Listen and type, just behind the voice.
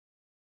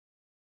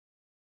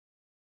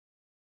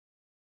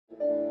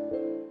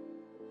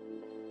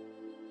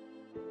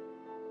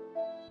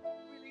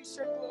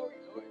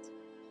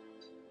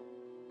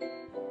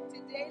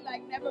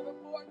like never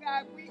before,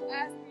 God. We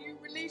ask you,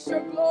 release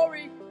your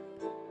glory.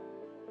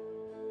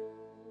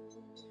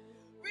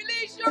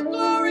 Release your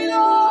glory,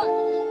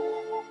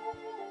 Lord.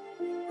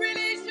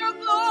 Release your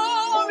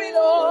glory,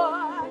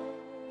 Lord.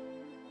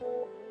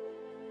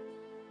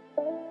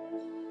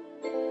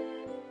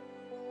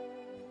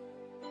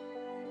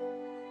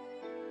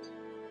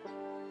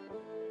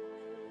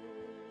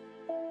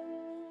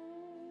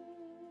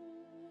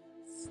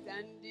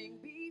 Standing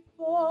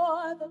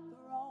before the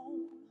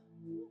throne,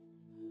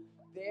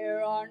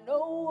 there are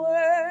no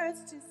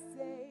words to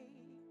say,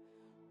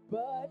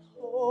 but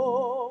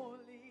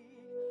holy,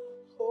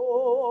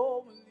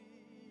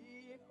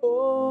 holy,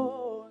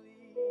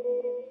 holy.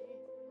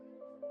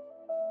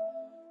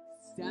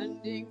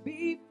 Standing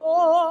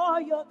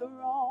before your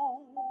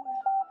throne,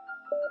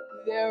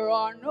 there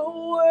are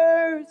no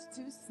words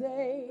to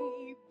say,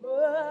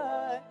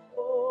 but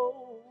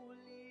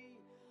holy,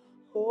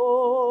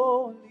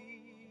 holy,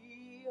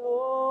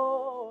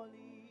 holy.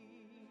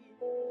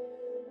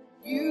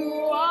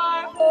 You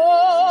are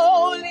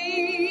holy,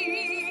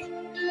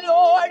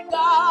 Lord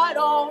God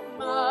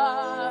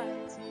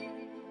Almighty.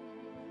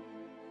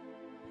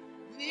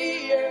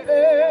 The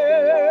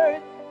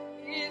earth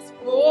is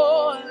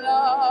full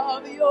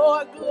of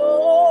your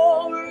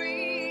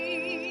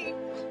glory.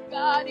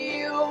 God,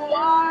 you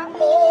are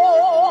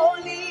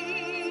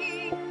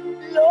holy,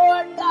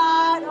 Lord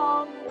God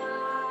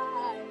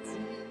Almighty.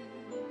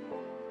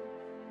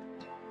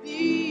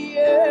 The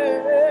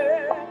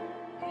earth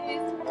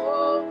is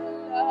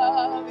full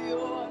of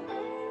your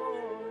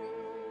glory.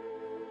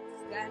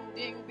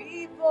 Standing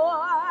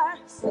before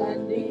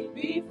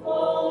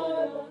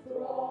your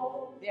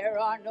throne, there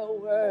are no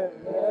words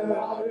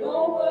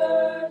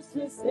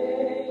to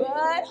say,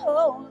 but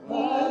holy,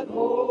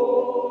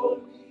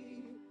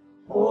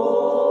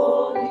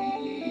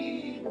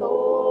 holy,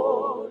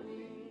 holy.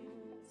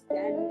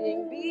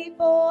 Standing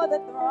before the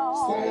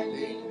throne,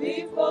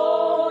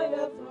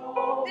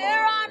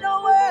 there are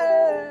no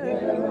words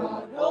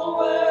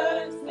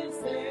to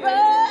say,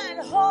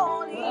 but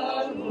holy,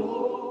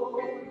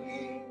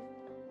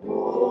 holy, holy.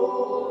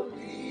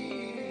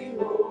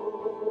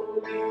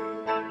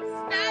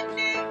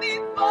 Standing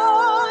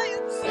before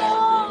your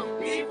throne,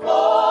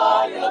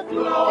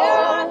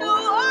 there are no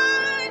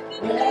words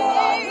to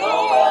say, but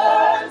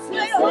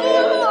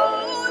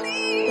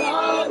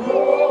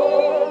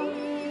holy,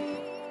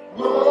 holy,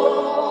 holy.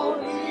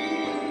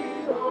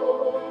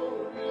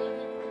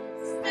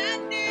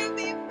 Standing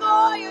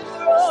before your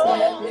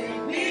throne,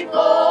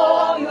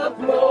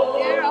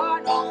 there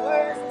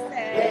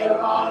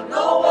are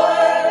no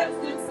words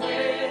to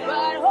say,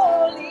 but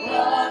holy,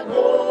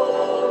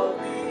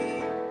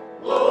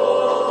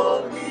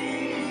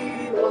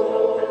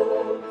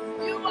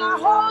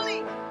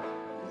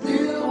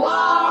 you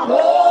are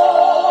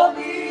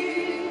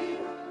holy,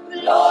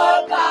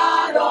 Lord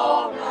God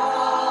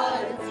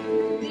Almighty.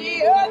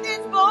 The earth is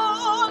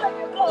full of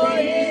your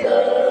glory.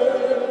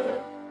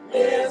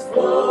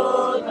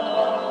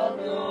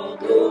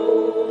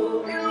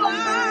 You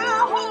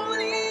are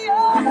holy,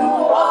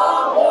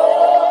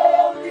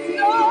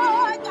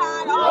 Lord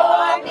God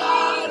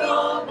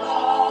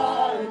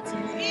Almighty.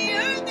 The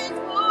earth is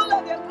full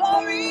of your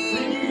glory.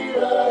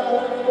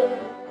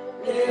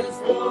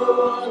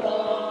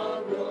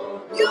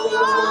 You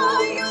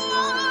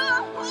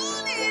are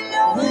holy,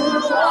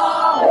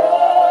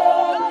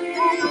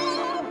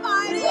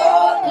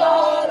 Lord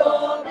God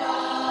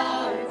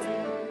Almighty.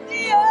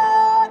 The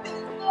earth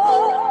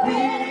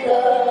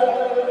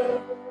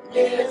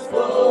is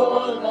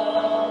full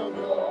of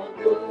your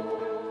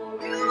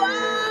glory. You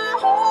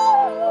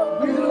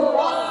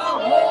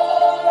are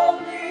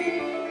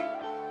holy,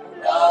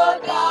 Lord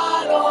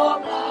God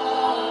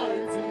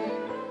Almighty.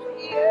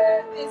 The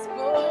earth is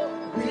full.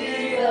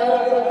 The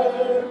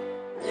earth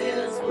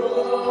is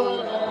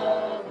full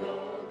of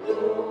your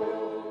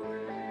glory.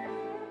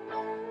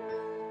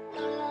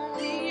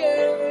 The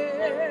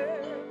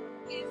earth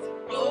is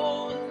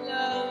full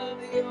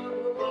of your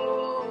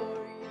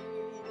glory.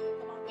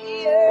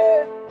 The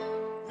earth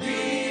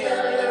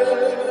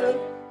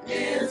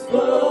is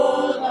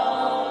full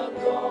of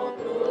your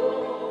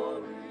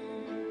glory.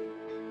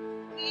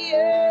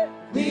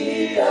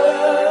 The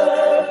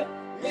earth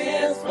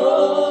is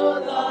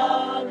full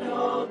of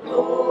your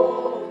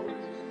glory.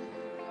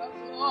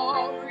 Your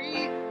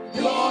glory,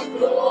 your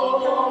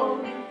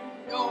glory,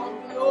 your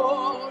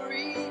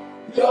glory,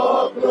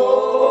 your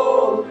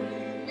glory,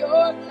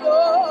 your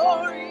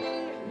glory,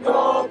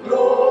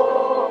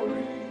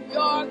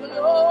 your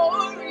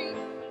glory,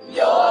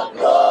 your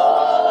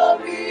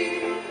glory,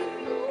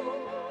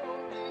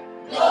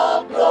 your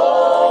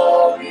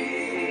glory,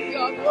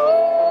 your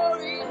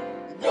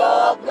glory,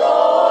 your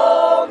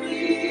glory,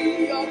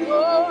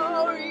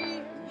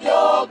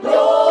 your glory, your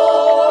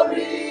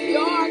glory,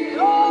 your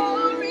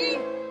glory,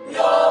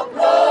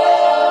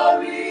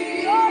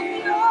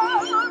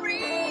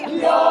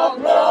 your glory, your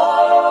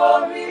glory,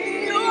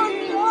 your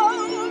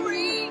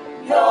glory,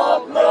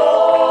 your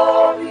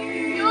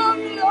glory,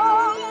 your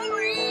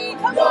glory,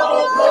 come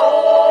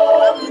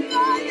on,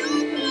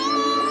 your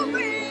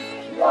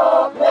glory,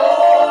 your glory.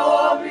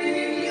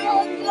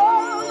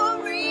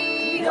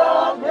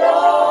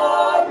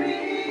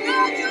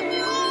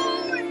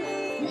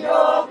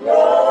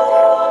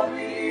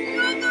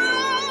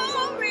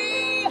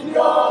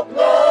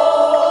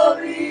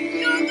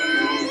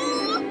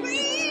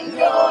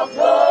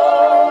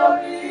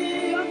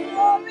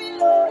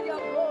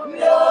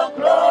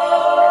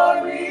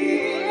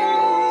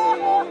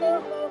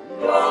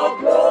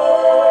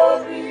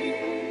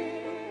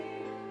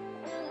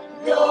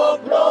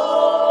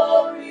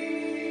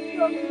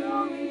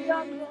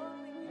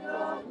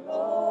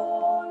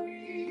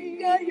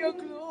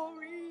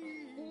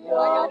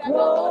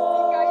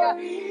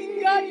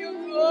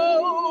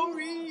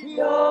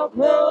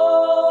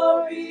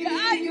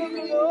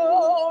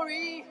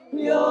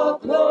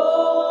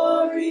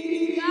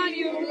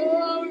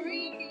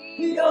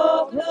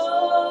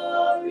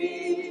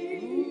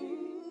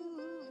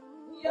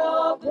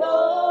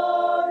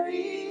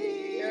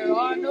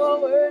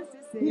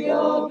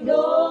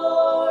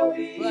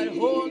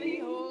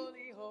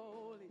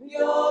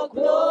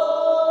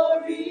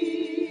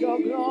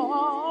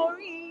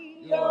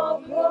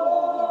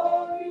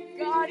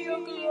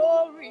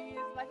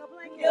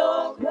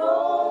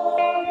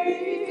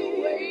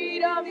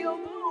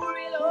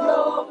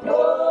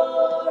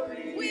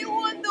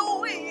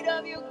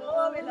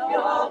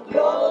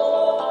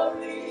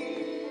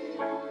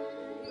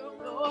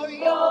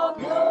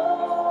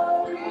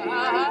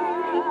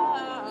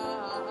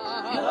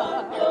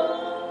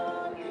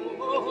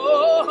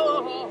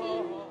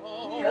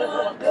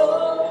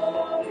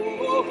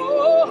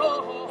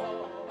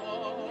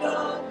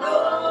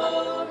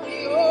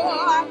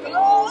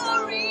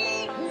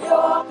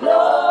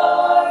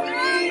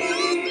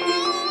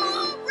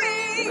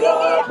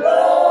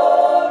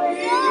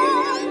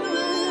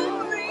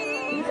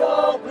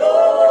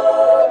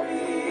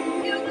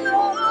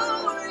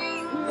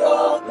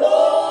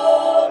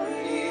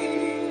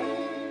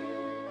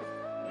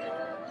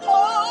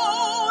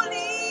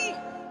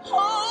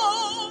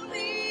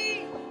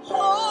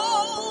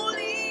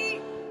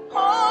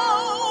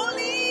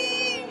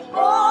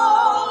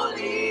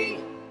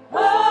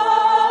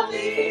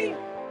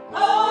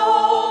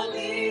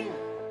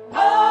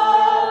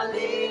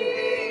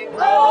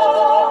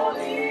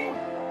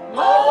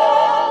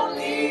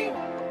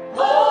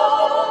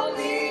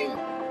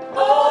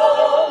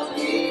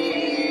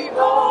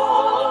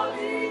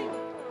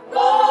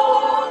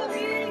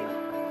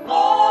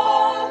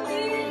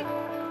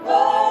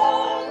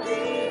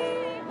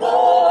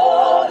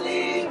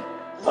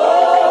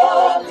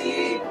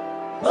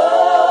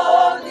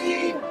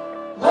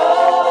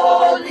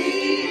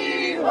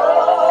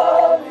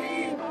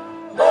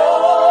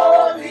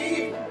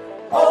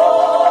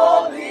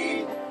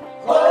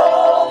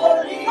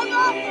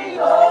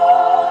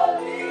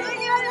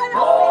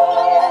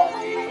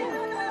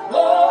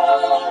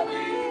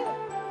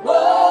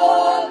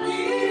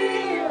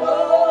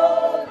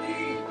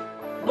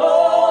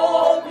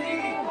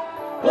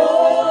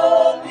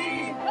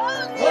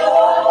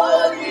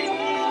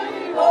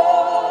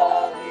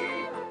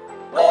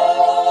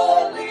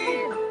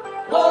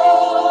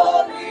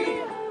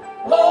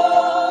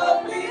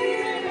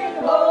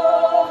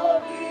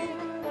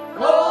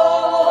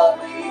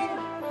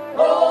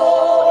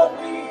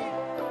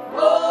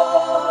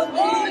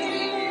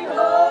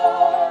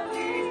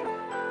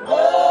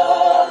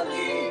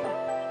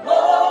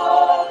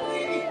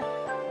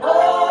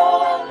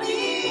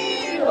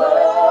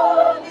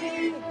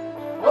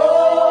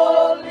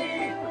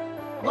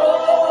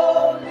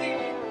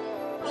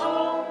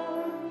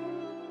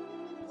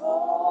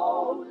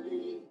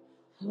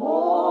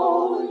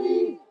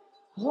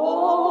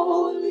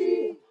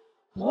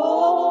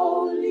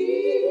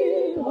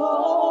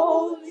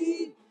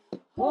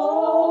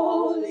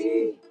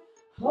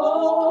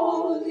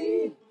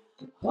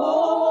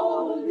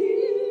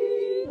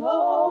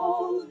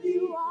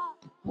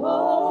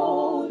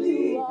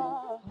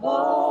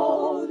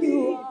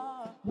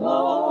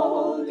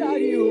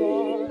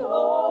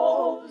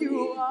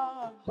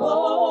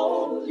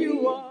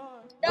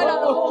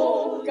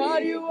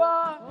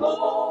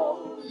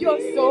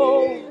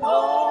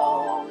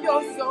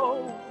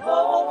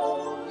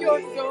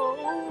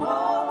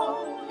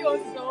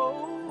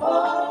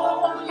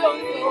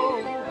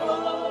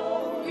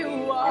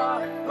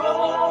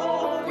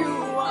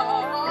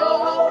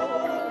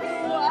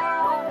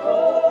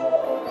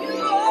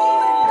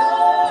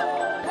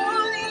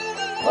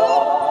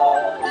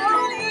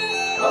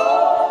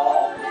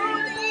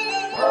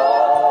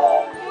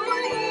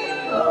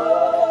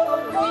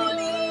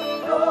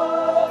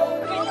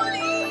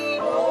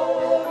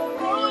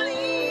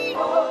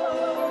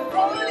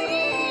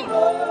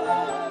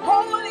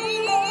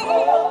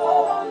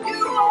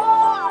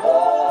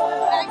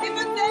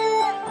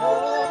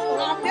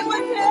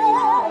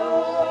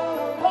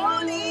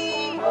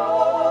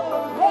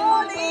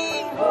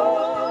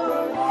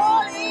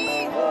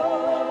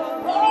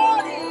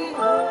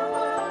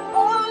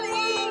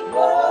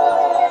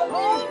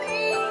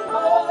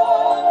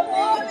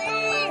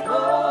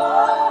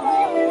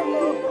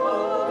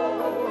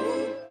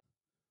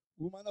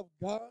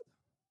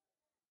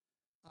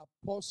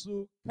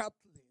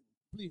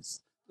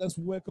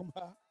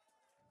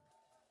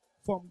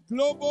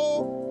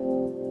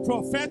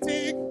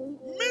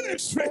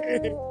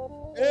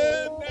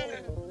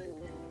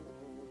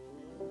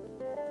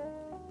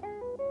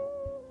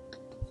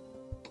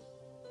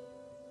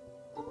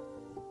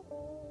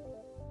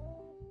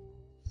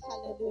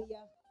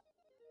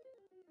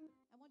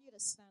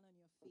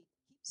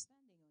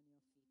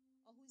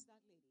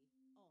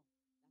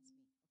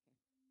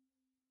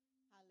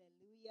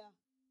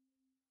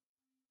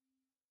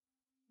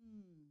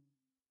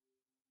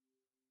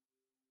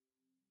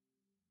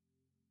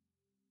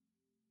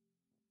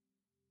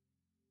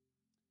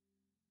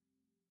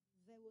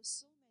 there were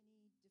so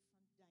many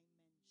different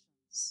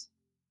dimensions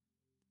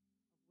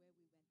of where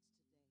we went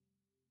today.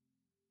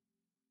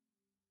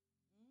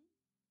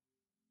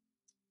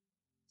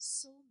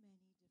 So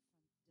many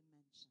different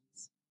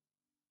dimensions.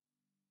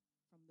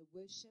 From the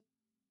worship,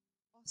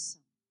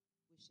 awesome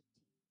worship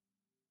team.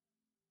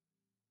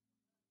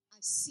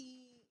 I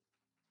see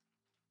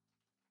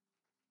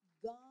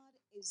God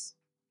is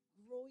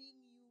growing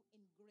you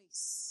in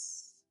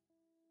grace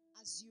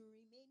as you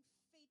remain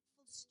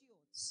faithful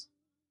stewards.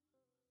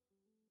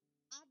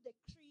 I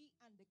decree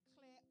and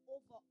declare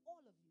over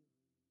all of you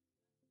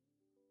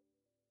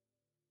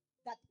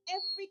that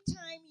every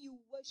time you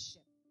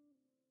worship,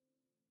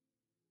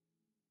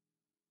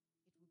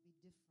 it will be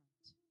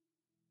different.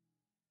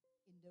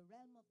 In the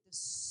realm of the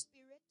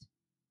spirit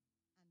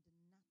and the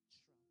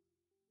natural,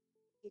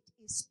 it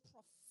is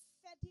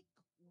prophetic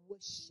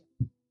worship.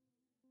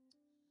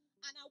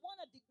 And I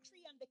want to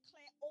decree and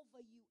declare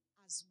over you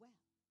as well.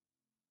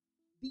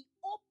 Be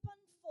open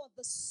for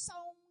the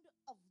sound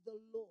of the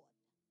Lord.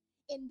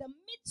 In the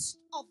midst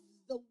of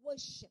the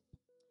worship,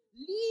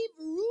 leave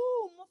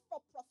room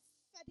for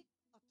prophetic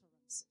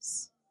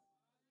utterances.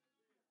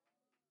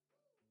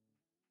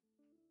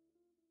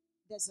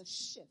 There's a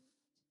shift,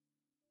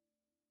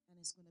 and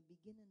it's going to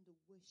begin in the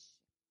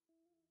worship.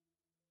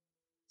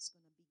 It's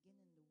going to begin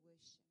in the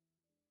worship.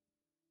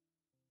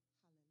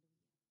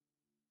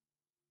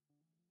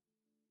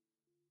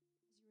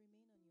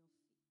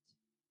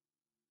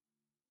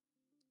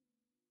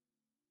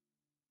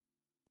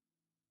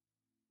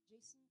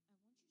 Jason, I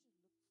want you to look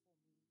for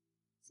me.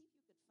 See if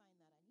you could find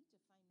that. I need to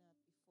find that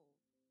before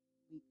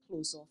we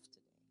close off today.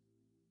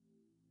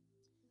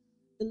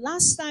 The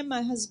last time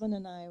my husband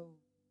and I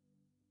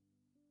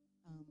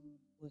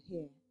were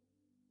here,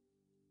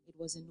 it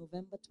was in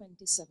November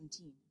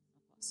 2017,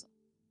 Apostle.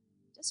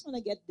 Just want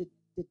to get the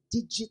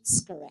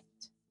digits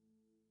correct.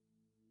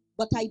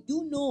 But I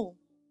do know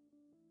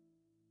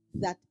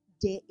that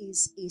there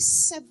is a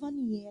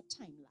 7-year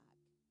time lag.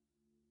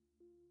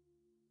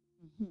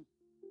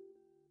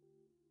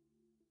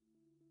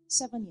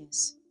 7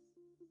 years,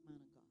 man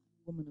of God,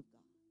 woman of God.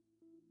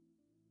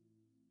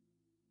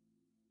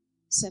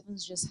 7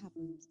 just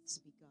happens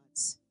to be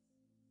God's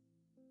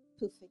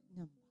perfect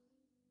number.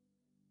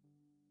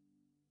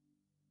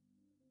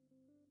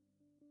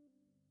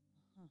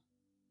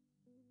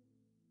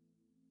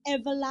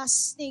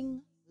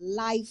 Everlasting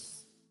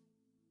Life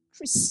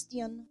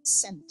Christian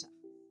Center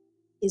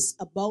is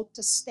about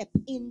to step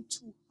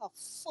into her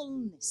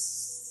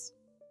fullness.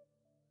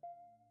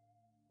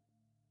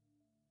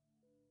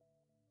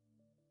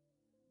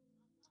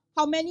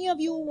 How many of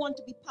you want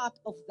to be part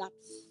of that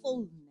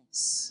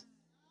fullness?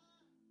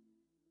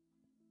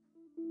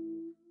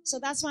 So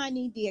that's why I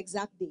need the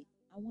exact date.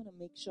 I want to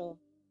make sure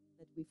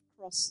that we've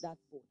crossed that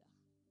border.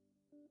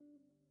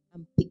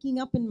 I'm picking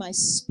up in my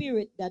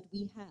spirit that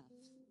we have.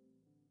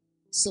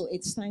 So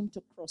it's time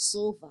to cross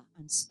over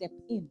and step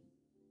in.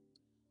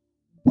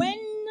 When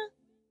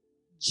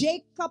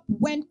Jacob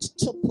went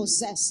to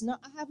possess, now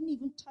I haven't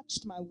even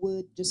touched my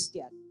word just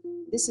yet.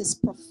 This is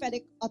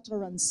prophetic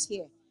utterance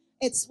here.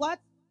 It's what?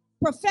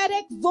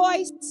 Prophetic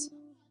voice.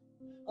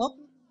 Oh.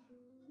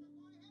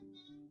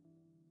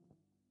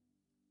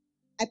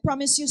 I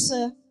promise you,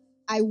 sir,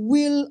 I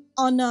will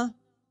honor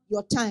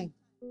your time.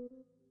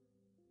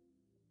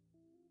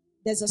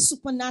 There's a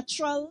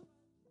supernatural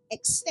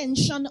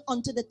extension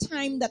onto the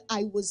time that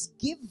I was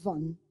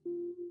given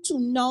to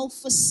now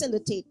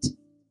facilitate.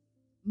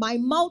 My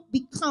mouth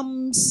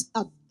becomes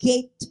a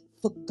gate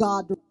for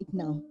God right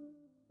now.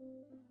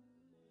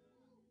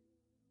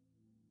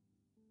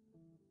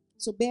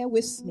 So bear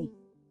with me.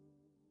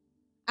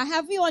 I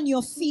have you on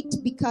your feet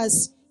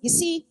because, you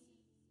see,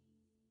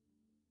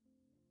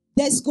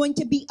 there's going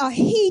to be a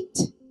heat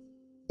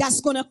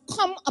that's going to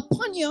come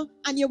upon you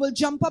and you will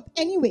jump up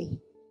anyway.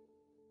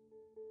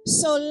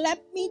 So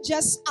let me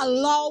just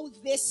allow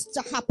this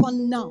to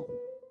happen now.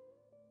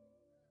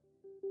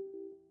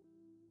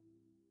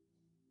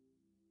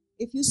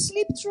 If you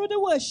sleep through the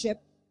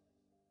worship,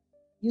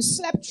 you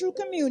slept through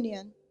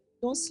communion,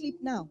 don't sleep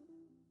now.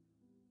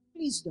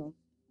 Please don't.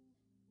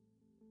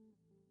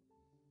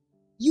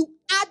 You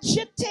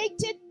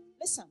agitated,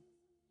 listen,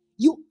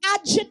 you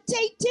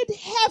agitated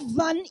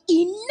heaven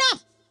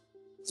enough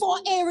for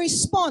a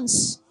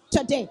response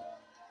today.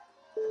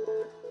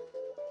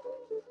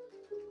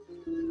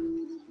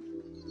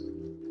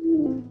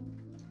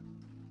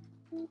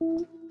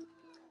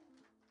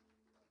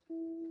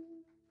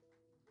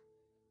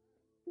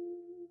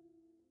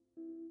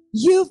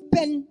 You've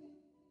been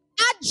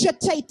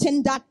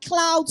agitating that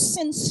cloud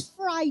since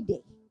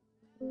Friday.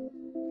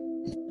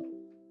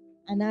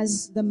 And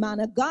as the man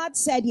of God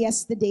said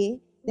yesterday,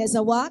 there's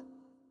a what?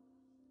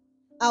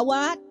 A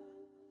what?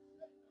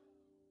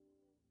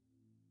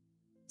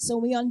 So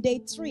we're on day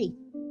 3.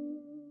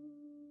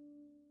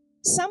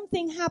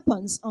 Something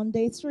happens on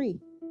day 3.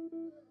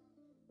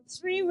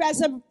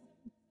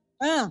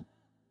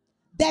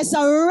 There's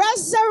a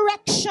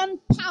resurrection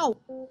power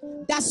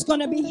that's going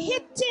to be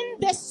hitting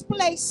this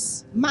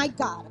place, my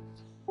God.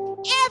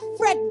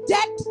 Every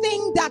dead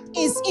thing that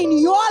is in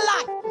your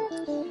life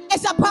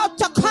is about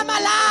to come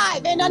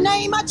alive in the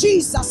name of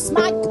Jesus,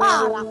 my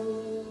God.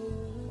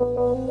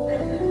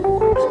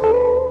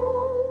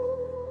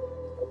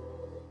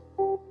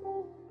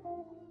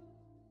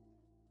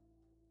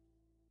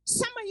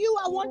 Some of you,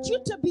 I want you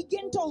to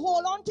begin to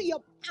hold on to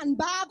your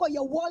handbag or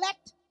your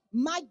wallet,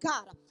 my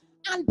God,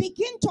 and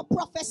begin to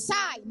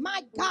prophesy,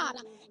 my God.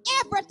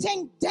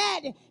 Everything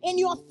dead in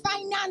your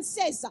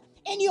finances,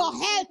 in your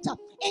health,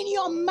 in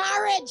your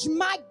marriage,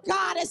 my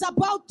God, is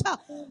about to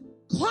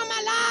come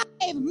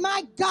alive,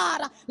 my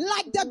God,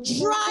 like the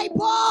dry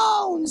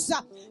bones.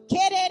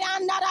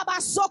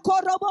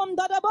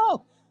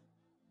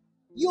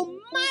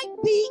 You might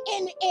be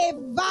in a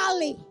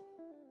valley.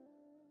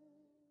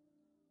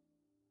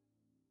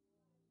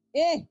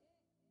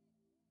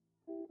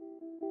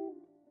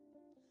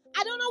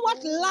 I don't know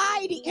what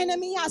lie the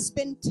enemy has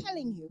been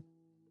telling you.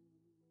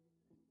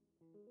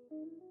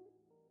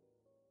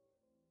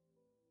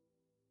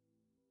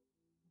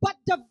 But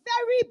the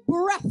very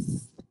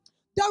breath,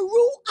 the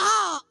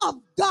ruah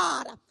of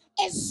God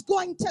is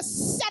going to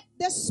set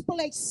this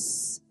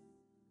place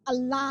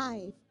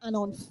alive and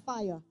on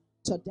fire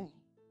today.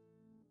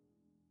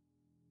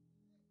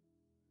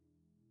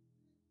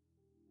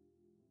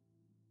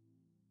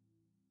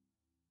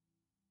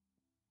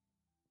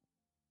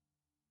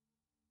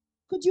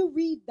 Could you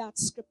read that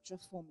scripture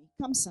for me?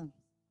 Come, son.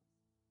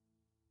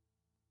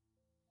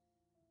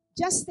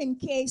 Just in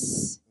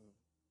case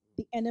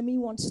the enemy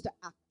wants to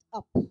act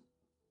up.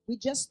 We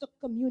just took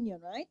communion,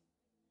 right?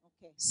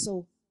 Okay,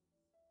 so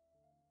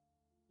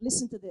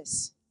listen to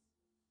this.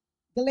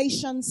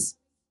 Galatians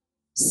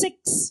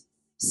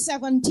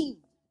 6:17.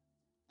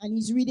 And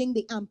he's reading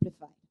the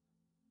Amplified.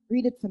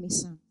 Read it for me,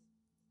 son.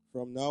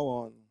 From now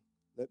on,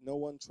 let no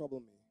one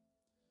trouble me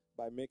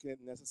by making it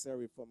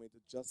necessary for me to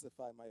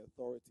justify my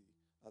authority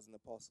as an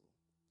apostle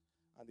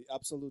and the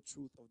absolute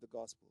truth of the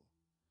gospel.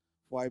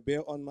 For I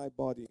bear on my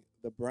body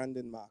the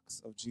branding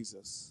marks of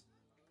Jesus,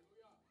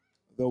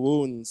 the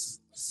wounds,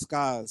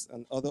 scars,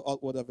 and other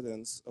outward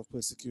evidence of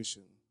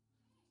persecution.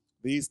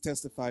 These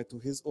testify to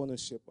his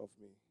ownership of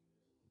me.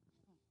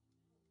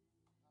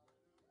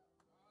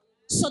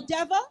 So,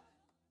 devil,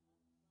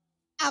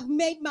 I've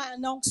made my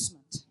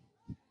announcement.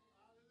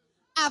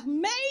 I've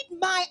made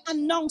my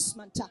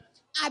announcement.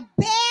 I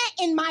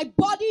bear in my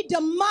body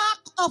the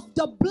mark of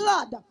the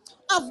blood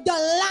of the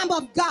Lamb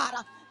of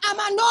God. I'm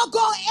a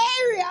no-go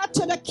area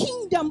to the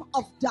kingdom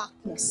of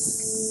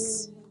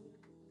darkness.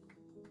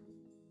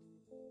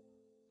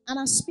 And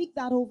I speak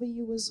that over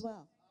you as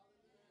well.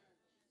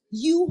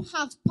 You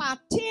have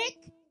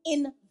partake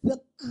in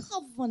the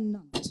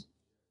covenant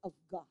of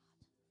God.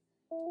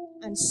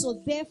 And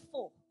so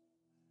therefore,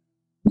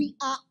 we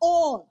are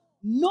all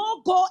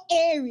no-go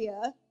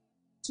area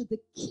to the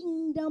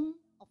kingdom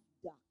of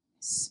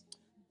darkness.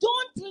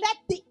 Don't let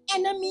the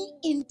enemy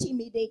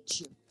intimidate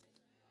you.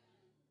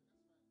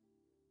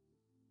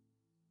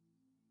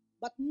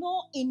 But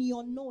know in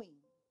your knowing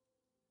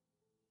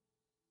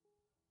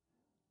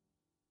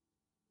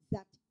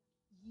that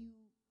you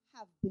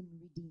have been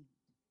redeemed.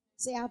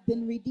 Say, I've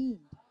been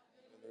redeemed.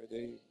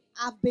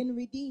 I've been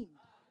redeemed.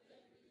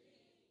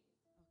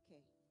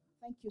 Okay.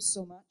 Thank you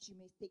so much. You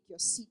may take your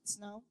seats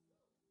now.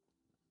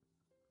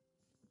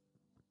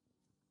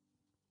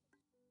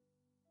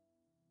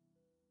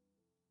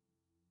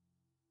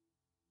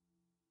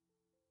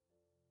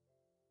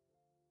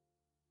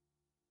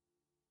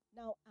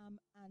 Now, I'm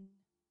a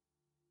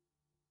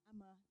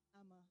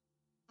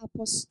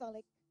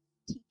apostolic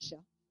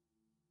teacher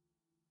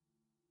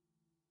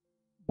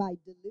by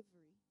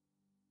delivery.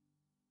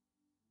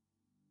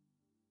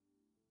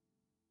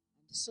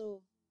 And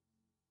so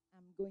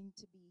I'm going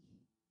to be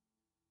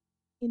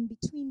in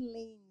between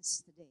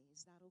lanes today.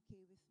 Is that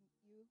okay with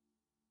you?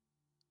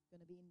 I'm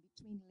going to be in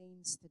between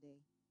lanes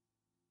today.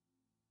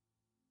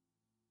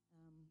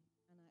 And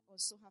I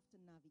also have to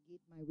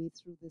navigate my way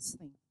through this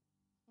thing.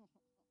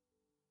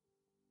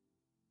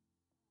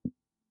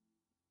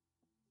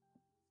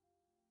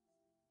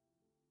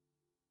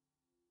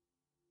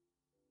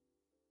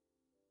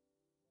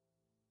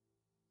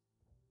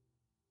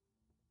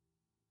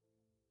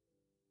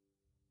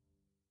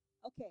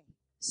 Okay,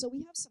 so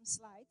we have some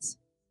slides.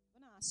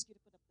 I'm going to ask you to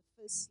put up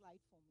the first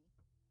slide for me.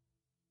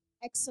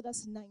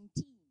 Exodus 19,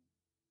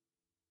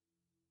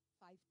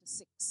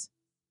 5-6.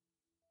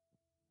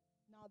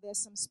 Now, there's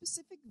some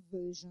specific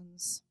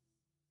versions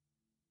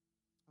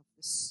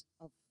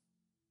of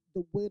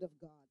the Word of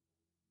God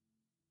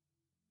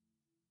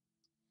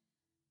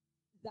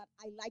that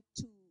I like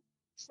to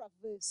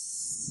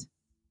traverse.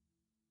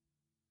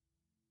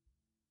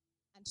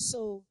 And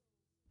so,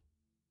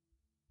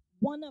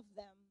 one of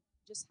them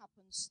just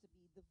happens to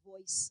be the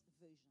voice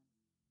version.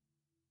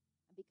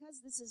 And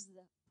because this is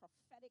the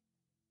prophetic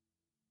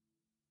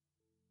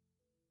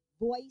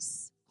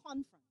voice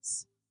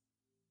conference,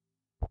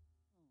 I'm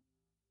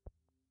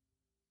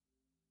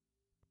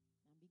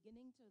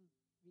beginning to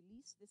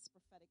release this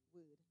prophetic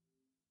word.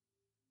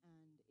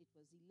 And it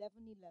was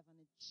 11:11.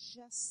 It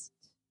just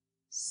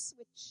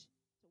switched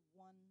to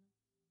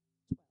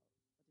 1:12.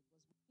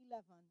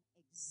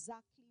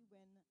 exactly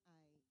when I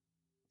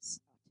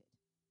started.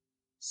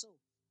 So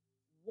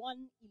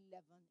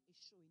 1:11 is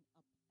showing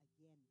up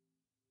again.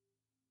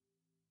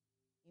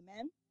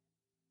 Amen.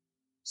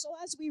 So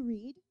as we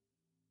read,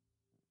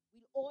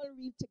 we'll all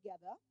read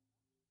together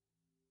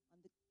on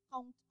the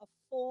count of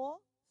 4,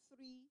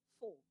 3,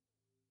 4.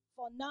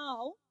 For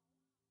now,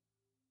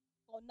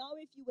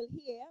 if you will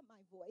hear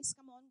my voice,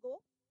 come on,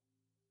 go.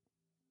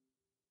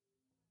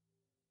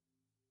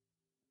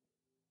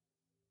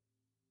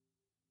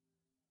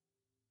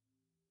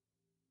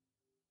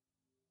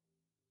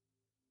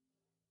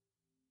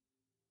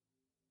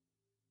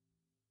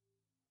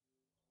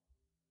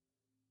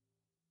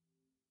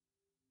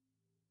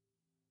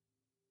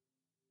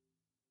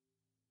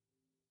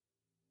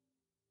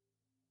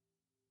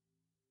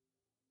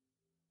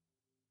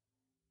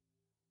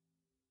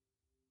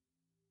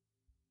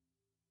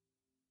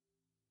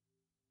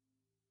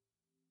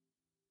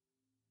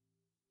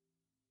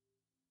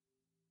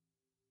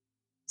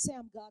 Say,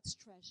 I'm God's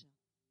treasure.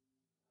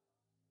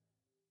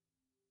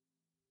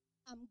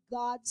 I'm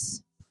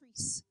God's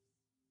priest.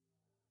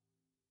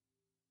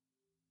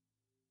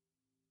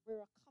 We're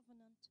a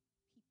covenant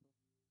people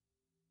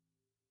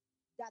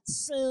that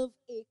serve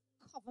a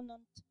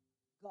covenant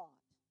God.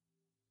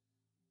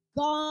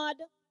 God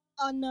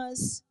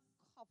honors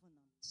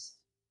covenants.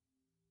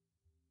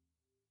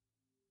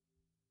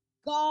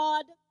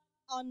 God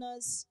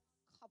honors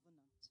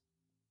covenant.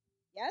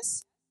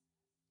 Yes?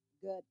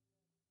 Good.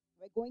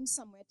 We're going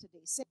somewhere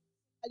today. Say,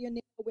 tell your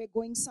neighbor, we're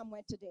going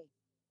somewhere today.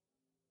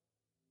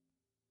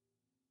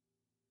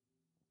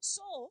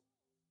 So,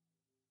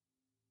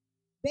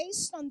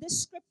 based on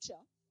this scripture,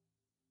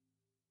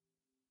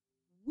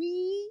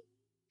 we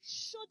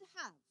should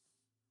have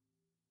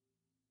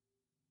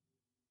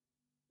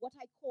what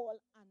I call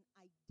an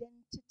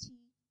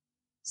identity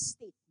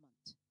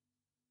statement.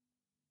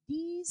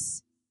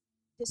 These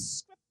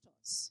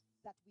descriptors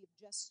that we've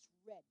just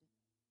read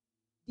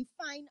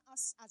define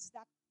us as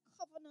that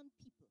covenant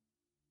people.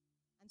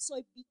 And so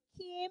it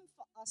became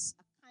for us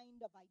a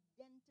kind of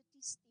identity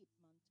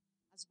statement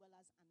as well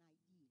as an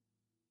ideal.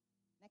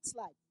 Next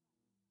slide.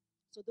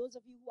 So those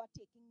of you who are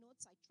taking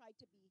notes, I try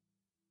to be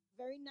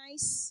very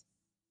nice.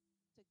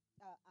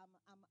 I'm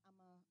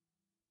a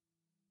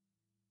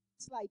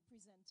slide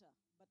presenter,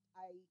 but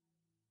I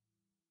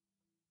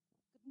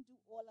couldn't do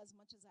all as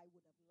much as I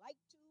would have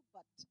liked to,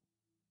 but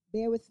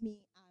bear with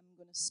me. I'm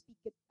going to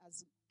speak it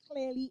as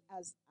clearly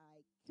as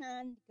I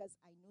can because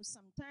I know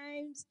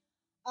sometimes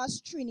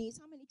us Trinis,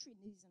 how many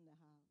Trinis in the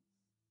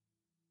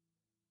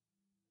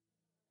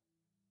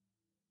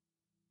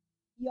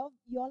house?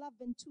 Y'all have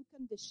been too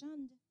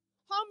conditioned.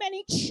 How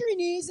many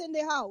Trinis in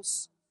the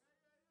house?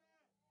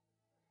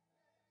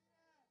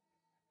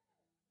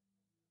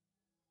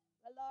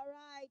 Well, all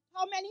right.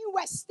 How many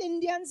West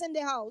Indians in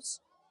the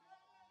house?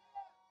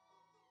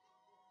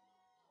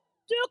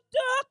 Tuk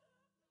tuk.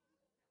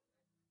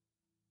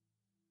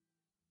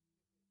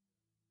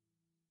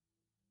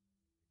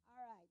 All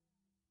right.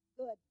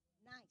 Good.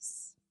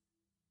 Nice.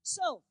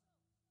 So,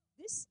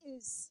 this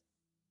is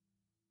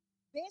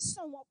based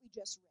on what we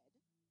just read.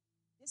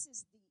 This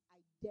is the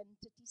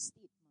identity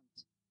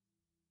statement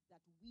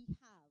that we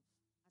have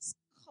as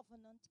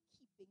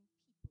covenant-keeping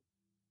people.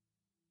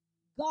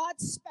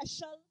 God's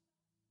special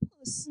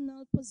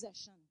personal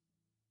possession.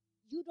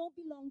 You don't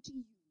belong to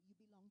you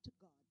belong to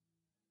God.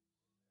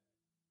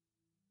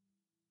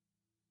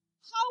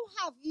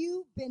 How have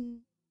you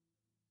been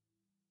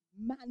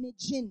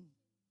managing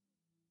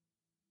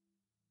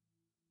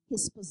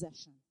his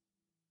possession?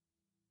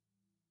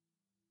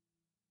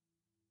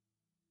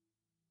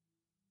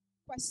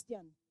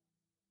 Question.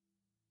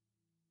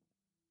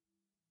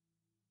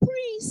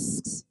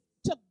 Priests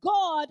to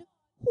God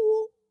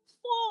who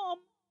form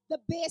the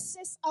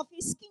basis of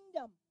his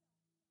kingdom.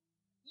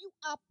 You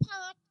are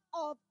part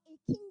of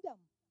a kingdom.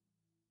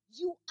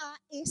 You are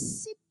a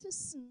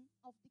citizen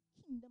of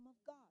the kingdom of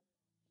God.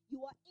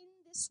 You are in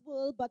this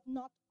world, but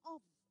not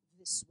of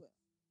this world.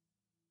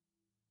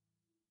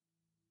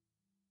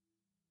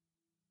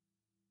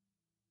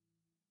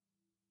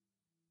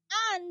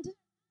 And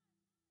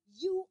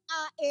you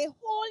are a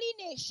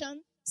holy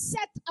nation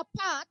set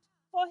apart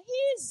for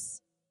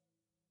his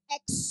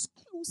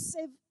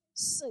exclusive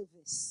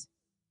service.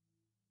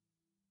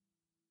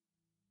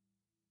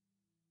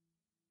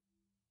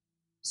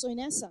 So in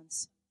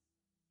essence,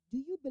 do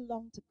you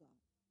belong to God?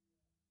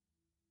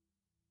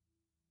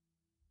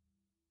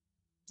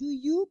 Do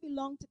you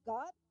belong to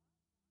God?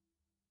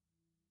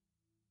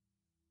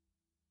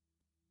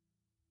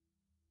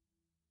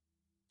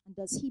 And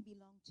does he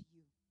belong to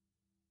you?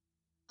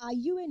 Are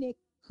you in a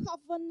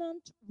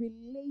covenant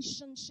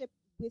relationship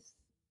with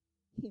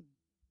him?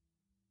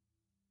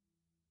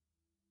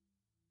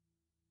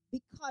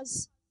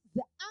 Because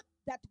the act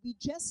that we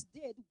just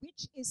did,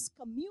 which is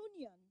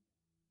communion,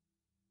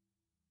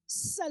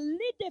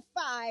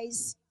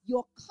 solidifies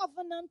your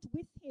covenant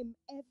with him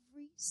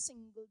every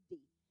single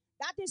day.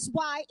 That is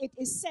why it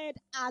is said,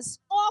 as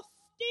often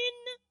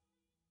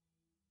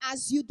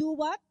as you do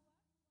what?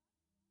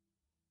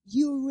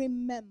 You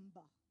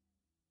remember.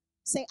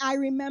 Say, I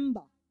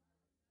remember.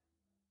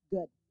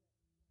 Good.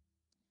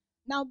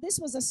 Now, this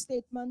was a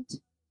statement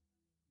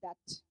that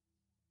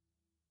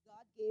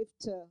God gave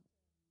to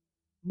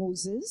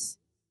Moses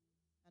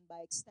and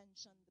by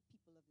extension the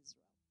people of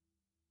Israel.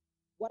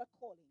 What a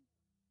calling.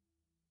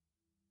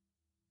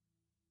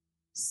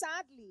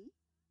 Sadly,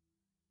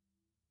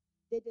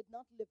 they did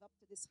not live up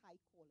to this high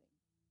calling.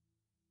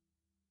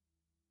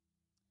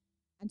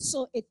 And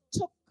so it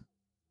took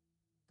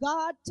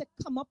God to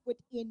come up with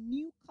a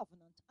new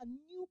covenant, a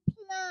new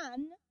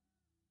plan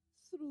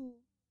through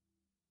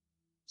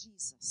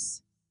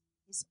Jesus,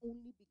 his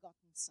only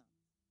begotten Son.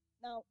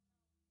 Now,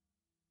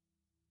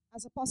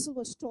 as Apostle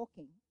was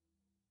talking,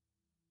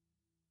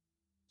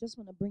 just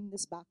want to bring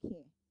this back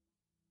here.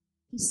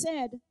 He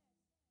said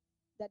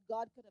that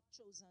God could have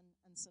chosen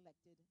and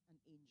selected an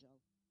angel.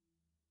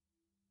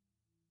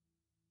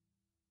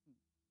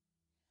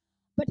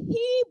 But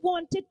he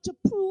wanted to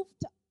prove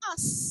to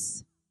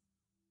us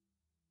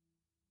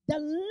the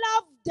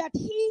love that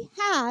he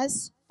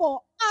has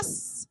for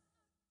us.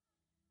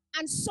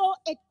 And so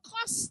it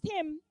cost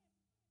him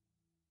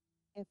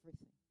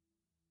everything.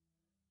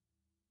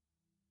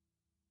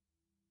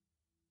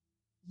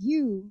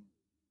 You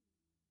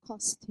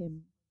cost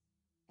him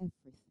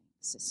everything,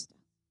 sister.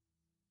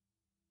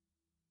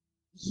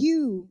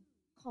 You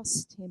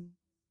cost him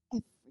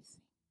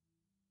everything.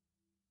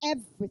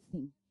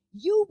 Everything.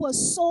 You were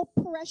so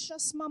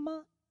precious,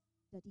 Mama,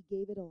 that he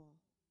gave it all.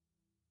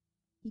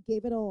 He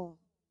gave it all.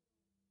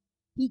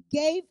 He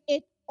gave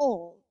it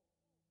all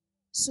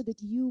so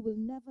that you will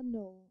never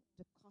know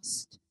the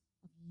cost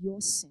of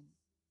your sin.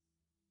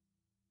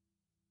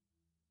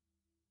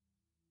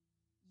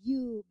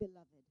 You,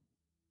 beloved,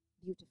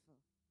 beautiful,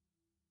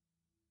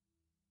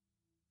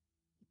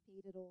 he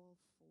paid it all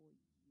for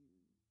you.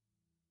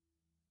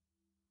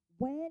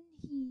 When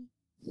he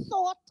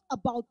thought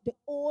about the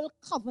old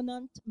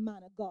covenant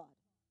man of God,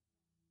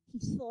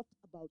 he thought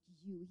about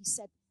you. He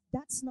said,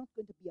 that's not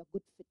going to be a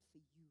good fit for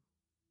you.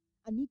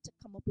 I need to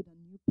come up with a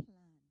new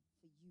plan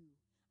for you.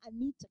 I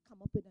need to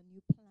come up with a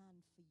new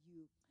plan for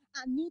you.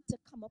 I need to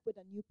come up with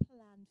a new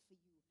plan for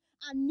you.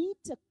 I need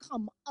to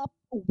come up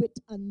with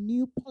a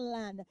new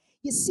plan.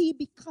 You see,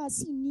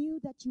 because he knew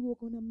that you were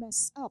going to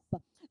mess up.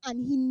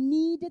 And he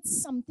needed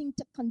something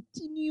to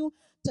continue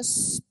to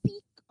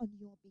speak on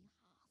your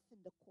behalf in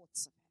the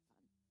courts of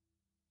heaven.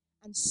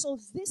 And so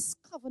this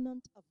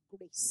covenant of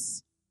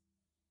grace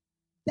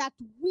that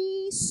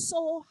we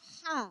so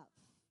have,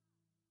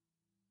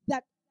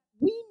 that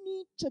we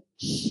need to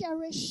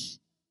cherish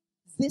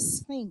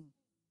this thing.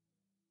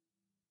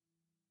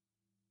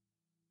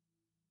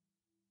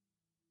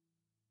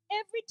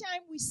 Every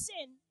time we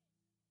sin,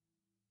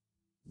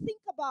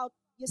 think about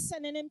you're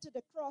sending him to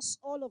the cross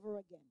all over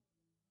again.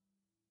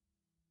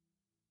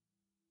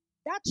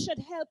 That should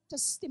help to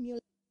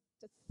stimulate,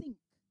 to think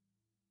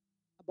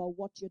about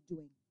what you're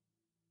doing.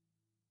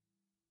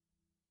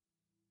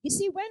 You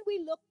see, when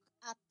we look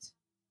at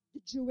the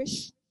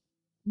Jewish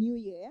New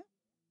Year,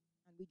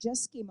 and we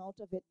just came out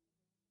of it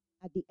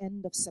at the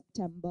end of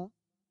September,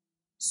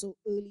 so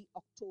early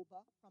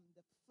October, from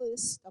the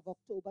 1st of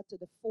October to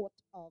the 4th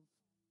of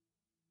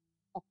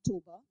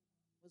October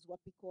was what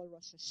we call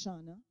Rosh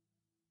Hashanah.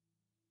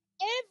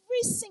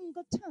 Every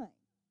single time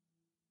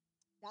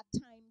that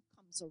time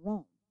comes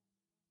around,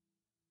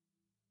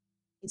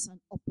 it's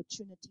an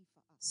opportunity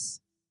for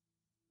us.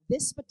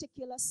 This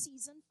particular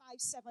season,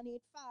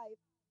 5785,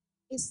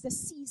 is the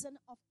season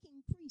of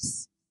King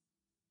Priests.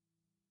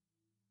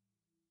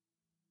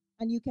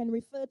 And you can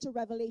refer to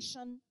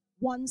Revelation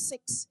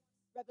 1:6,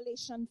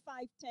 Revelation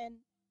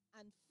 5:10,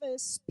 and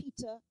 1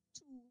 Peter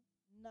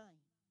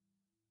 2:9.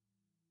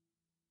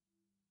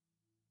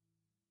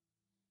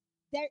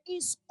 There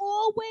is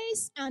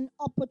always an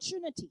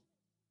opportunity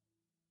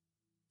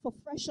for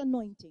fresh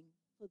anointing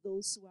for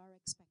those who are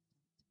expectant.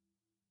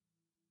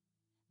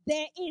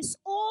 There is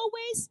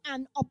always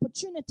an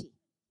opportunity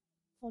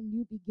for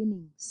new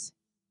beginnings.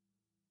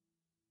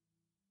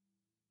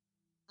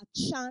 A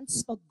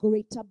chance for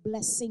greater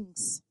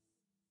blessings.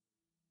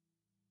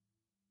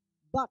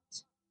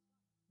 But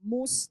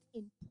most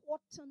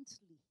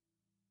importantly,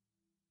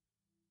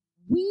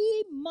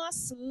 we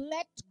must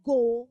let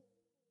go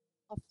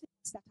of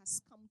things that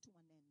has come to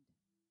an end.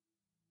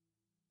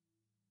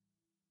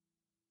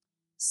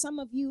 Some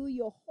of you,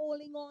 you're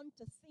holding on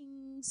to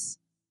things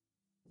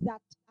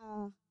that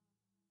are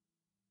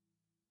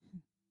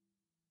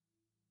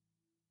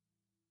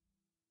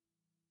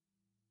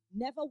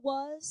never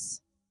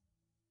was,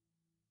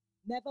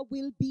 never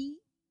will be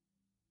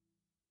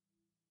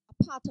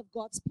a part of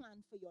God's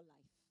plan for your life.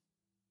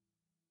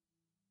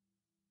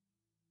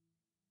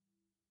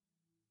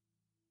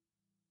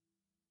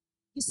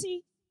 You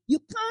see, you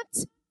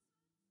can't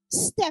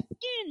step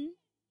in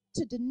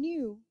to the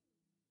new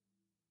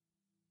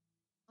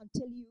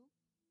until you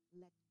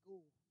let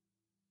go.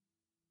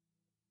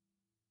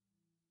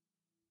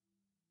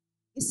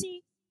 You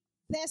see,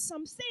 there's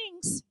some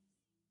things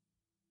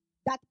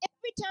that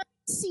every time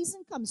the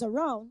season comes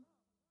around,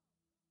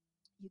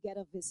 you get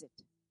a visit.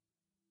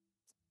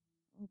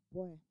 Oh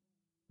boy,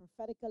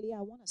 prophetically,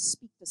 I want to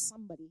speak to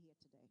somebody here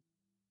today.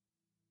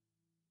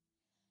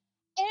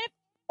 If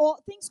all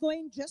things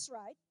going just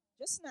right,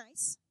 just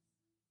nice,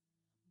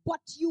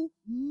 but you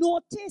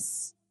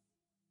notice,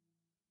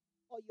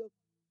 or you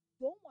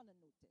don't want to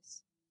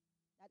notice,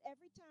 that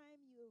every time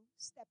you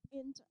step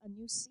into a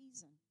new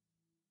season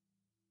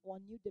or a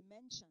new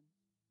dimension,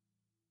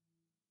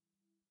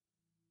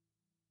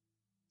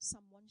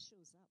 someone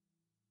shows up.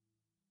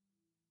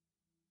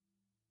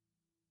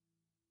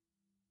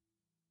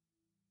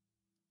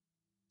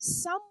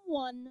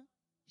 Someone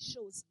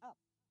shows up.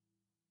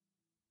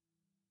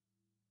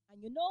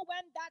 And you know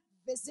when that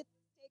visit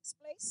takes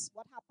place,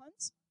 what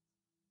happens?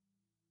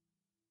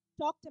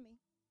 Talk to me.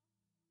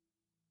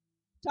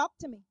 Talk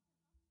to me.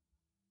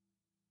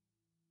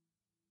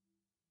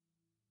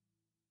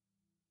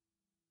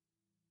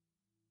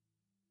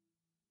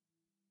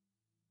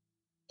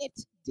 It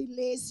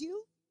delays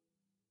you.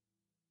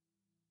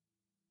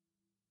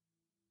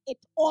 It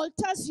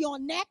alters your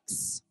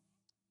necks.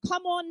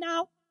 Come on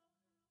now.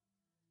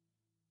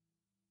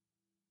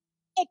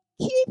 It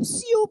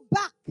keeps you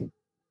back.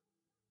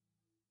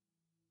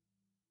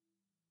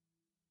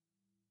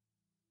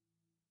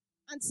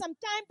 And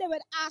sometimes they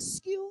would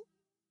ask you,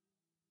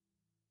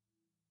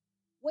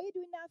 what are you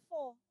doing that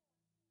for?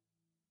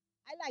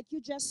 I like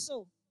you just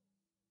so.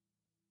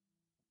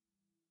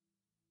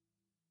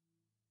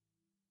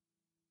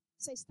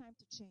 So it's time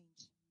to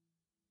change.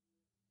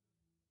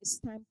 It's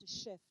time to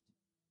shift.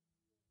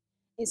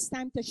 It's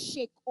time to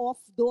shake off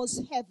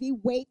those heavy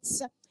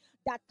weights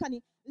that can.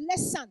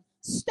 Listen,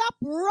 stop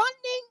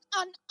running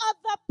on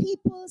other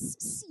people's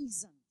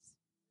seasons.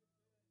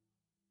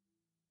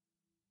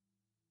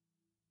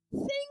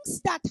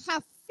 Things that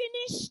have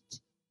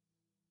finished.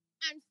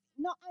 And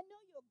no, I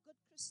know you're good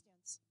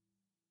Christians.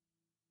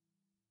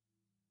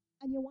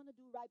 And you want to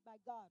do right by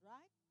God,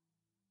 right?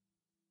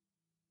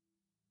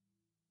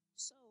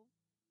 So,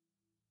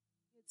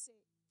 you'd say,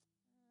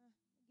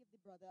 give the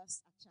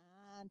brothers a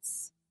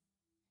chance.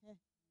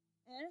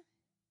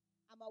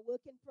 I'm a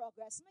work in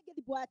progress. Let me give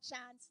the boy a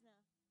chance now.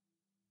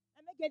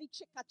 Let me get the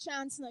chick a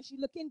chance now. She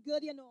looking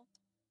good, you know.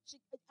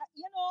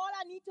 All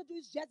I need to do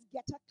is just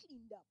get her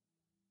cleaned up.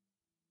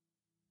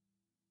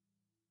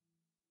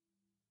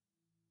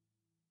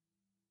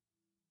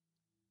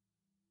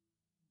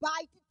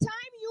 By the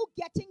time you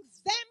getting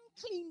them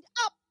cleaned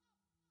up,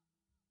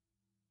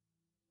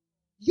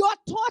 you're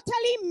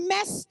totally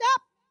messed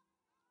up.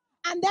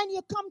 And then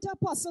you come to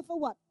apostle for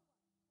what?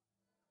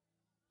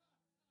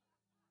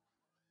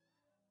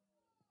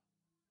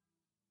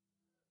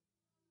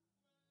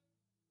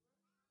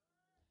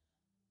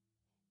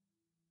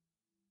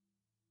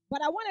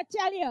 But I want to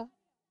tell you,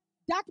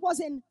 that was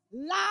in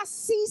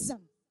last season.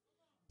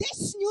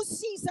 This new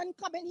season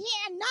coming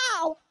here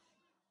now,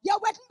 you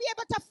wouldn't be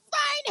able to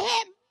find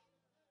him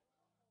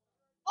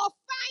or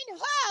find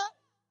her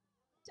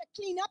to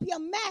clean up your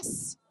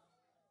mess.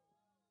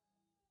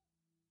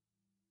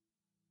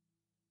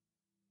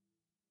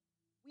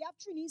 We have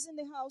Trini's in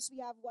the house.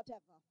 We have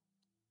whatever.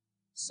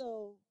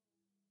 So,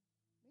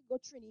 we go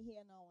Trini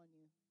here now on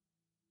you.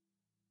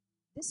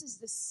 This is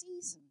the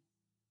season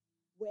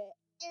where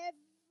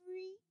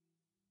every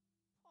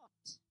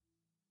pot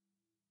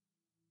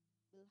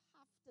will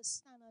have to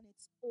stand on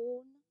its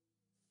own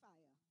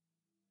fire.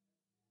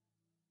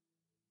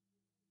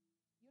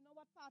 You know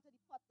what part of the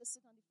pot to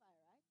sit on the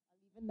fire, right? I'll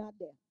leave it not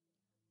there.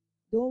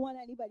 Don't want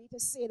anybody to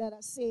say that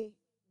I say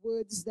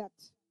words that.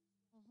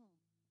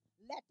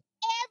 Let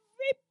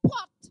every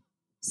pot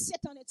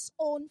sit on its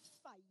own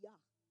fire.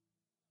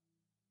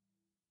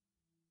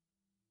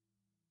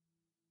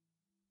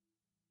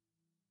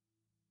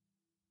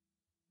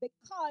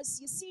 Because,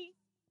 you see,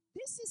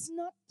 this is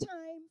not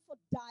time for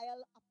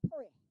dial a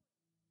prayer.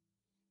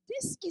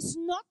 This is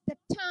not the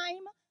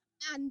time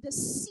and the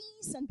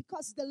season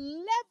because the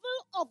level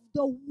of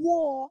the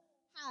war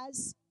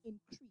has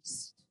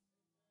increased.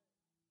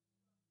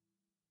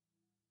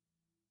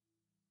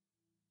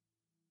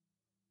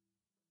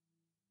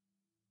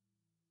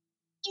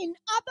 In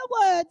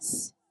other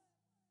words,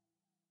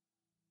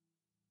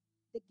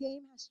 the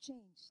game has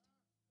changed.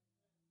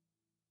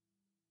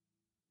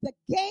 The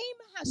game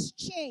has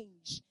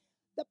changed.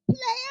 The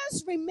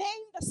players remain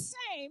the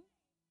same.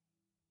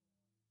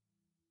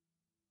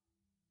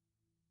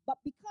 But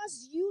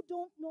because you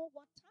don't know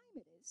what time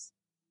it is,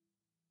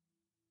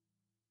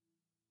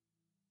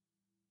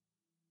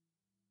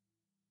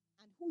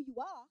 and who you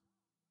are,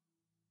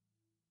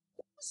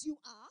 whose you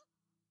are,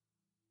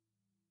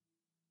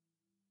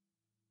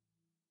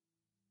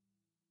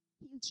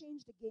 he'll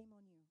change the game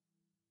on you.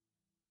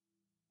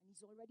 And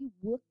he's already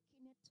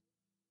working it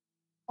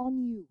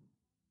on you.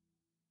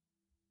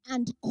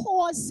 And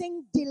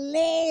causing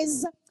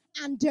delays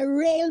and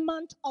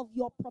derailment of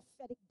your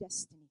prophetic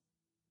destiny.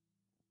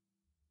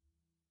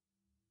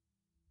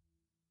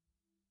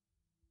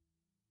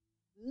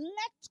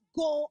 Let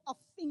go of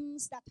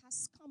things that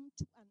has come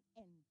to an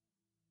end.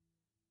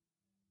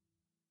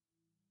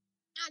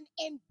 And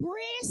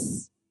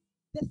embrace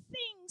the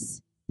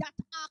things that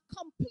are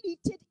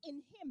completed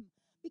in him.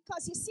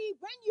 Because you see,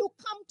 when you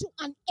come to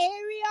an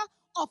area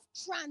of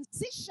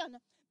transition,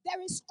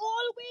 there is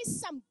always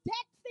some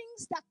dead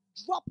things that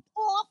dropped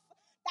off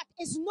that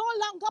is no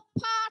longer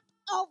part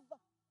of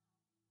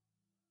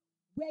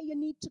where you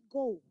need to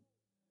go.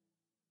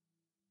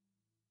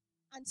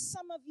 And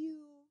some of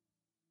you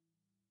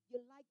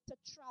like to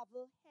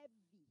travel heavy.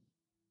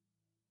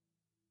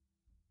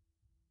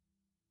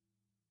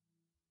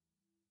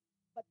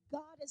 But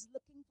God is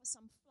looking for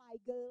some fly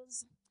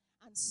girls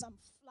and some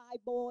fly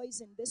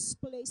boys in this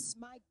place,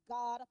 my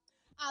God.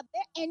 Are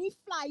there any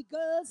fly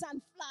girls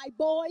and fly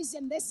boys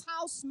in this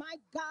house, my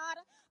God?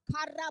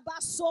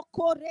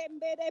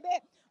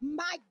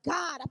 My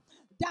God,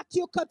 that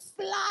you could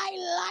fly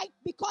light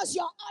because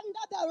you're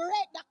under the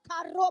radar.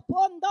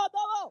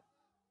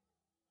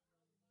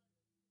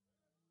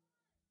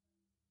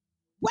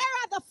 Where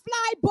are the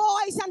fly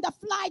boys and the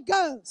fly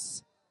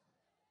girls?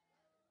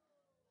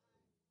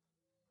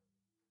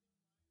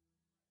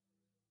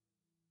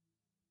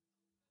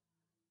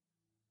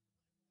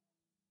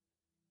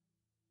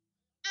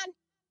 And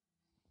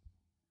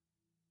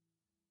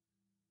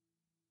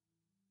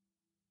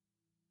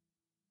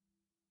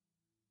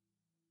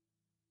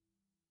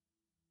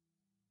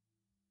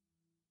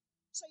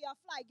so you're a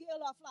fly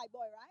girl or a fly boy,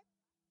 right?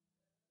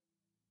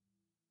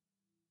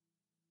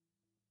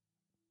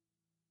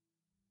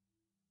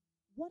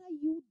 What are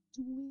you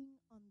doing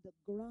on the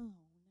ground?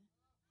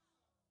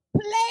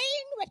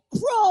 Playing with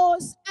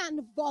crows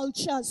and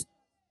vultures.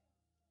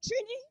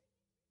 Trini,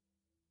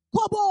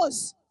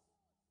 Kobos.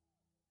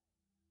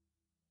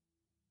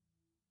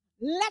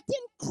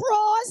 Letting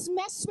crows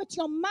mess with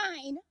your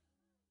mind.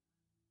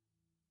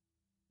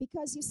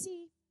 Because you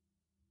see,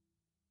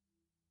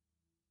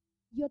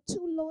 you're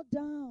too low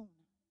down.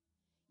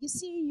 You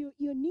see,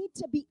 you need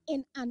to be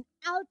in an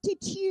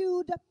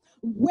altitude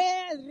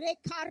where and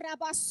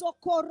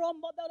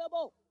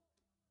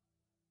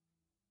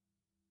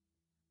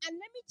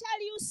let me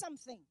tell you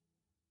something.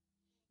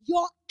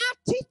 Your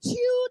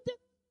attitude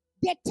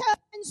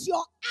determines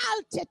your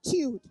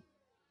altitude.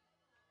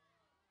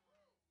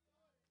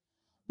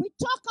 We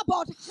talk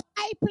about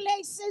high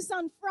places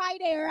on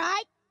Friday,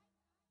 right?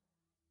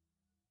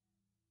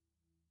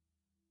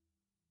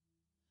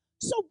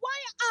 So why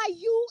are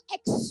you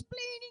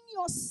explaining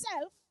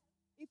yourself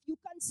if you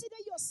consider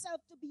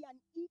yourself to be an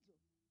eagle?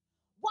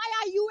 Why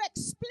are you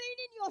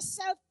explaining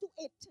yourself to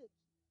a turtle?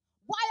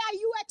 Why are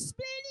you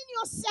explaining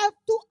yourself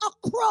to a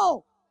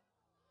crow?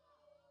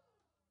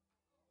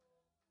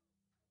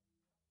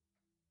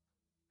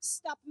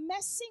 Stop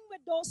messing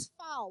with those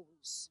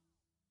fowls.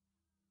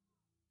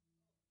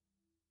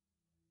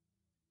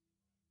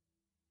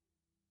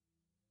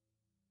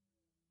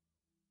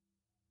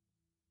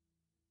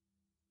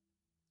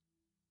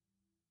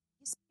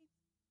 You see,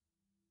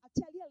 I'll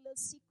tell you a little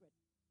secret.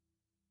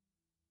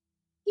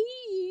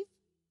 Eve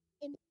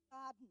in the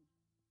garden.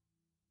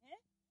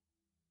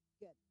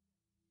 Good.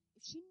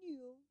 If she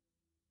knew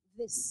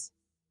this,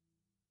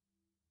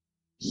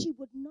 she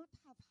would not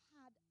have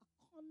had a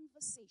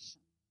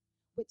conversation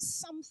with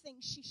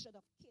something she should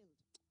have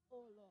killed.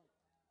 Oh, Lord.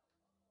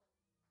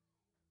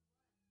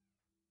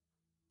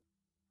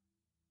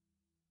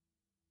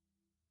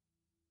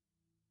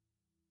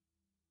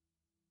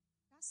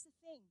 That's the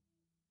thing.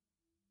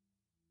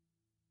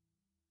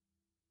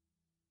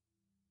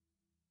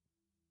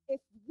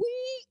 If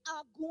we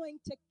are going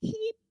to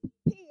keep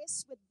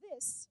pace with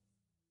this,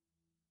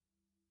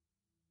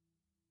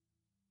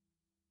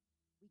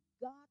 we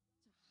got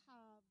to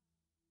have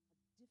a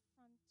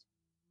different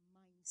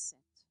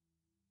mindset.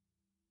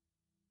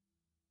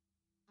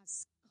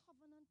 As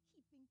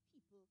covenant-keeping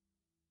people,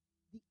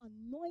 the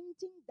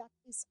anointing that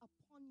is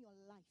upon your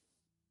life.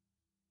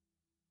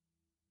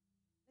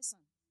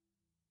 Listen,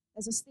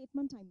 there's a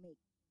statement I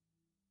make.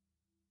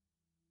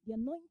 The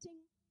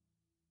anointing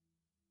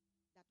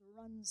that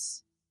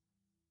runs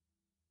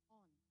on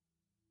and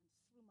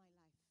through my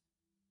life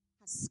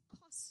has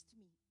cost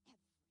me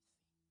everything.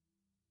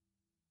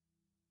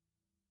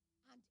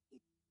 And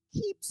it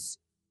keeps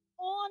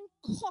on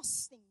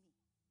costing me.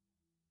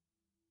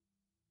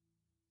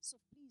 So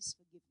please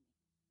forgive me.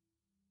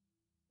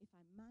 If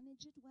I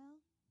manage it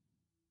well,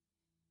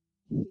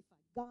 if I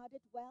guard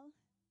it well,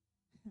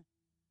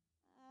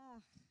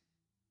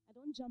 I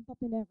don't jump up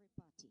in every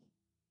party.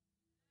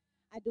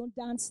 I don't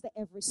dance to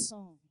every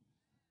song.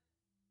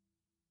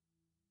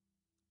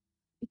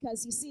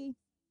 Because you see,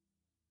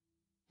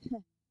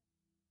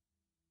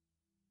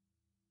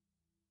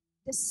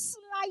 the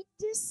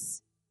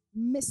slightest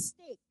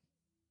mistake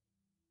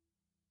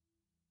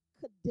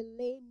could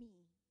delay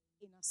me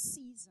in a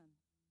season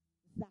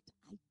that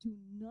I do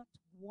not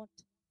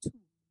want to have.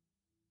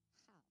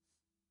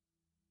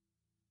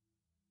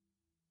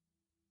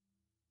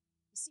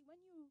 You see,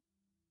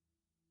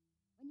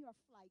 when you're a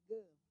fly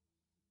girl,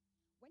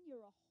 when you're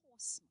a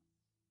horseman,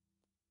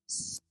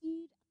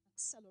 speed and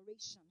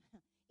acceleration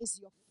is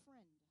your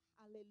friend.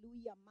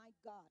 Hallelujah, my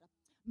God.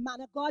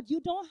 Man of God, you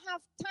don't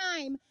have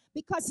time,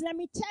 because let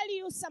me tell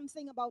you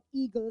something about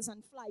eagles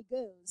and fly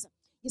girls.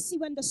 You see,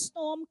 when the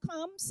storm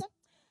comes,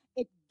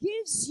 it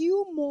gives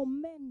you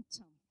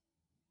momentum.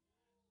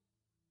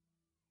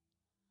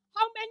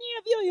 many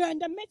of you, you're in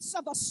the midst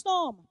of a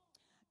storm.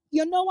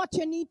 You know what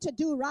you need to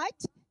do,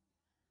 right?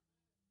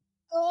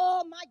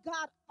 Oh my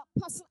God,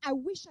 Apostle, I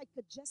wish I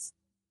could just,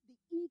 the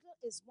eagle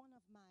is one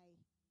of my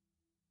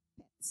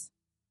pets.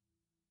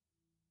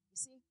 You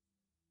see?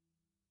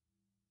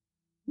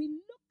 We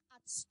look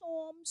at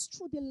storms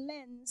through the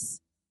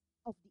lens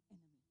of the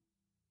enemy.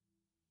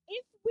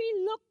 If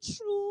we look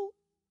through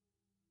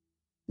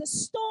the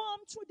storm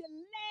through the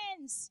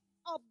lens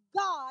of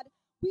God,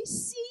 we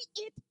see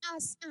it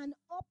as an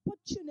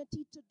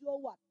opportunity to do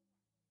what?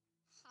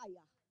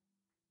 Higher.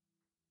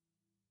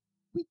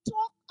 We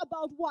talk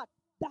about what?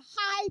 The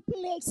high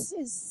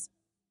places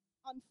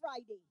on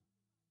Friday.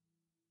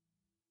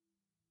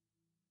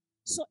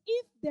 So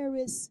if there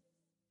is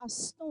a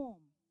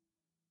storm,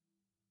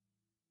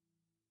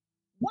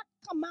 what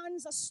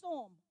commands a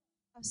storm?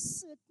 A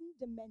certain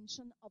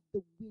dimension of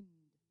the wind.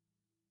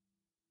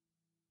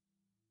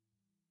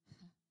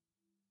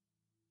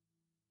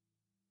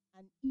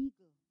 An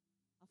eagle,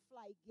 a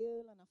fly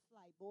girl and a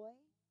fly boy,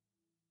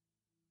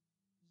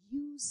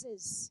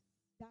 uses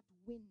that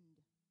wind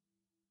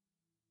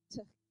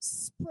to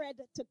spread,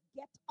 to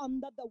get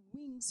under the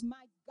wings,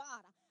 my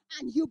God.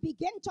 And you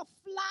begin to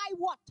fly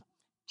what?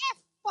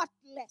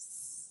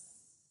 Effortless.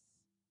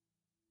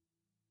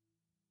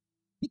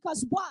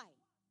 Because why?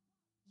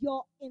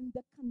 You're in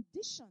the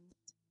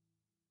conditions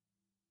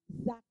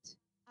that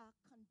are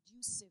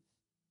conducive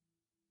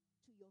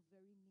to your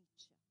very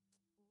nature.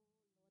 Oh,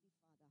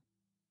 Lordy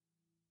Father.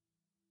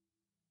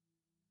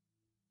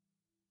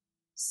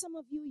 Some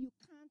of you, you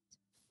can't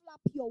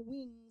flap your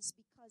wings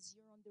because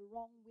you're on the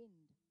wrong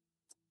wind.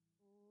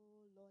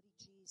 Oh, Lordy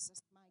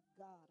Jesus, my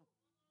God.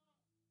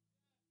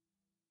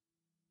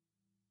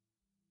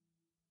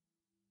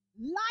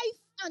 Life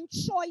and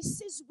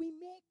choices we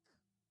make,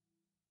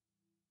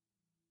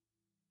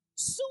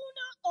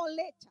 sooner or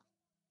later,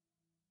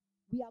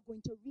 we are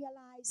going to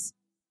realize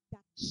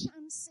that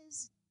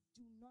chances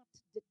do not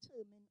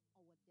determine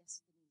our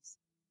destinies.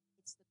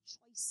 It's the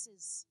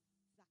choices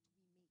that we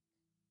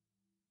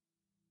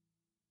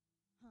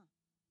make.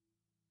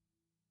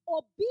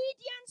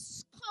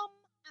 Obedience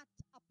comes at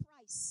a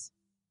price.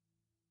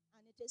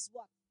 And it is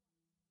what?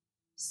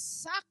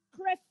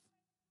 Sacrifice.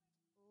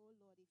 Oh,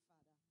 Lordy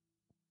Father.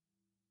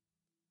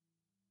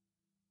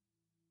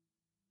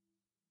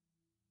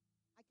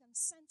 I can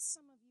sense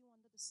some of you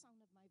under the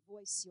sound of my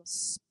voice, your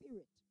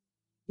spirit,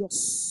 your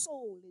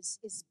soul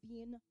is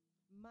being,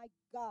 my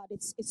God,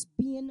 it's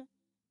being,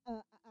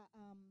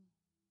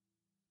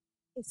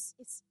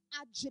 it's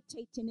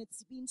agitating,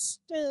 it's being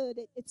stirred,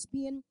 it's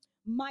being,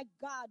 my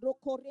God, but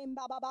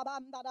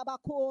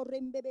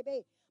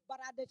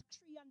I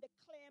decree and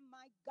declare,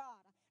 my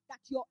God, that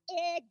your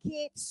air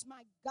gates,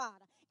 my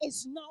God,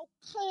 is now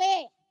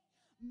clear,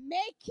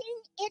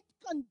 making it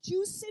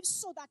conducive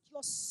so that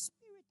your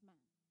spirit, man,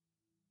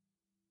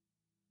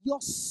 your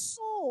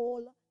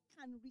soul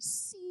can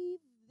receive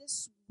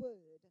this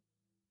word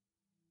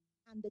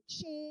and the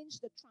change,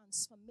 the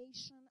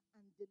transformation,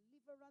 and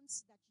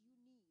deliverance that you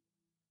need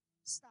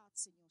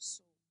starts in your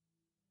soul.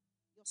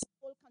 Your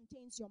soul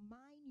contains your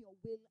mind, your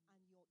will,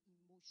 and your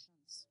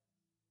emotions.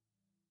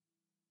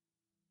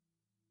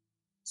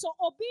 So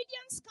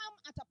obedience comes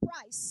at a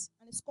price,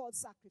 and it's called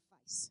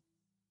sacrifice.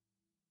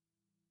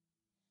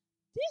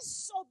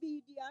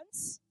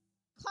 Disobedience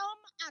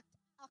comes at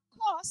a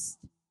cost,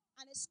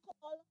 and it's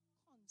called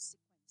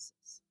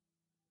consequences.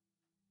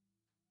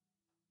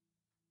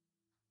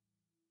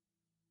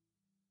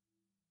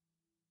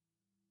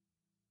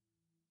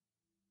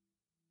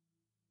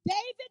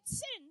 David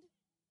sinned.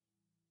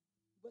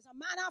 He was a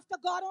man after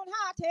God's own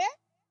heart, eh?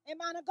 A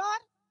man of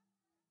God.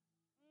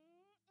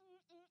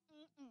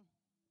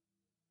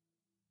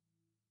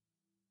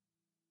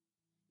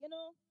 You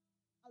know,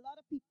 a lot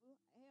of people,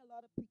 I hear a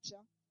lot of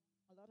preachers,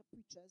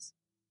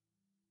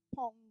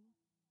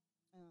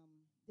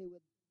 they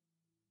would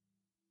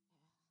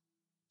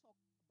talk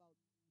about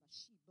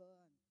Bathsheba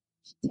and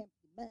she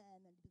tempted the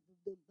man and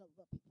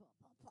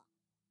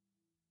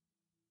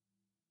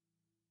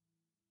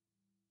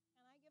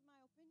Can I give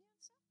my opinion,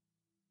 sir?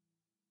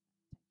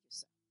 Thank you,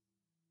 sir.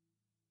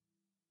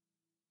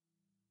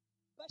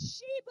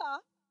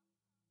 Bathsheba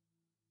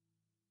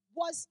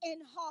was in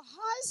her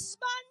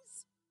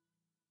husband's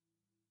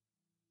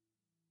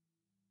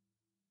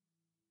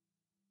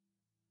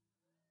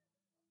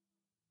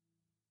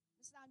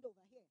stand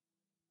over here.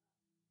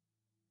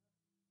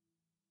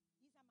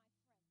 These are my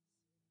friends.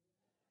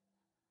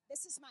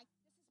 This is my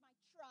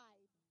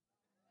tribe.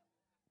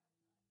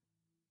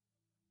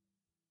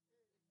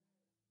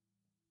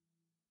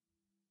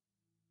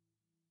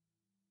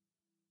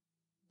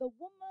 The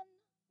woman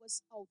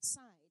was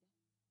outside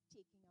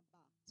taking a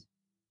bath.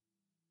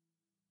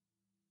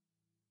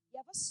 You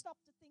ever stop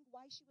to think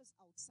why she was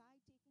outside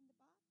taking the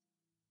bath?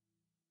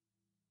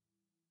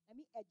 Let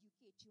me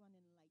educate you and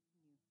enlighten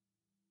you.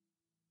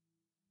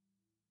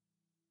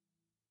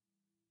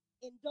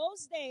 In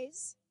those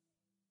days,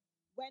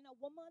 when a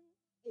woman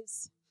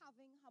is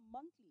having her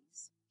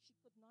monthlies, she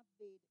could not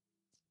bathe.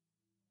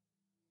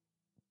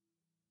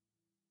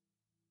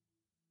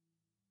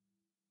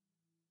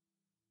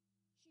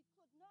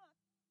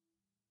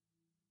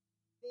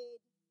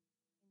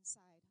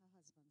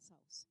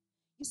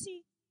 You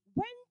see,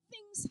 when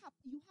things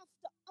happen, you have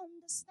to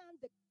understand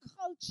the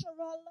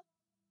cultural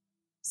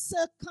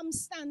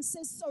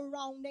circumstances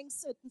surrounding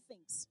certain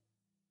things.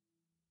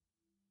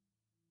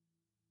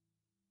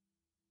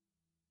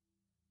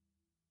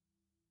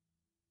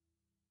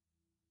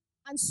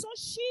 And so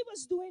she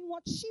was doing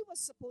what she was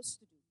supposed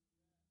to do,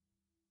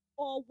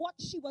 or what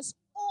she was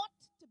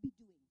ought to be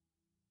doing.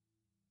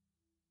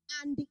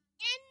 And the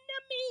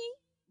enemy,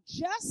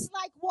 just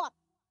like what?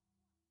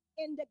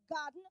 In the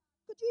garden,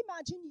 could you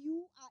imagine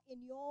you are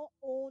in your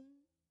own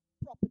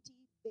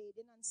property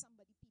bathing and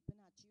somebody peeping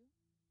at you?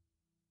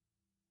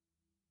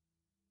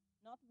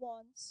 Not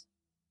once,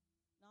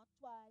 not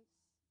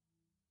twice.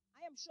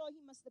 I am sure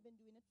he must have been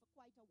doing it for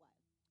quite a while.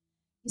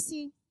 You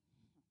see,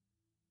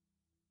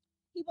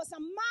 he was a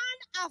man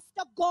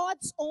after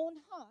God's own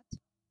heart,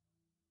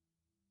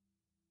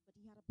 but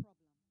he had a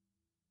problem.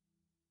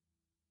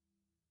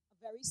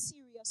 A very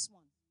serious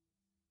one.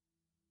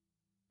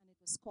 And it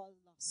was called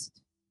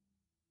lust.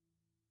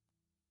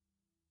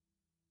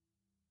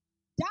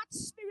 That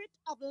spirit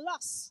of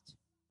lust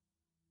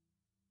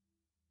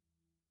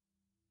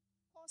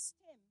cost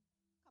him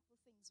a couple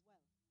things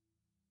well.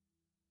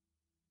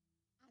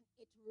 And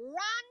it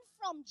ran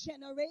from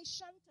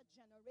generation to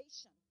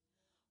generation.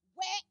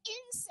 Where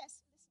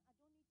incest, listen, I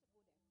don't need to go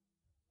there.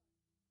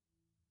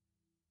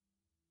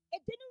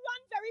 It didn't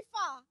run very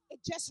far.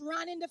 It just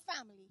ran in the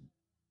family.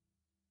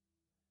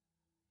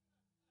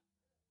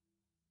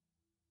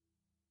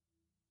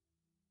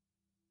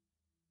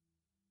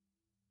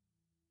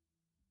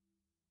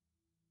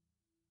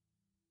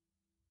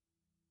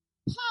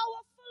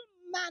 Powerful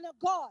man of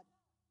God.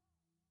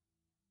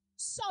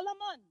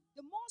 Solomon,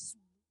 the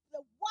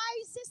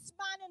wisest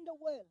man in the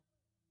world.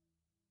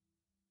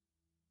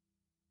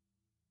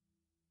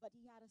 But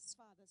he had his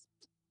father's,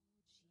 oh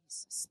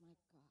Jesus, my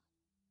God.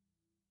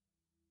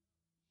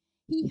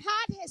 He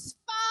had his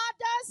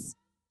father's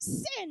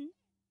sin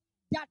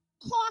that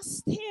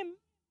cost him,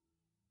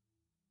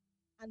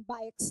 and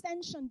by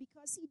extension,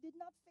 because he did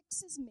not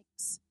fix his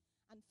mix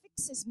and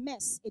fix his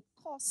mess, it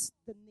cost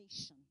the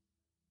nation.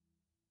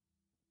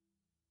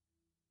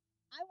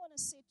 I want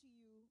to say to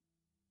you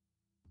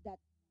that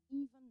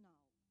even now,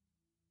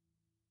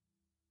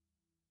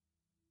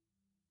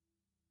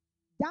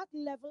 that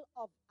level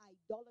of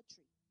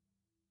idolatry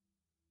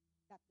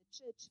that the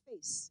church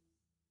faced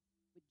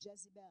with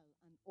Jezebel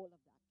and all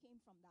of that came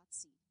from that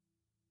seed.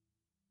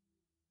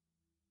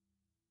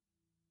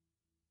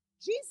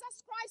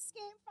 Jesus Christ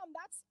came from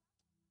that seed.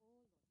 Oh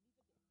Lord, leave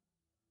it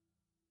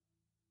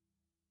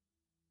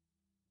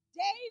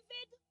there.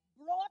 David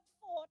brought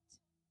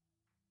forth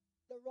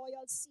the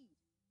royal seed.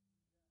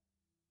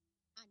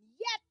 And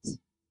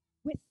yet,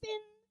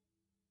 within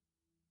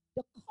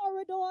the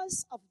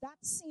corridors of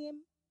that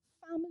same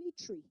family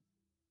tree,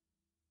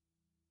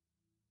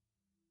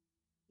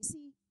 you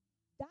see,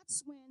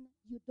 that's when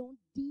you don't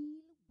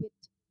deal with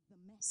the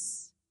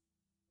mess.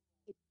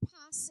 It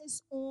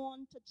passes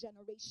on to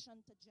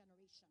generation to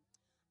generation.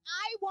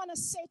 I want to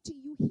say to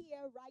you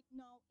here right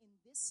now in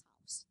this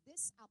house,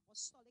 this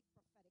apostolic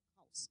prophetic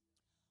house,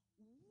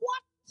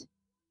 what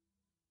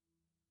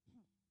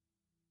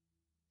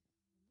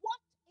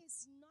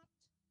is not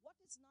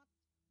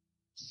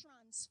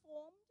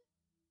transformed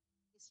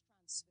is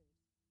transferred.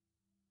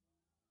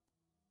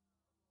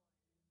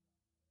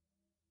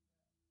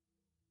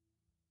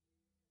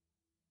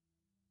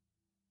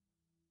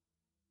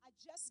 I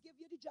just give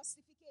you the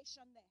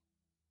justification there.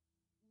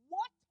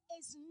 What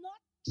is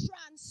not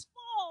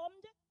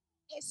transformed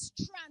is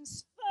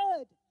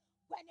transferred.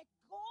 When it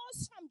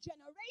goes from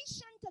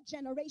generation to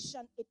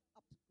generation, it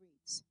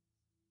upgrades.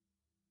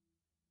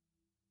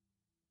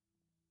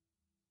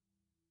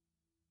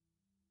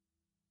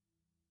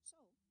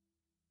 So, I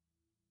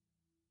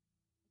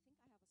think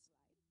I have a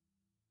slide.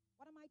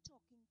 What am I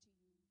talking to you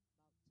about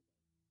today?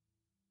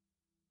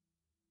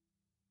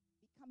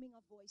 Becoming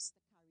a voice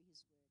to carry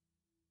his word.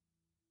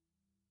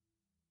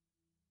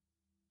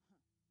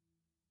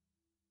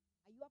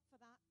 Are you up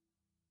for that?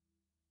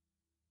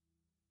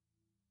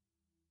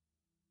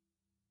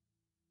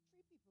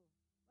 3 people.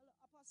 Well,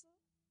 Apostle,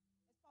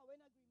 it's power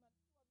in agreement.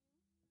 2 of you.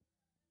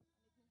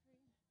 Anything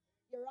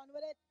 3. You're on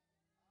with it.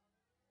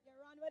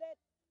 You're on with it.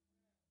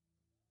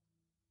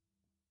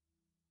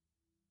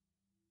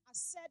 I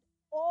said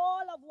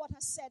all of what I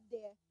said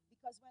there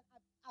because when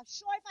I'm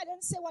sure if I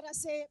didn't say what I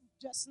say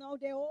just now,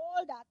 they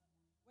all that.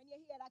 When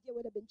you hear that, you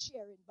would have been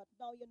cheering. But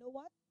now you know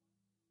what?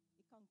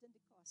 You're counting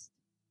the cost.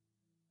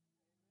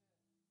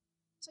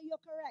 So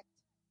you're correct.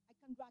 I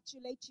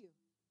congratulate you.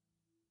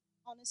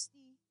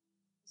 Honesty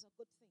is a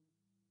good thing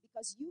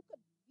because you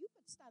could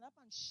stand up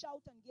and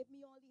shout and give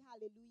me all the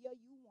hallelujah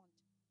you want,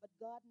 but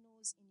God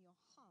knows in your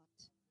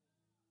heart.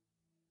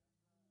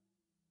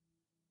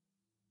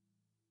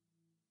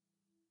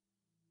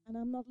 And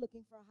I'm not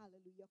looking for a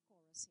hallelujah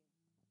chorus here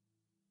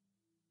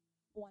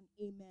or an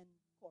amen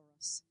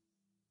chorus.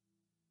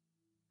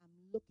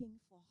 I'm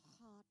looking for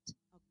heart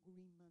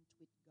agreement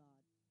with God.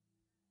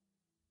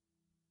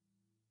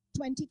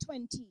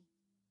 2020,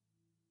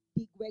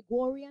 the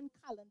Gregorian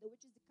calendar,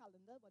 which is the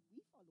calendar what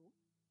we follow,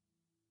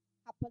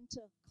 happen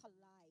to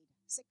collide.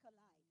 Say collide.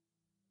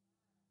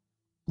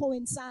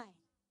 Coincide.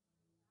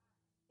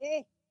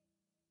 There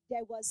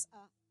was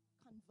a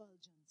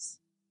convergence.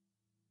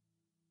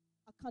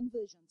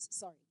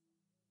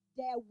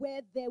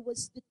 There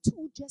was the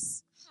two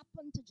just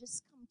happened to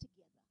just come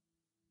together.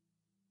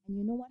 And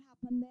you know what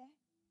happened there?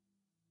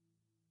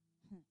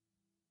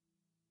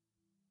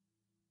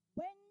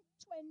 When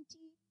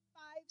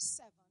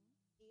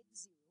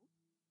 25780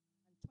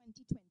 and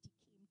 2020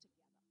 came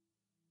together,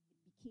 it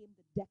became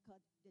the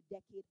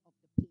decade of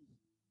the P,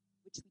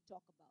 which we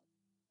talk about,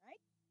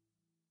 right?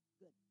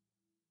 Good.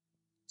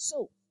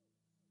 So,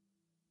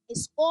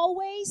 it's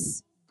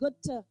always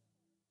good to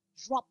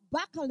drop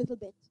back a little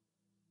bit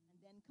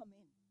and then come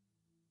in.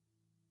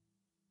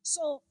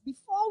 So,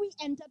 before we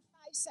entered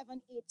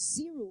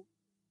 5780,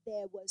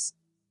 there was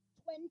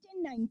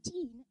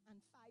 2019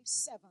 and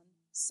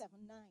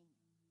 5779.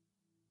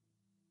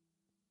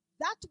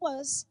 That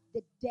was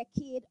the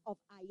decade of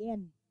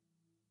IN.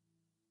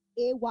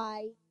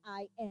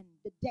 AYIN.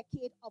 The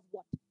decade of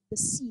what? The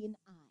seeing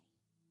eye.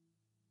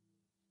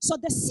 So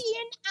the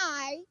seeing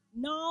eye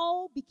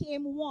now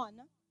became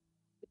one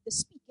with the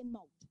speaking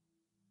mouth.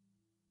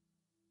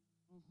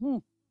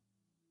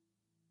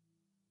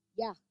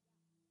 Yeah.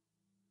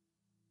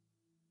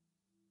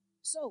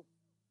 So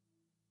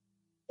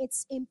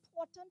it's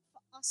important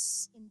for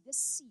us in this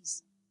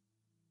season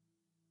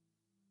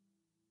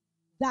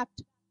that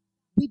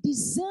we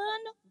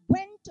discern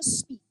when to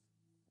speak,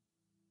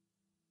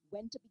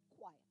 when to be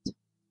quiet.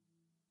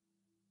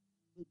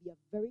 Will be a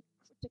very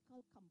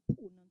critical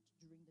component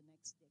during the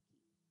next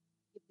decade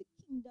if the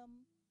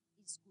kingdom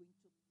is going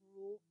to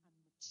grow and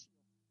mature.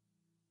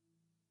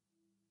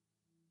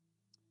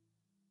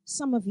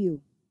 Some of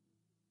you,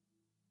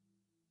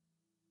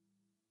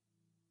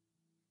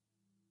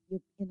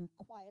 you're in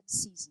a quiet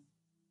season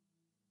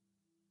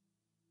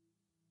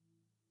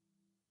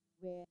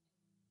where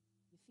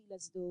you feel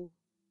as though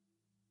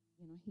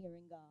you're not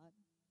hearing God.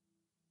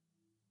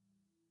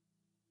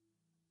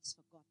 He's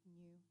forgotten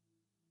you.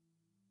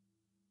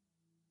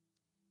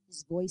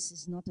 His voice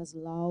is not as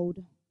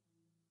loud.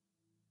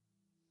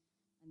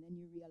 And then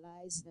you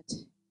realize that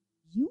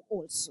you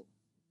also,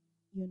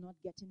 you're not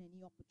getting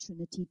any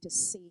opportunity to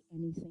say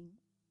anything.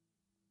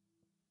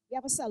 We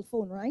have a cell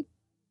phone, right?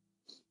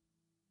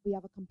 We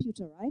have a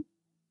computer, right?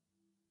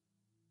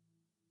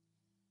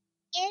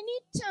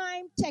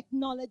 Anytime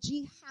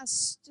technology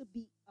has to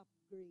be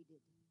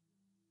upgraded,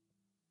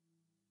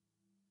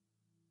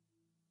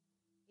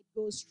 it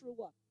goes through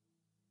what?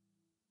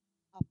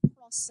 A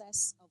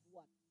process of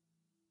what?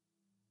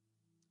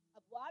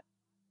 Of what?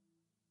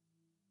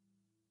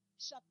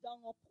 Shut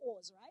down or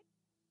pause, right?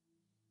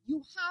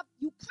 You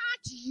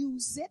can't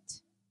use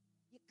it.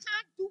 You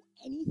can't do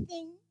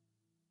anything.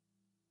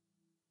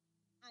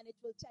 And it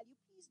will tell you,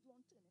 please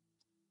don't turn it.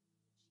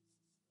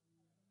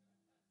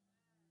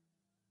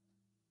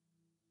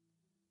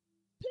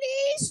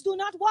 Please do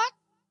not what?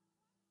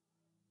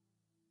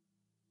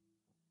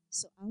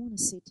 So I want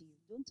to say to you,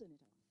 don't turn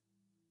it off.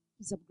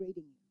 He's upgrading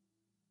you.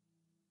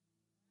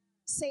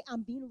 Say,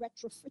 I'm being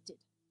retrofitted.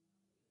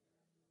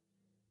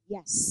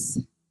 Yes.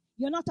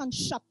 You're not on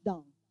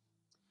shutdown.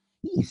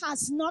 He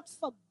has not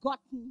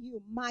forgotten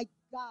you. My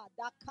God.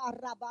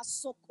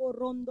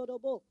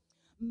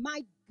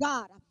 My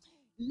God.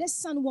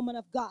 Listen, woman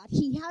of God.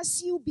 He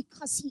has you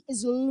because he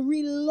is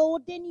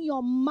reloading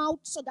your mouth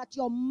so that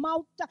your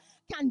mouth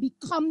can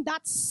become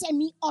that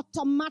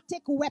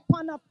semi-automatic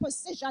weapon of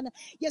precision.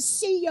 You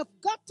see, you've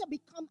got to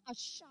become a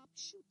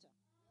sharpshooter.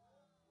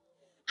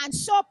 And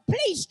so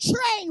please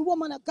train,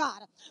 woman of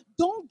God.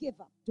 Don't give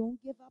up.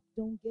 Don't give up.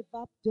 Don't give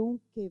up.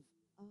 Don't give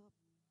up.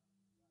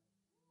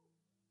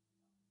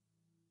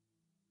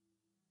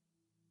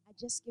 I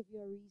just give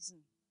you a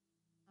reason.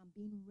 I'm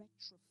being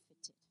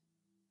retrofitted.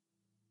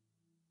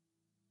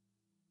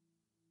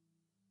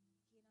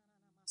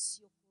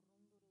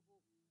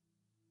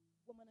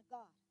 Woman of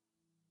God,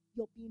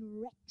 you're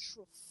being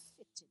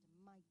retrofitted.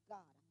 My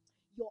God.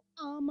 Your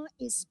armor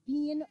is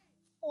being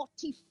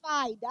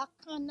fortified.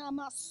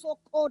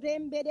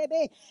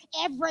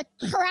 Every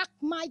crack,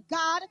 my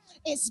God,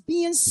 is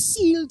being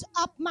sealed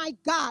up, my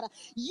God.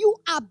 You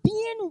are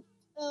being,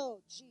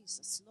 oh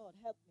Jesus, Lord,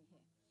 help me here.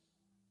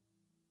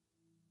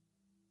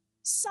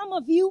 Some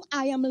of you,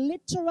 I am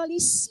literally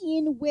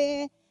seeing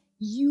where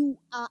you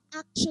are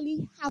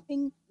actually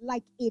having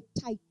like a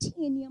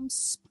titanium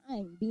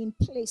spine being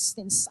placed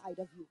inside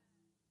of you.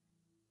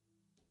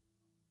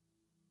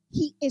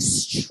 He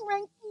is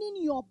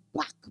strengthening your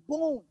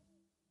backbone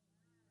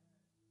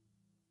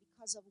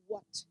because of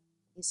what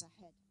is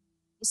ahead.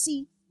 You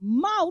see,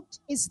 mouth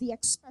is the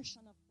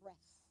expression of breath.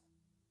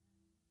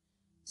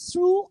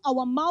 Through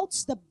our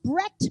mouths, the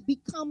breath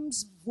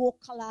becomes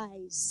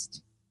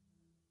vocalized.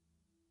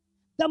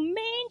 The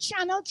main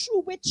channel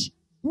through which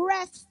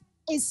breath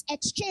is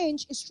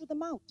exchanged is through the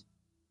mouth.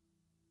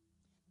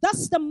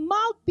 Thus, the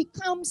mouth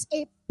becomes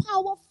a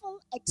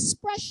powerful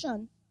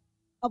expression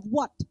of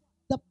what?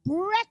 The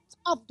breath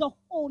of the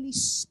Holy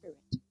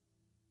Spirit.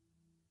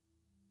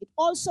 It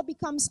also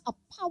becomes a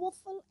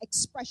powerful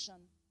expression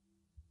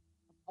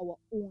our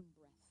own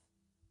breath.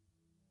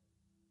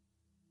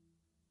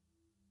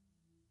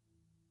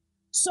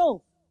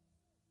 So,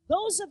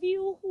 those of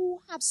you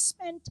who have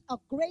spent a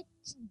great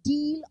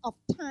deal of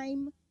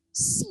time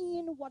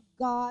seeing what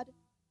God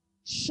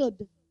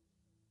should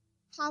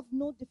have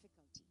no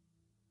difficulty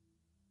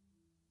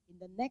in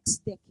the next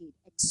decade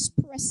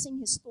expressing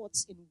his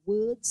thoughts in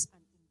words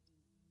and in deed.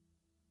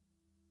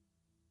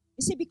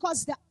 You see,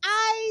 because the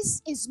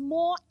eyes is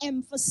more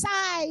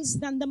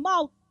emphasized than the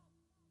mouth.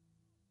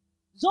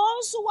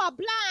 Those who are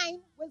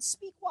blind will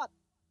speak what?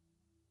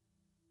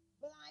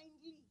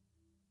 Blindly.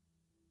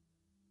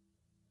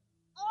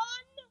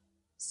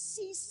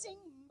 Unceasing,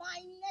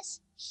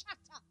 mindless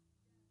chatter.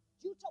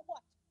 Due to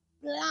what?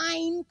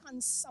 Blind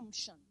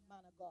consumption, man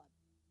of God.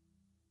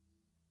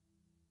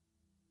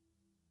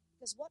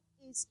 Because what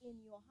is in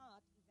your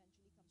heart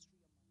eventually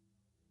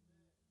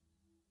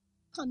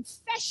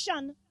comes through your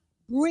mouth. Confession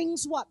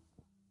brings what?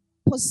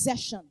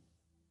 Possession.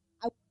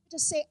 I want you to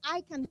say,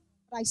 I can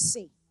what I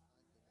say.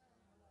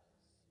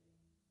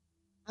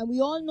 And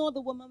we all know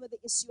the woman with the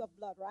issue of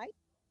blood, right?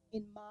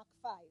 In Mark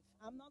 5.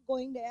 I'm not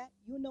going there.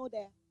 You know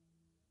there.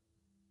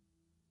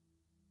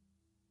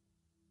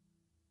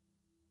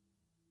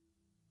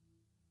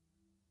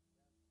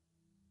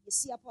 You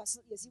see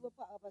apostle, you see what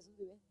apostle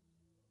doing?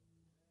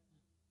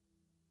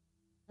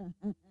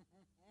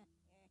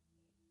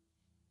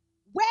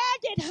 Where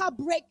did her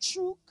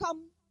breakthrough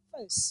come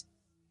first?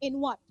 In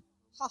what?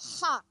 Her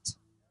heart.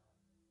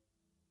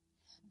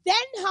 Then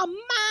her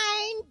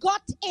mind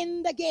got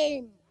in the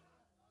game.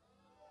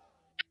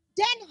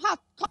 Then her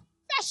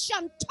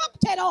confession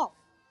topped it off.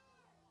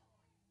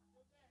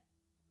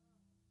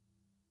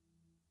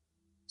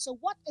 So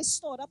what is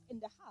stored up in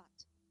the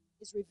heart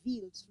is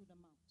revealed through the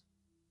mouth.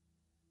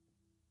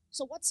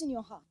 So what's in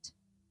your heart?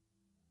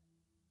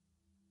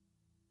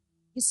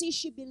 You see,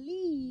 she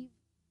believed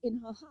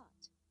in her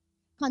heart,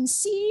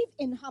 conceived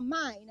in her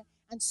mind,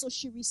 and so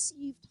she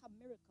received her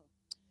miracle.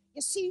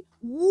 You see,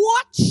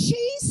 what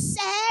she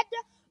said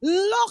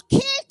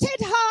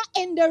located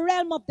her in the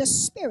realm of the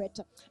spirit.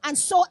 And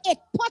so it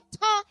put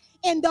her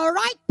in the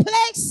right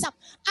place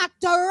at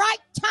the right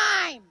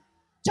time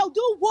to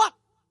do what?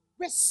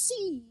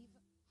 Receive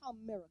her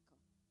miracle.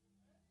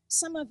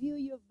 Some of you,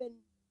 you've been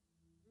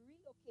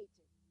relocated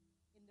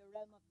in the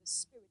realm of the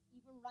spirit,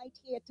 even right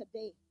here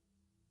today.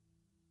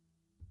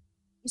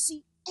 You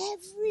see,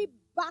 every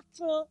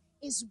battle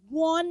is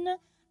won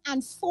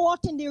and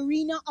fought in the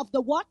arena of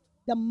the what?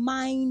 The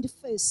mind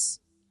first.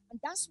 And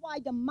that's why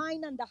the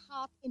mind and the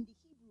heart in the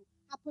Hebrew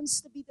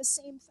happens to be the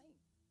same thing.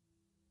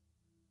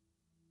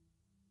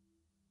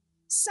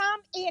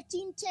 Psalm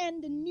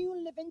 18:10, the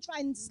New Living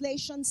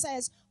Translation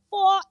says,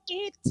 "For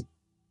it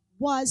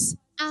was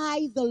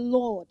I, the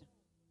Lord,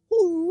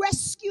 who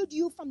rescued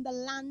you from the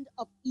land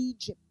of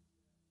Egypt.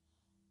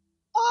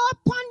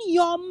 Open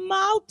your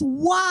mouth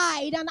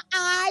wide, and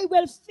I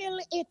will fill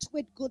it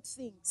with good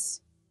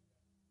things."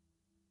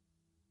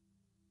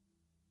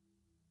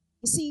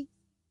 You see,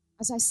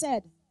 as I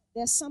said,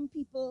 there are some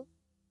people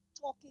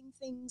talking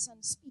things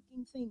and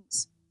speaking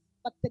things,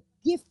 but the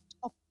gift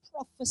of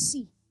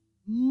prophecy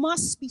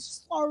must be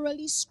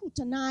thoroughly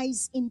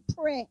scrutinized in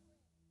prayer.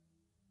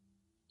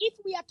 If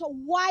we are to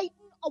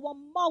widen our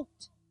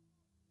mouth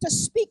to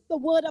speak the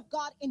word of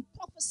God in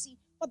prophecy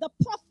for the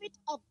profit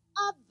of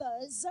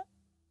others,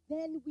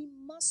 then we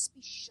must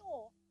be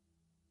sure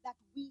that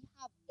we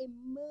have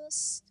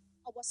immersed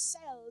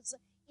ourselves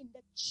in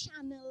the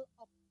channel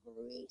of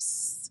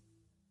grace.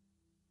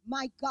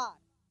 My God.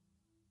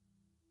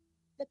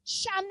 The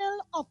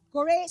channel of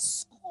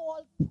grace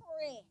called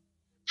prayer,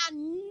 and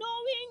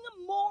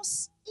knowing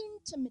most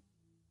intimately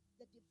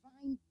the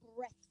divine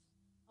breath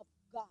of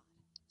God.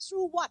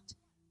 Through what?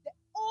 The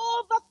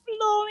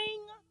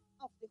overflowing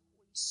of the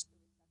Holy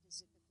Spirit that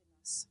is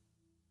within us.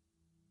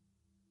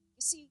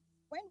 You see,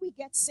 when we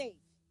get saved,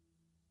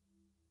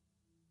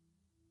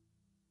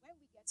 and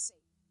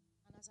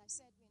as I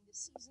said, we're in the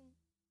season of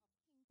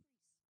King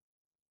Priest.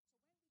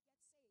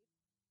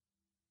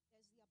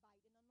 So when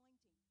we get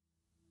saved,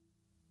 there's the abiding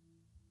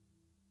anointing.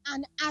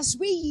 And as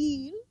we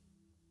yield,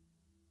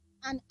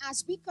 and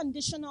as we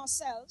condition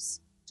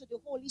ourselves to the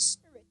Holy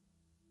Spirit,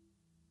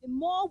 the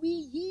more we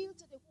yield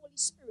to the Holy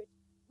Spirit,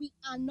 we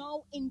are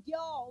now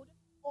endowed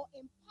or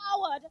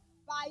empowered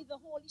by the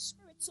Holy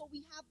Spirit. So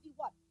we have the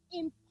what?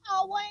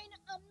 Empowering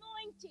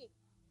anointing.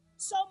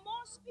 So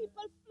most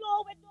people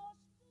flow with those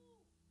two.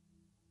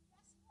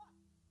 Guess what?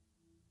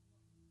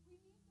 We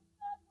need the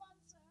third one,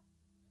 sir.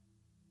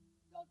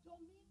 The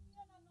dominion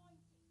anointing.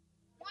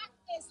 That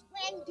is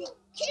when the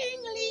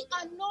kingly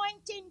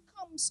anointing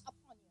comes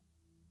upon you.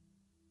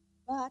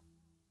 But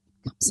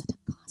it comes at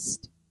a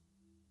cost.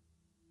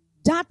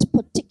 That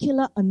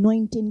particular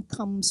anointing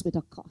comes with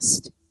a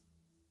cost.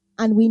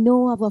 And we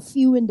know of a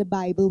few in the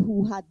Bible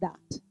who had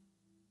that.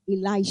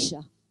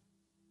 Elisha.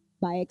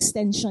 By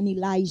extension,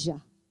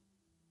 Elijah.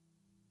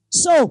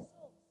 So,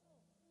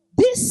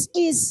 this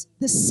is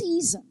the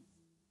season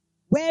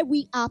where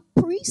we are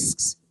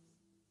priests.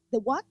 The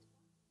what?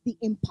 The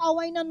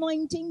empowering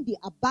anointing, the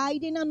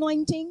abiding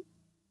anointing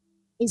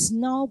is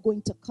now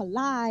going to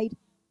collide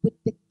with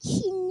the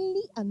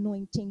kingly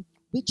anointing,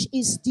 which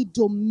is the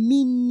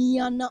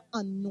dominion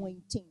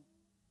anointing.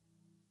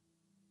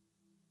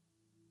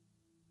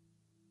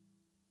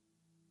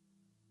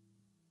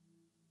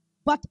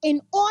 But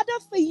in order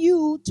for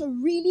you to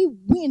really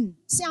win,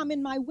 say I'm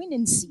in my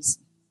winning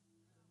season,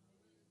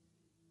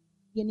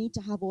 you need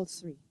to have all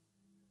three.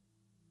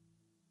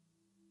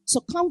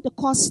 So count the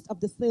cost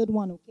of the third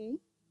one, okay?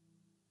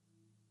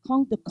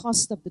 Count the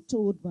cost of the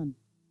third one.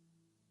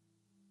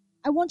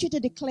 I want you to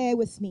declare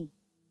with me,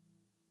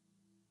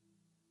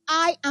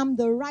 I am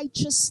the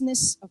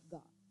righteousness of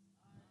God.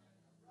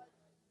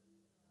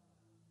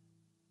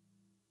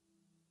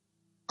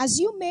 As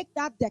you make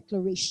that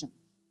declaration,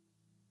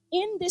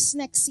 in this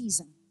next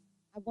season,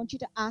 I want you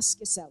to ask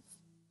yourself,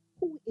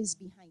 who is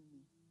behind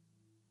me?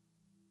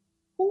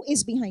 Who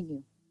is behind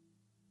you?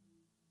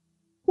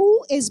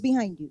 Who is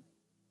behind you?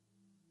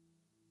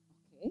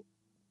 Okay.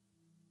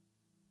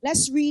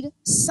 Let's read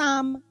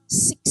Psalm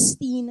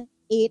 16,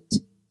 8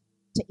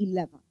 to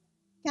 11.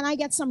 Can I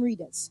get some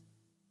readers?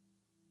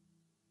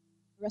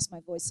 Rest my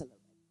voice a little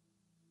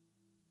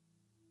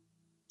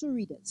bit. 2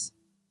 readers.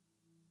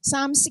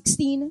 Psalm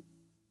 16,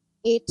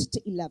 8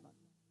 to 11.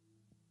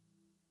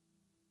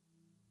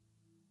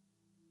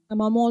 I'm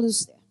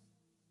almost there.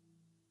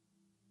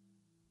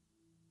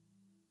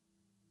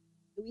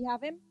 Do we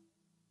have him?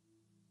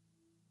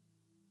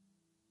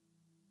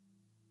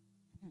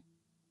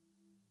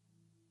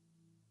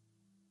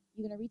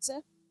 You gonna read,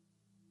 sir?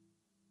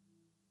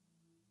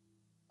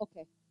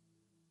 Okay.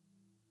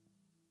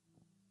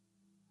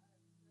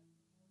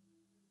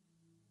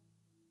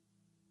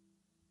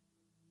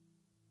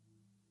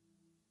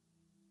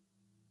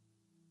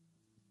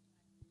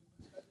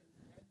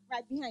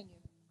 Right behind you.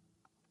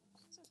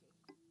 It's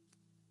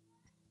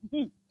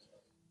okay.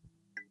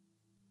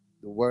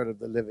 The word of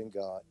the living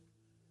God.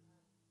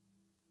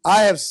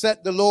 I have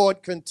set the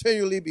Lord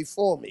continually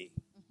before me,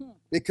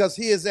 because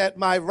he is at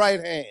my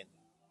right hand.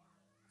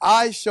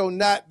 I shall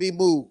not be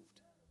moved.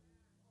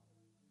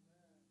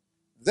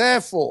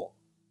 Therefore,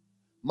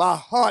 my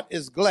heart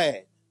is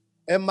glad,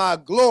 and my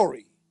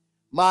glory,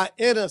 my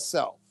inner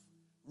self,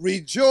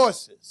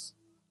 rejoices.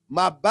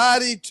 My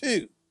body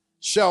too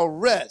shall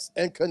rest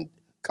and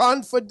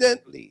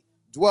confidently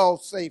dwell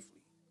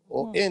safely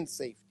or in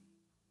safety.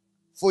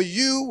 For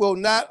you will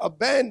not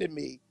abandon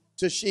me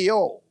to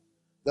Sheol,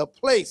 the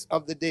place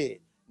of the dead.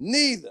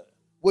 Neither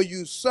will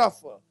you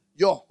suffer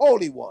your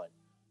Holy One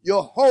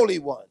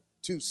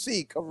to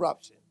see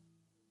corruption.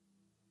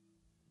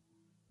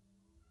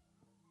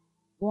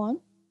 Go on.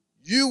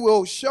 You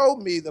will show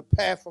me the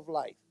path of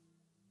life.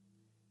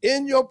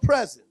 In your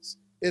presence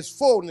is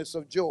fullness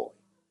of joy.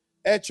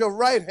 At your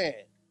right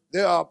hand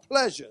there are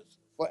pleasures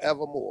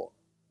forevermore.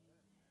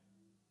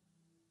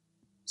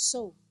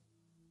 So,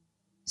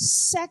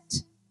 set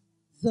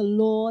the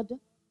Lord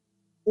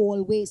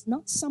always,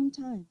 not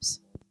sometimes.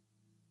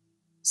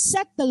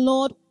 Set the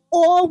Lord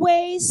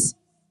always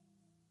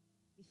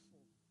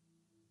before.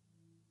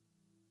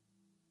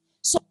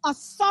 So,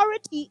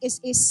 authority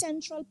is a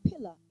central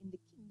pillar in the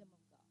kingdom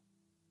of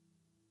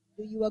God.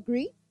 Do you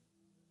agree?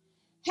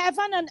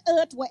 Heaven and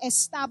earth were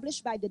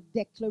established by the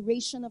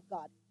declaration of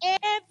God.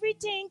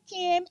 Everything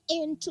came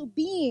into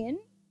being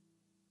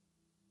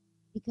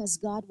because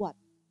God what?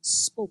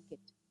 Spoke it.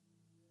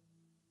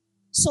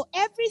 So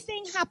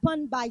everything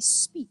happened by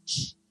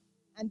speech.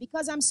 And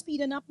because I'm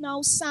speeding up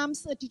now, Psalm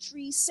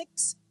 33,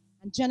 6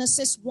 and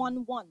Genesis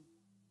 1, 1.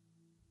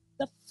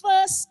 The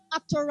first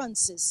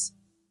utterances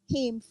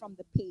came from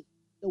the pay,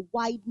 the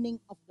widening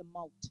of the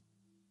mouth.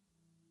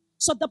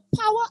 So the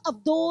power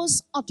of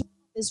those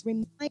utterances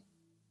reminded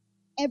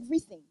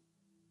everything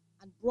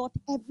and brought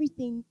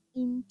everything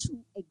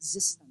into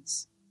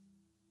existence.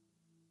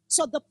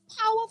 So the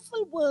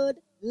powerful word,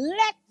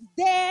 let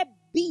there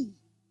be.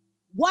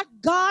 What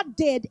God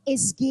did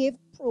is give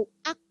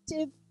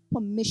proactive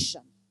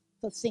permission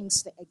for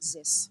things to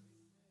exist.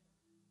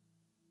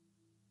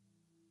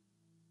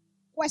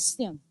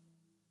 Question.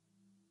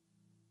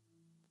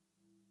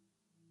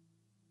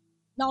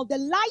 Now the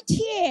light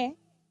here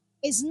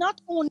is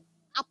not only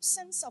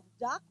absence of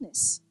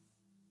darkness,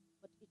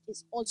 but it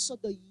is also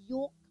the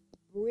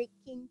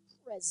yoke-breaking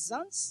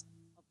presence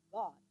of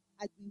God,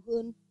 as we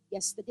heard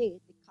yesterday,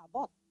 the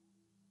Kabot.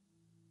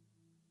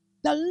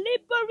 The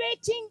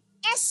liberating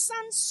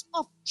essence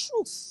of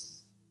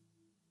truth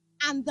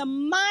and the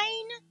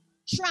mind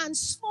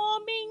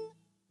transforming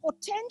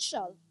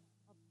potential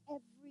of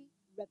every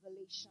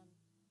revelation of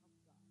God.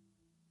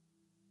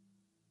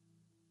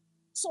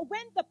 So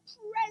when the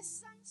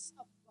presence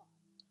of God,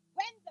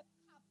 when the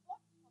Kabot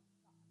of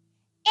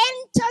God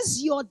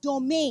enters your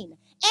domain,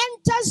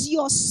 enters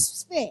your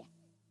sphere,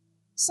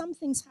 some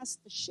things has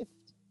to shift.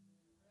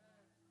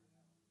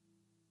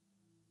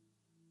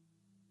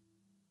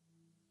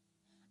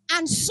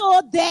 And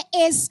so there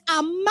is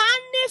a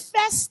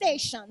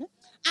manifestation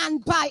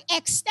and by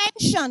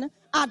extension,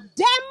 a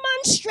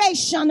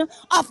demonstration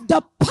of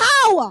the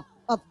power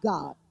of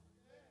God.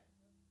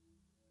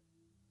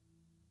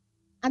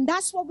 And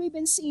that's what we've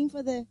been seeing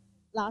for the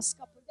last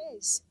couple of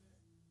days.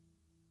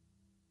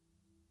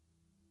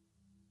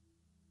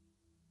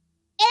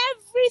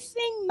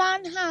 Everything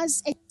man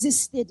has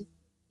existed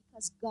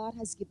because God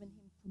has given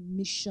him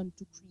permission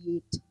to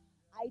create.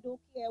 I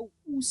don't care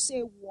who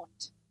say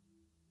what.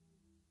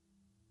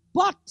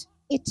 But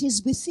it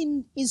is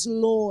within his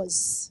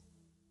laws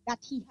that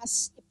he has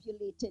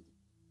stipulated.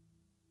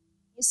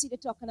 You see, they're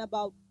talking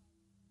about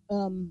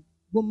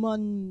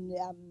woman,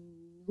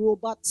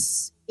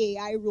 robots,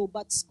 AI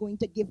robots going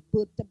to give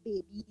birth to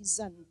babies.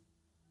 And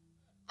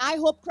I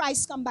hope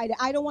Christ come by there.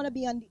 I don't want to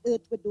be on the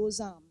earth with those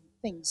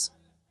things.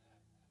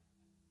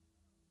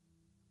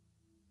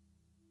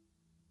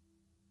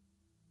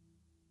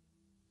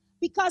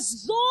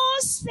 Because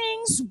those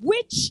things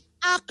which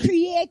are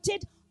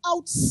created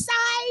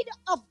outside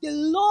of the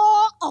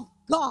law of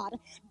God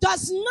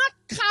does not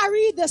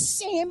carry the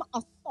same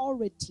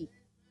authority.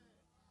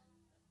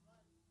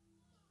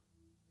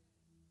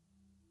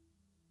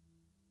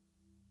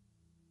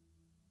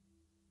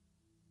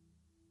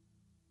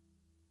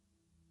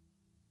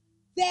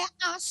 There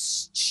are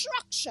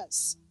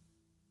structures,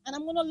 and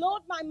I'm going to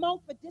load my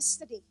mouth with this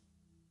today.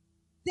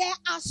 There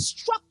are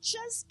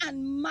structures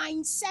and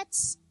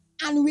mindsets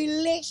and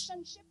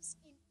relationships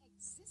in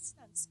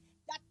existence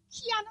that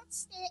cannot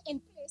stay in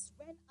place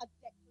when a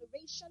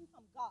declaration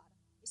from God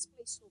is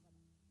placed over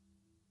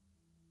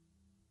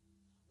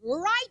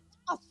them. Right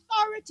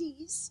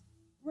authorities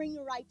bring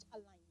right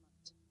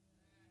alignment.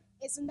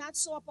 Isn't that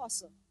so,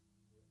 Apostle?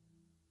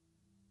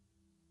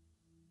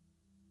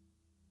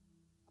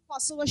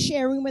 Apostle was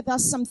sharing with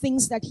us some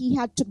things that he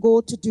had to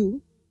go to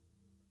do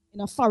in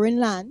a foreign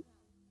land.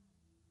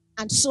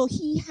 And so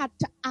he had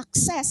to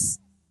access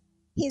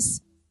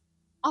his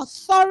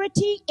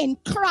authority in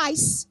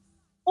Christ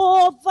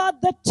over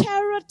the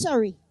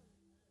territory.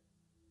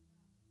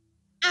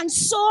 And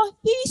so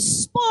he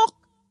spoke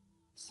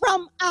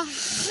from a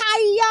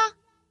higher,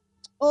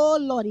 oh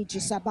Lord,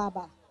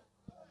 Baba.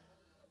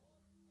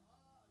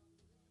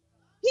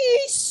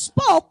 He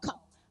spoke,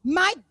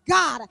 my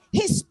God,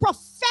 his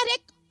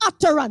prophetic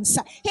utterance,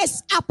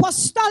 his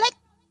apostolic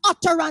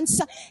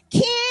utterance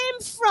came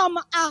from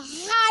a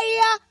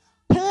higher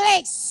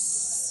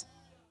place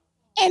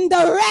in the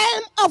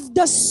realm of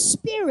the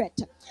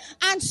spirit.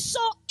 And so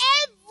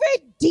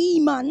every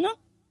demon and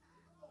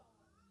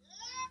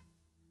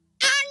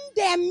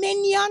their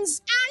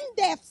minions and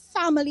their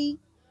family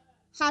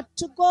had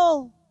to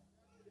go.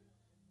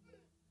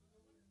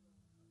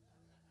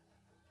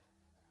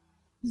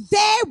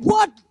 They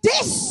were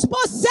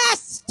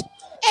dispossessed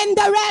in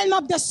the realm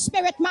of the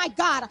spirit, my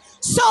God,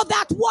 so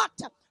that what?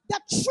 The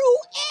true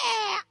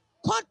heir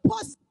could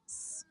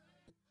possess.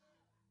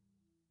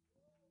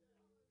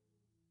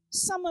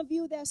 Some of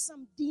you, there's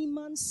some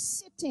demons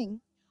sitting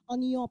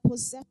on your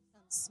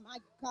possessions, my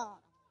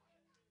God.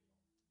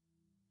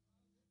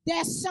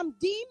 There's some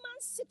demons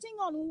sitting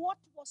on what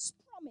was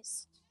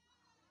promised.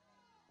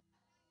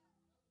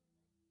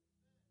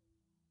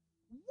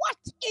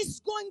 What is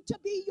going to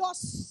be your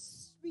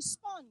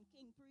response,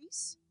 King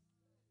Priest?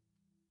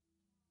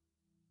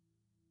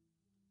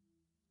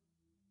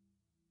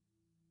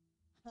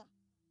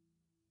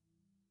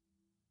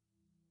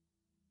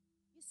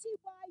 You see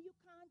why you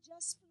can't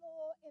just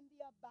flow in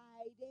the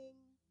abiding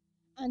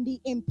and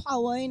the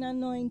empowering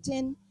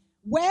anointing?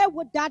 Where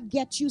would that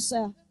get you,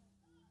 sir?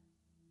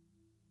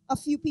 A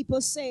few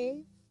people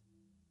say,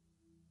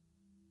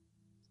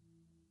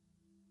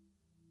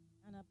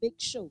 and a big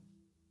show.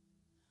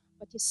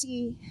 But you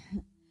see,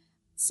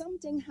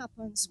 something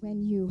happens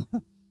when you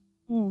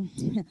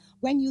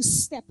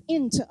step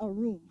into a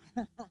room.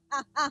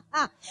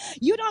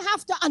 You don't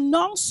have to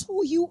announce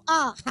who you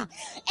are.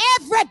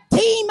 Every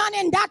demon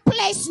in that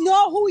place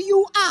know who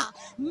you are.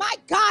 My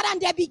God, and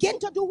they begin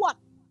to do what?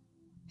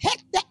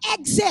 Hit the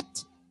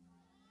exit.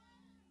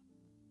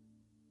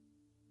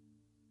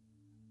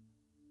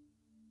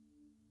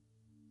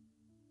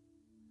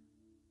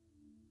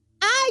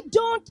 I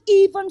don't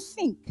even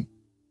think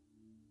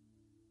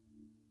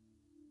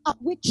a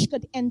witch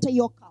could enter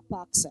your car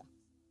park, sir.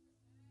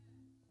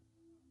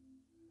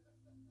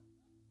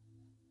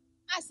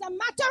 As a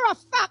matter of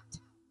fact,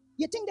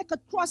 you think they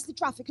could cross the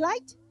traffic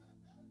light?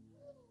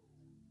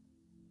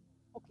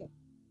 Okay.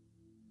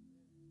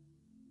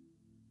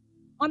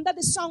 Under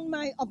the sound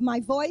of my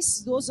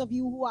voice, those of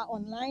you who are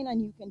online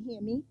and you can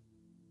hear me,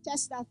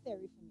 test that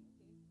theory for me.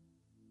 Okay?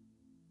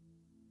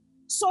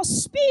 So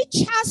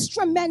speech has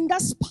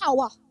tremendous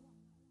power.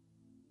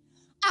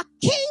 A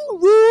king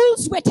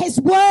rules with his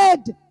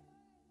word.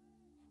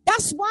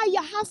 That's why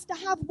you have to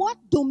have what?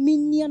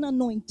 Dominion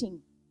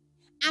anointing.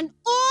 An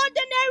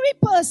ordinary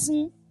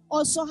person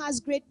also has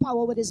great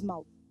power with his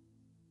mouth.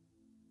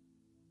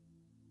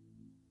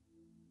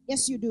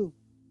 Yes, you do.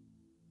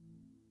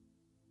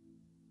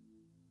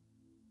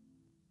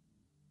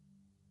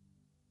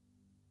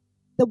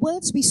 The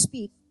words we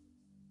speak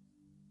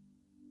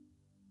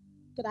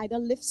could either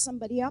lift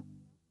somebody up,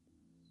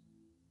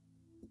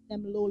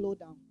 them low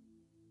down.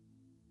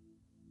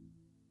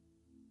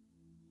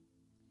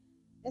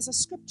 There's a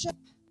scripture,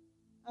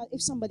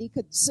 if somebody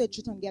could search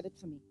it and get it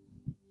for me,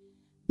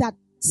 that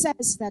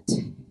says that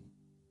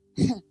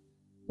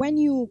when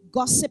you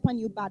gossip and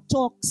you bad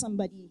talk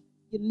somebody,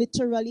 you're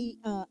literally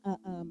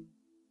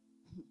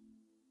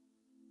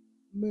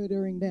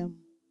murdering them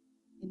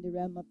in the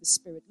realm of the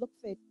spirit. Look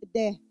for it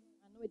there.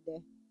 I know it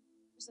there.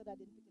 Just that I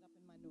didn't pick it up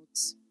in my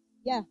notes.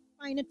 Yeah,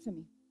 find it for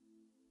me.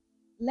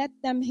 Let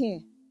them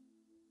hear.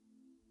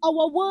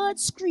 Our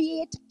words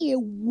create a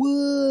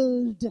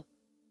world,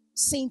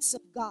 saints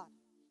of God.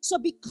 So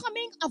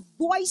becoming a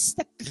voice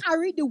to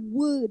carry the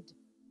word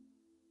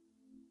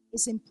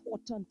is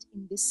important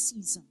in this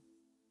season.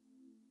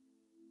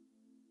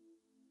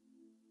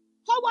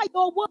 How are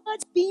your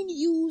words being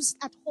used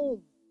at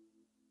home?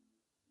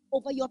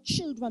 Over your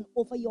children,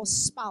 over your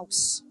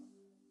spouse?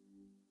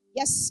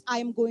 Yes, I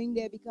am going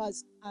there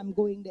because I'm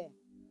going there.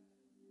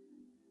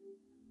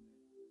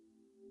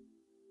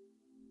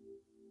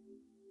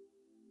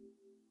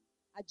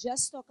 I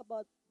just talk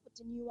about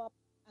putting you up,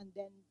 and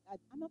then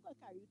I'm not going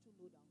to carry you too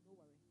low down. Don't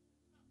worry.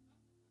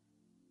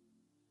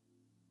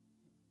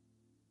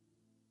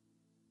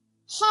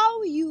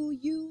 How you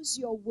use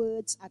your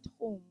words at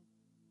home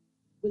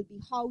will be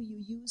how you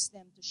use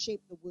them to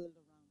shape the world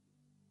around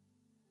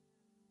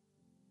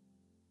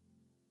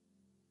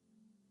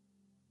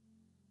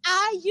you.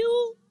 Are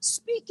you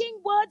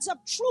speaking words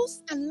of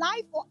truth and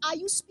life, or are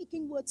you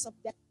speaking words of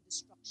death and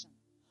destruction?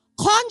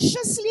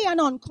 Consciously and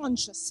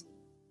unconsciously.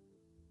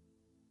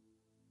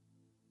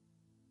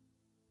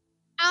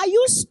 Are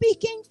you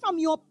speaking from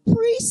your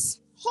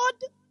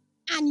priesthood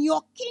and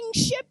your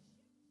kingship,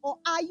 or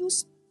are you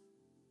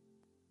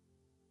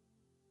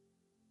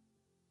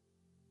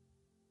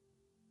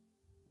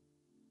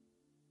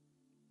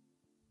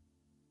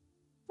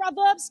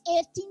Proverbs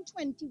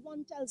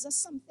 18:21 tells us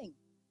something.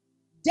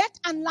 Death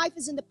and life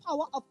is in the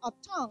power of our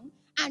tongue,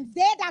 and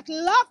they that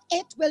love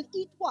it will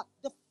eat what?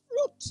 The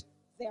fruit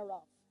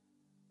thereof.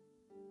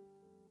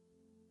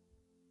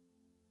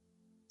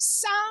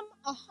 Psalm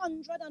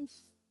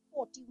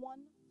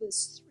 141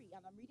 verse 3,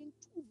 and I'm reading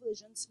two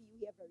versions for you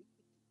here very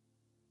quickly.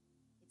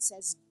 It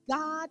says,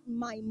 guard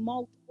my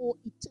mouth, O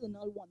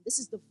eternal one. This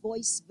is the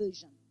voice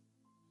version.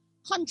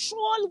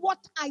 Control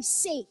what I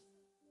say.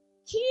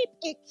 Keep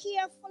a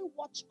careful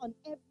watch on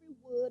every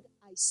word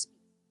I speak.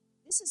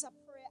 This is a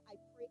prayer I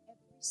pray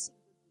every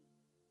single day.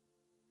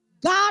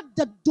 Guard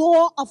the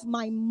door of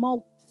my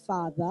mouth,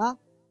 Father.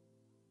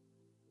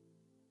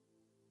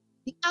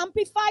 The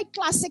Amplified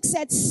Classic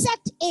said,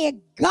 set a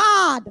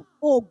guard,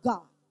 O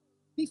God,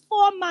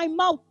 before my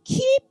mouth.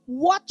 Keep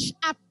watch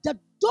at the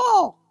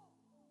door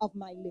of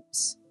my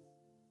lips.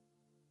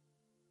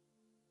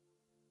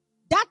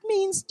 That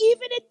means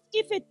even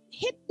if it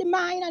hit the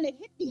mind and it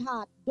hit the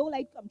heart, don't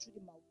let it come through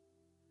the mouth.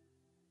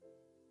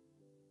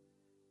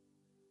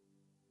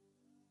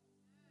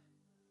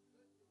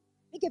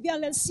 Let me give you a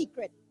little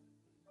secret.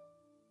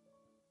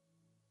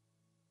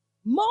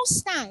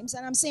 Most times,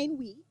 and I'm saying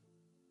we,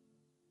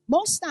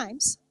 most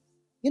times,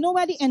 you know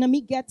where the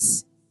enemy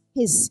gets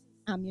his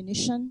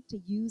ammunition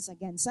to use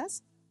against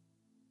us?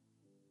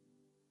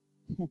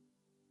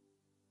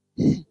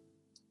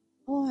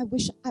 Oh, I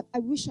wish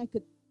I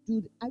could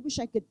do. I wish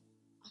I could.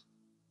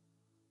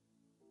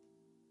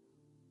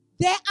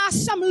 There are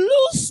some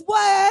loose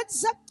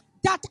words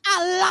that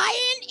are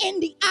lying in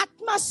the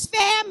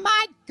atmosphere,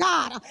 my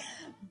God,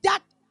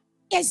 that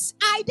is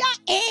either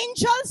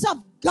angels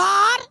of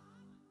God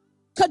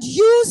could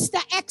use to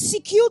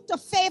execute to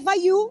favor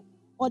you,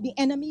 or the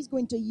enemy is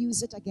going to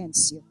use it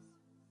against you.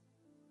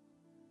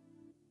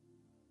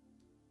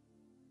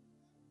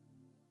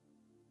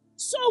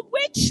 So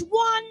which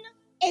one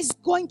is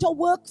going to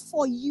work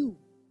for you?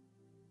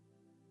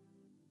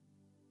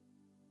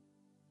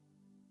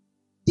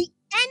 The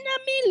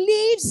enemy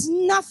leaves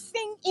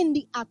nothing in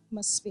the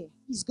atmosphere.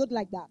 He's good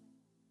like that.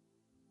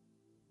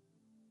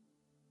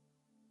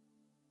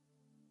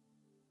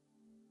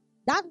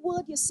 That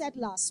word you said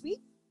last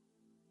week,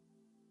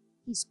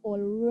 he's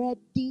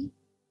already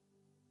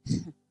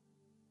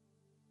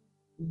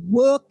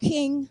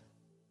working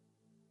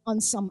on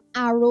some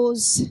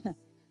arrows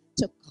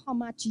to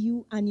come at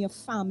you and your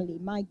family.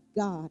 My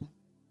God.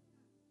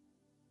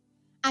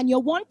 And you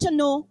want to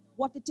know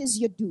what it is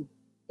you do.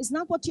 It's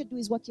not what you do,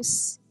 it's what you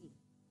say.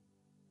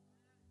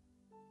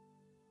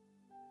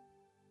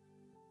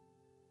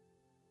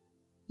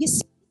 You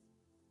see,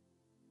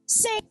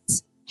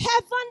 saints,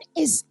 heaven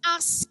is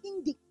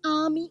asking the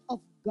army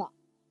of God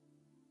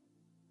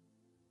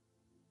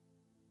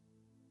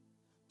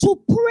to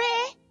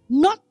pray,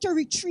 not to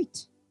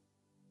retreat.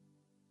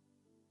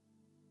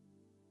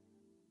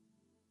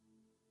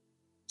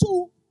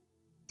 To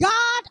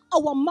guard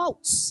our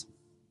mouths.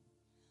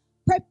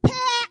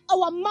 Prepare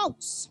our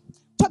mouths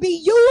to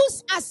be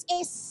used as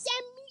a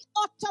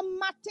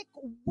semi-automatic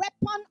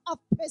weapon of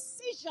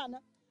precision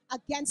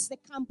against the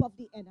camp of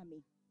the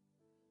enemy.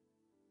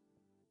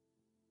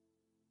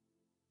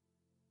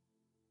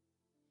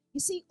 You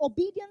see,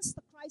 obedience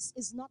to Christ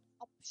is not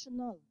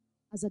optional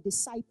as a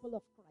disciple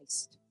of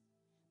Christ,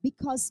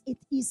 because it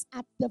is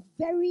at the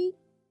very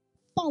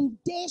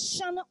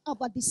foundation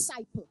of a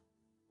disciple.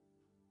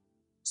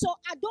 So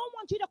I don't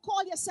want you to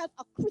call yourself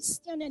a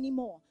Christian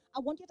anymore.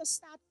 I want you to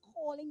start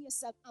calling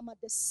yourself, I'm a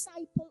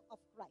disciple of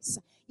Christ.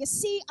 You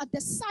see, a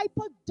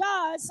disciple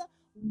does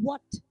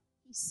what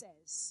he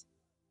says.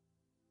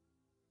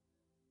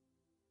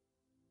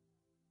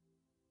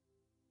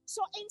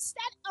 So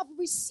instead of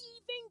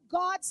receiving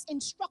God's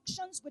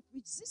instructions with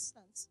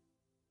resistance,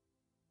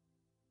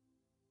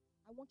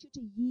 I want you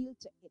to yield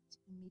to it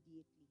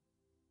immediately.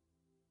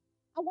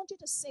 I want you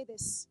to say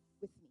this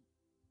with me.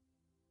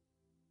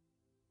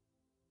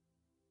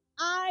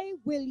 I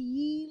will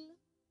yield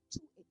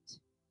to it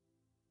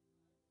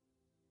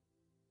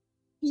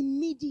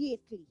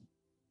immediately.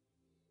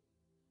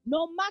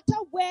 No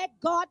matter where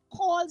God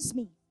calls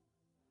me,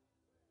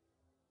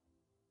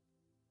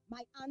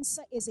 my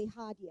answer is a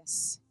hard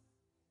yes.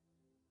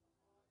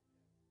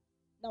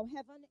 Now,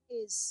 heaven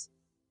is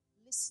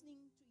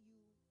listening to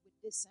you with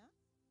this, huh?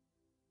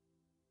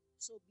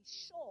 So be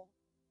sure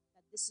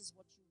that this is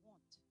what you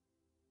want.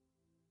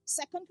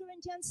 2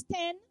 Corinthians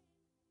 10,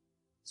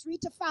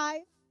 3-5.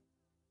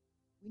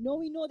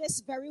 We know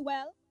this very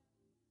well.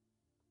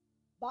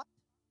 But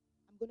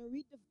I'm going to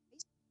read the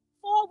verse.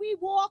 For we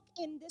walk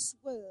in this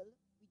world,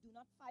 we do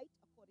not fight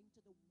according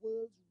to the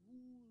world's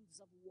rules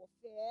of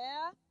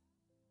warfare.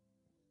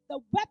 The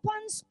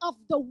weapons of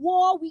the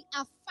war we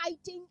are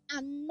fighting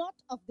are not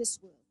of this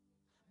world,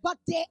 but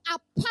they are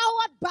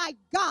powered by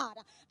God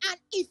and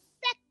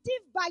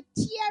effective by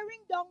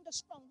tearing down the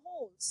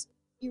strongholds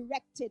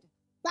erected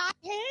by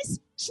his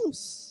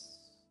truth.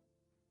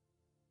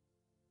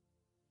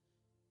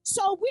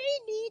 So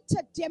we need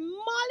to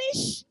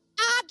demolish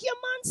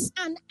arguments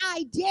and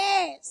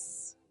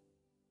ideas.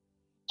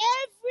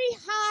 Every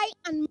high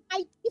and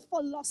mighty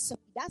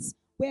philosophy, that's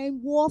we're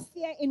in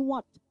warfare in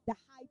what? The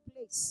high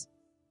place.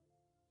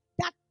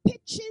 That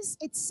pitches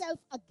itself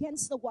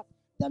against the what?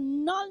 The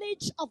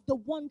knowledge of the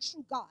one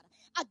true God.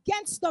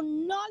 Against the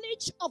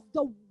knowledge of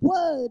the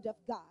word of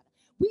God.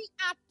 We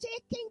are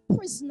taking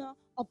prisoner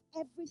of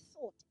every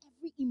thought,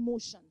 every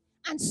emotion,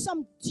 and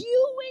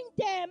subduing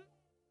them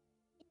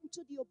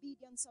into the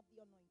obedience of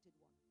the Anointed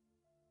One.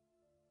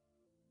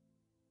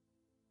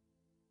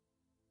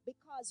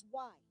 Because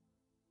why?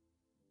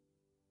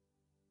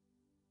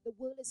 The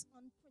world is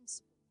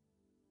unprincipled.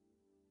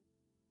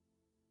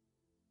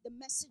 The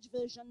Message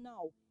version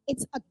now,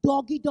 it's a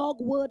dog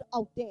word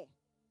out there.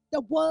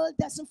 The world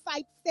doesn't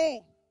fight fair.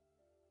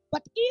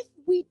 But if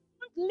we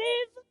don't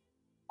live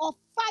or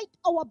fight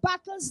our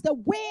battles the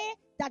way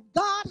that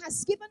God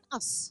has given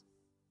us,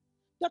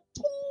 the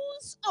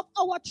tools of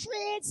our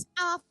trades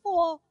are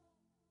for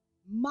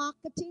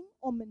marketing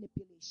or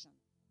manipulation.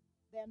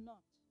 They're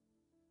not.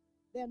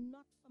 They're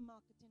not for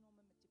marketing or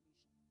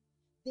manipulation.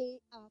 They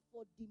are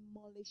for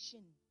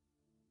demolishing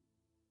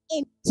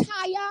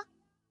entire,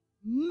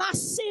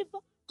 massive,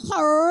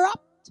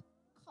 corrupt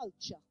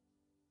culture.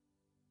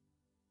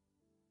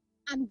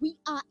 And we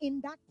are in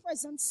that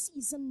present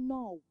season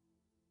now.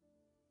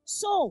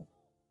 So,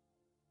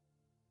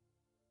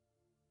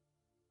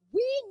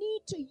 we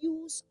need to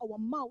use our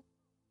mouth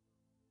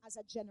as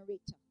a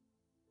generator.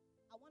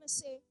 I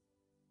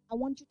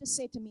want you to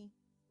say for me,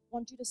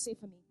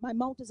 my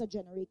mouth is a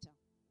generator.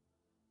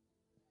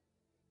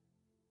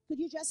 Could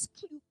you just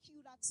cue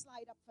that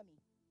slide up for me?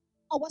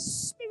 Our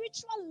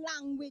spiritual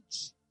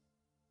language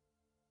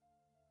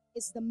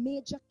is the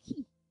major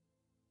key,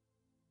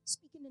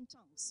 speaking in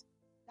tongues,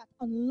 that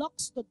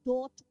unlocks the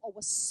door to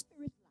our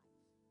spirit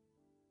life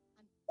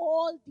and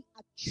all the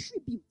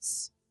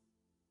attributes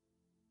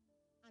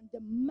and the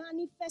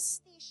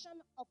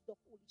manifestation of the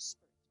Holy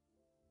Spirit.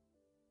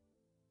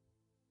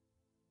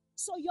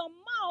 So your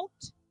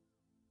mouth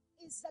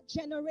is a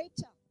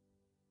generator.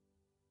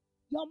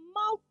 Your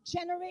mouth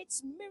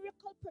generates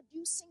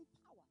miracle-producing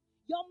power.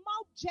 Your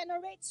mouth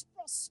generates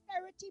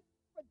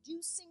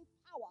prosperity-producing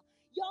power.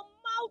 Your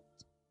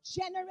mouth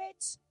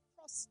generates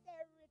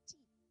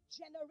prosperity,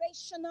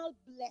 generational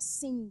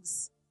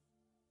blessings.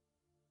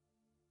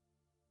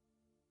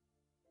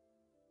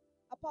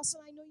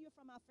 Apostle, I know you're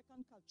from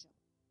African culture,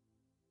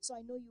 so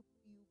I know you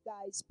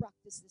guys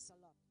practice this a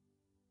lot.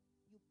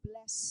 You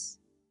bless.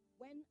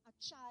 When a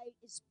child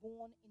is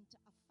born into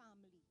a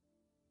family,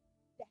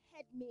 the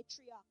head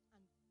matriarch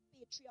and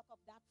patriarch of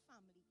that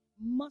family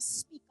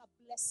must speak a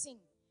blessing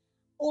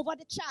over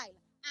the child.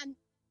 And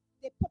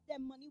they put their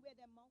money where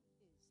their mouth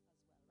is as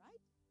well,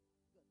 right?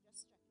 Good,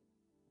 just checking.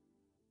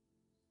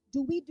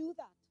 Do we do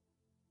that?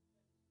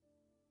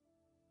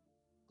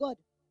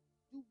 Good.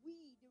 Do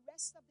we, the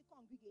rest of the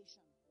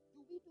congregation,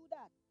 do we do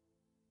that?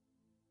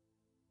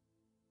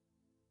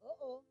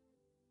 Uh-oh.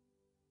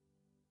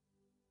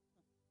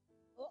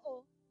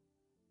 Uh-oh.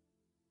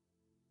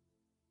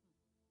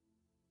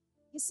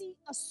 You see,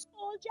 a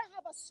soldier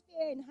have a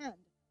spear in hand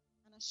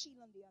and a shield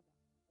on the other.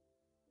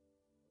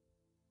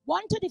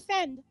 One to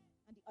defend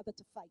and the other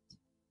to fight.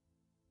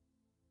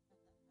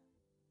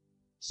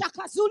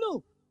 Shaka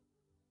Zulu.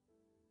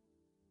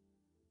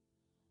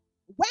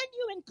 When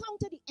you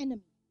encounter the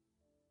enemy,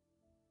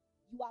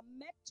 you are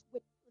met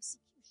with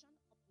persecution,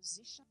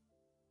 opposition,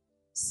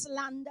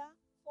 slander,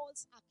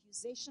 false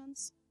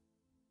accusations.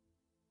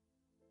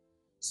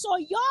 So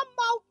your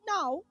mouth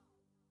now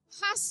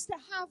has to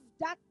have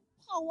that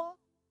power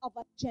of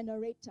a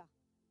generator.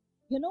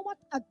 You know what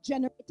a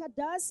generator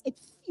does? It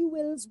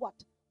fuels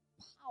what?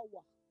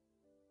 Power.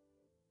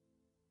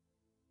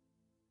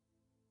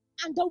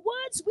 And the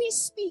words we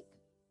speak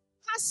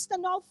has to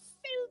now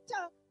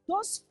filter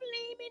those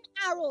flaming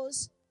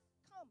arrows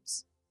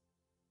comes.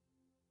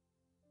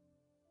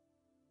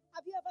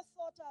 Have you ever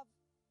thought of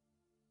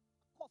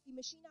a coffee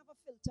machine have a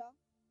filter,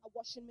 a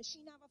washing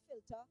machine have a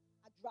filter,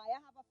 a dryer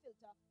have a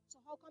filter? So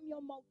how come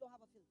your mouth don't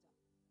have a filter?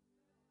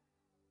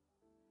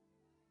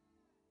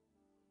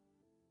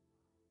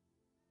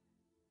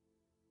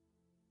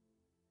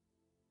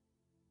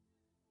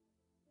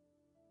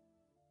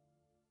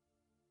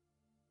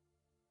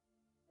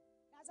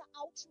 That's an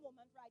ouch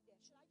moment right there.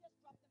 Should I just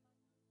drop the mic?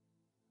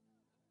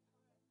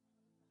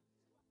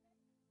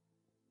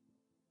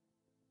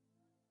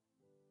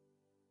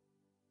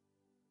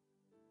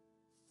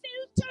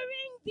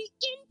 Filtering the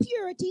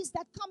impurities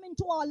that come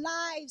into our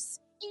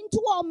lives,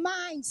 into our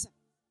minds.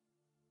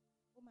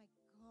 Oh my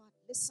God,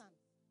 listen.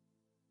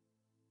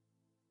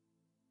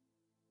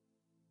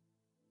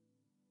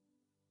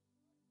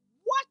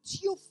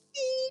 What you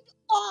feed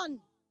on,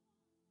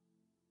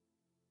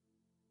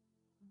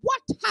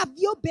 what have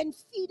you been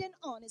feeding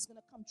on is going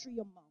to come through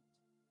your mouth.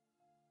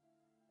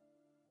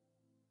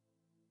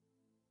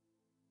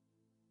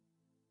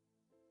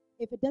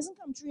 If it doesn't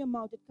come through your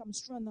mouth, it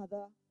comes through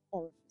another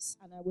orifice,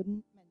 and I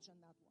wouldn't mention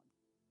that one.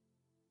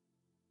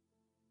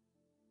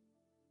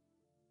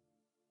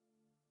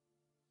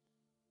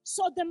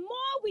 So the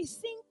more we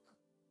think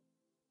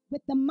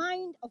with the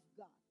mind of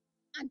God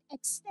and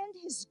extend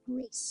His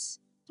grace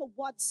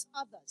towards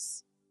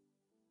others,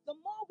 the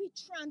more we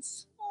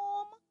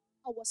transform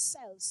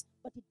ourselves,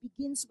 but it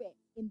begins where?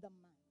 In the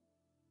mind.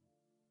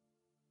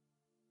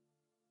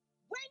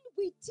 When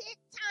we take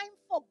time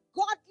for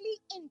godly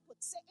input,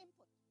 say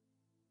input.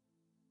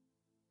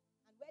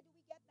 And where do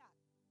we get that?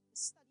 The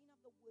studying of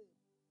the Word.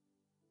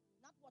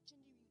 Not watching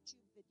the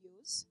YouTube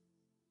videos.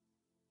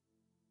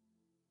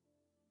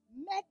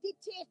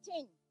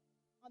 Meditating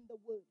on the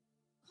Word.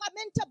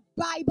 Coming to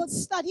Bible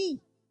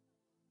study.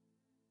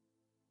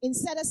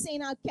 Instead of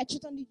saying, I'll catch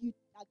it on the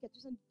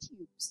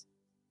tubes.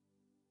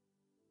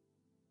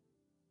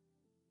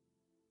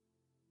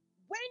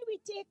 When we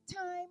take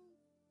time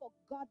for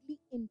godly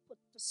input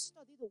to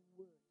study the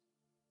Word,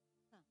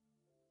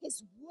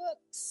 His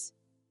works,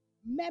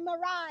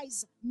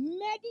 memorize,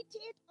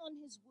 meditate on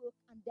His work,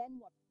 and then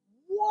what?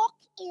 Walk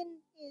in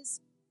His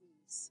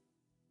ways.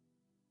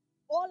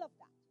 All of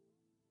that,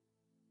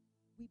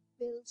 we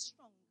build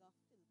stronger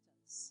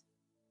filters.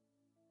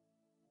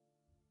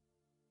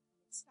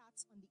 It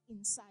starts on the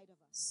inside of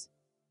us.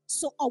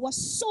 So our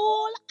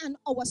soul and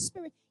our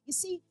spirit, you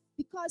see,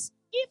 because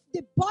if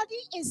the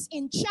body is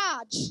in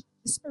charge,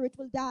 the spirit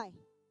will die.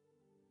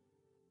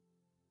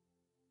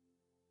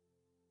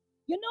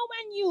 You know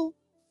when you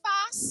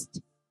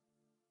fast,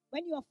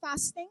 when you are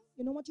fasting,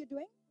 you know what you're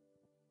doing?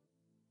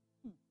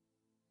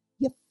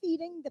 You're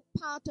feeding the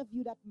part of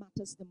you that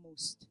matters the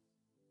most.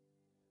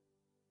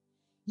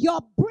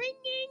 You're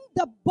bringing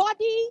the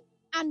body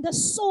and the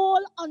soul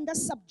under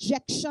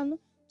subjection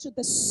to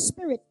the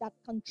spirit that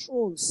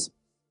controls.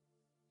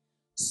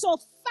 So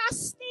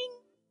fasting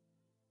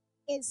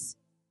is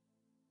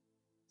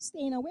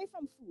staying away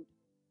from food,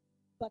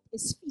 but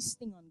is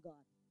feasting on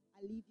God.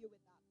 I leave you with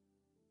that.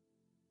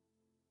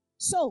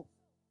 So,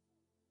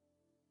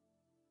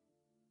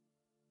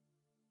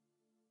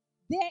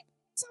 there's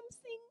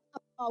something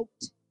about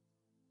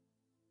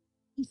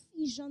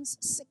Ephesians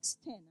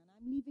 6:10, and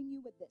I'm leaving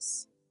you with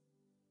this.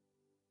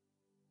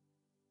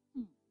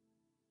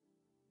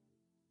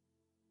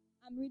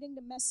 I'm reading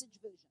the Message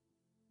version.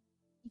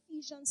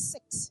 Ephesians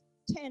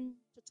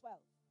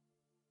 6:10-12.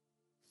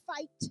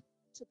 Fight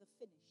to the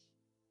finish.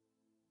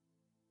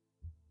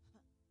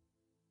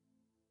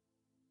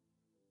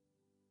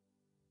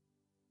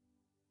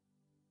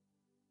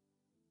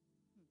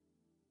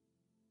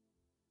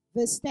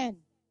 Verse 10.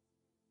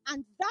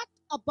 And that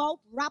about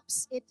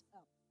wraps it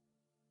up.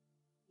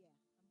 Yeah,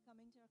 I'm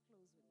coming to a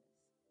close with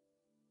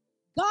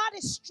this. God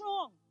is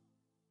strong,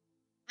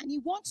 and He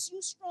wants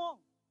you strong.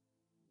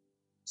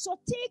 So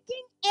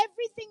taking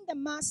everything the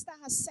Master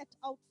has set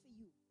out for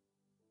you,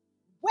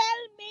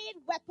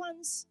 well-made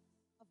weapons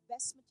of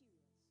best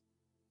materials,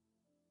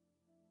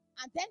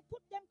 and then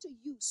put them to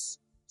use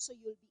so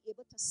you'll be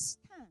able to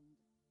stand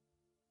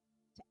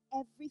to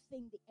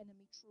everything the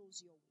enemy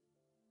throws your way.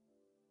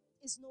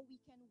 It is no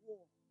weekend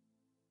war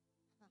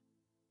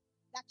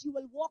that you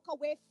will walk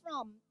away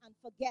from and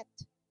forget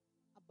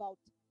about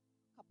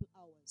a couple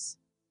hours.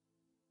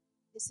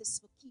 This is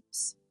for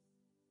keeps.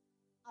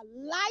 A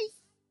life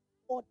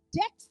or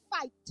death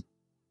fight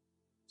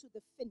to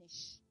the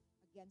finish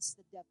against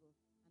the devil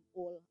and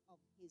all of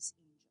his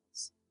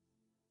angels.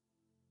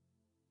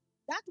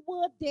 That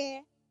word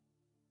there,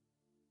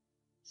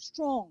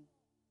 strong.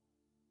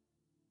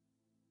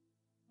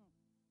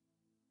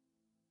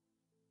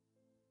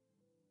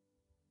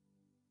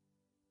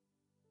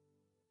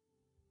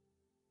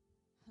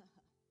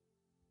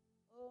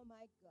 Oh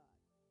my God.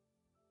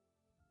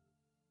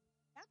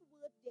 That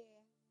word there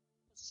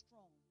was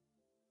strong.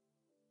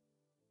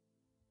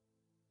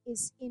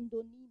 is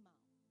endonema.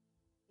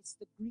 It's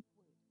the Greek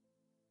word.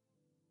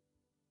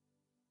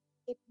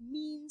 It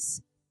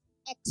means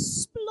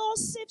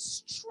explosive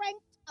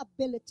strength,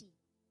 ability,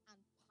 and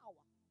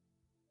power.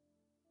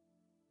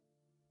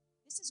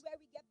 This is where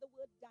we get the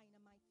word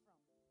dynamite from.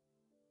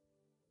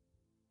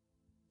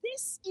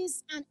 This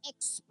is an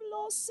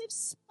explosive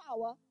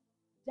power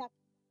that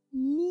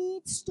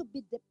needs to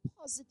be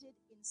deposited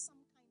in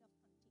some kind of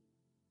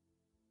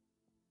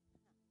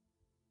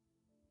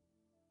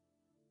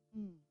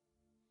container.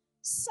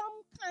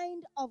 Some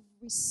kind of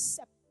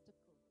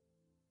receptacle,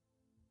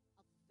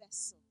 a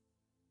vessel.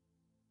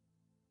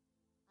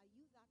 Are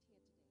you that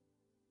here today?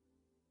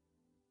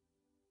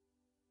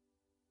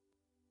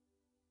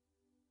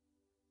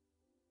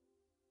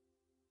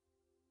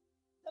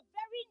 The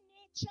very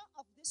nature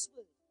of this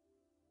word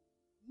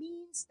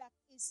means that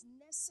is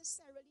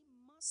necessarily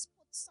must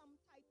put some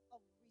type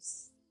of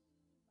receiver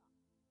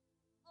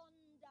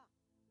under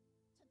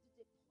to the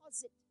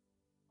deposit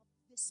of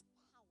this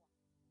power.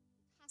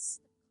 It has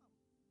to come.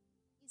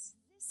 Is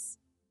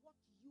this what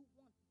you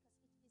want?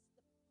 Because it is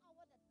the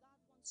power that God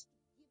wants to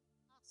give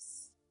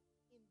us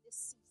in this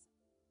season.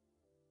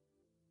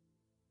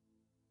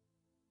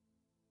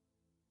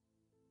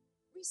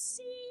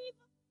 Receive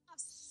a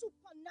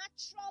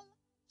supernatural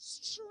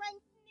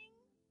strengthening,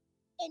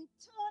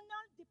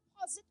 internal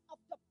deposit of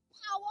the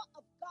power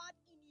of God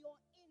in your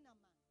inner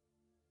man.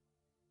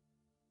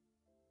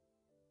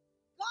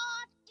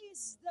 God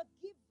is the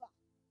giver,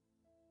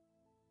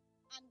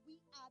 and we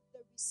are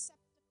the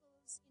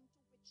receptacles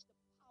into which the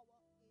power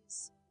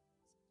is.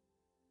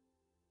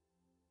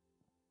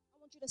 I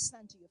want you to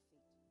stand to your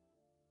feet.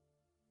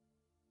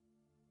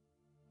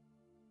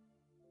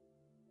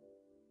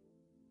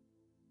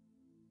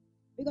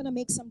 We're going to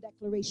make some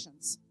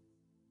declarations.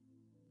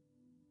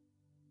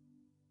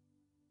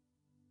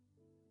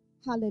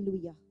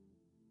 Hallelujah.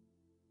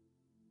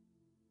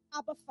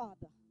 Abba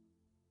Father,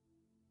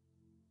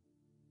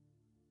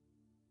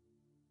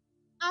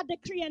 I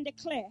decree and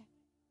declare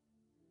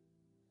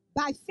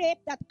by faith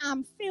that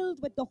I'm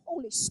filled with the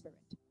Holy Spirit.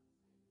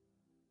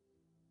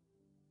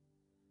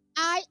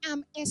 I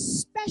am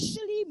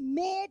especially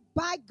made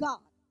by God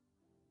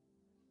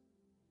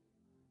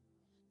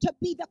to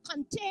be the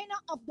container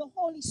of the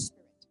Holy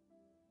Spirit.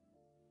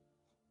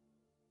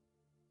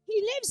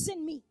 He lives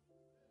in me.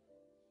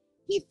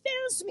 He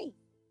fills me.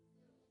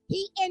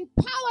 He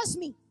empowers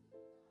me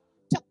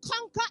to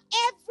conquer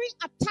every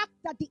attack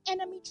that the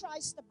enemy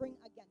tries to bring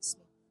against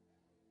me.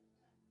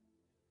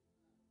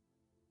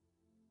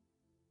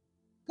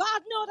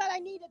 God knew that I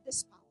needed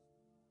this power,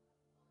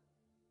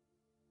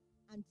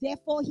 and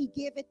therefore He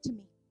gave it to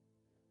me.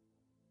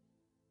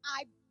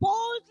 I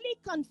boldly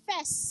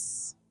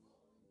confess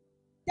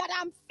that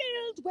I'm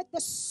filled with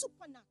the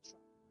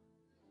supernatural,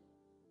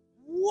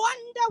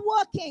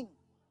 wonder-working,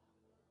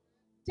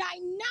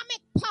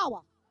 dynamic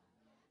power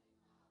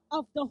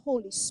of the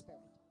Holy Spirit.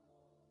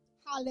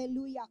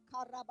 Hallelujah.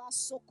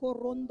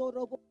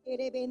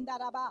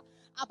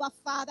 Abba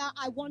Father,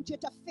 I want you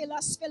to fill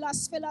us,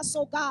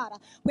 oh God,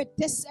 with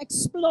this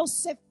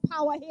explosive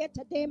power here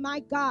today, my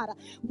God.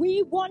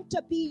 We want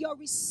to be your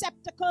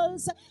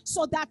receptacles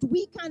so that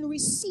we can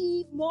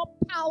receive more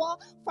power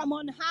from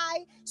on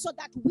high, so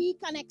that we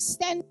can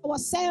extend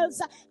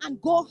ourselves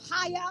and go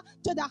higher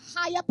to the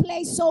higher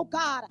place, oh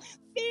God.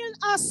 Fill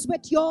us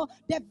with your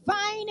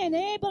divine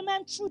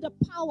enablement through the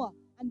power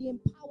and the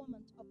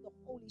empowerment of the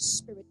Holy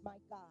Spirit, my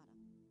God.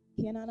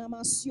 Hallelujah.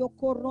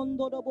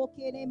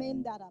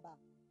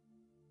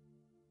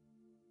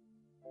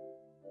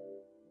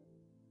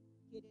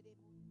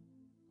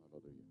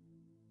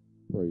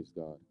 Praise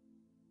God.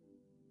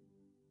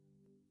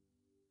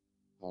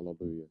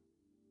 Hallelujah.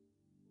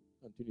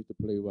 Continue to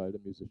play while the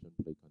musician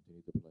play.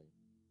 Continue to play.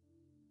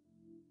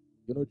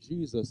 You know,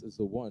 Jesus is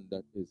the one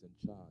that is in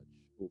charge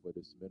over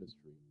this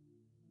ministry.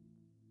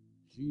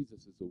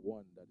 Jesus is the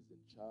one that is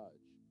in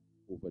charge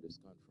over this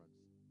conference.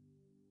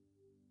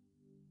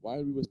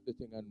 While we were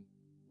sitting and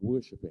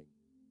worshiping,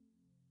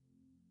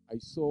 I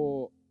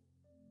saw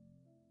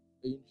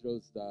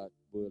angels that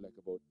were like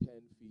about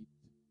 10 feet,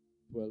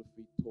 12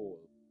 feet tall.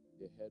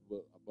 Their head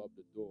were above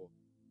the door.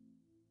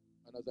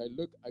 And as I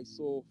looked, I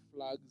saw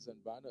flags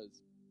and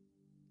banners,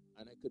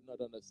 and I could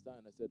not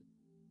understand. I said,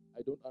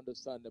 I don't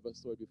understand, never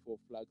saw it before,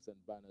 flags and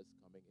banners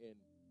coming in.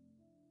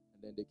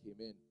 And then they came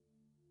in.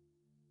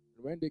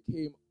 And when they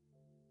came,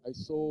 I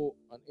saw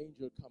an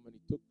angel come, and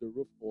he took the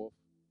roof off,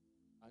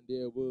 and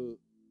there were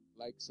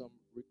like some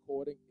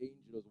recording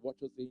angels,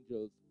 watchers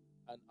angels,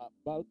 and a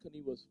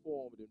balcony was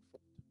formed in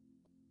front of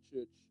the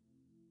church.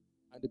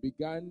 And they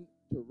began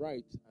to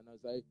write, and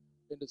as I,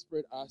 in the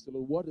spirit, asked the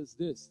Lord, what is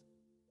this?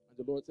 And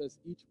the Lord says,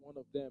 each one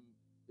of them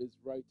is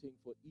writing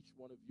for each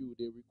one of you.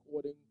 They're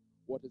recording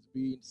what is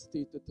being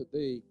stated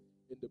today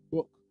in the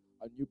book,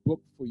 a new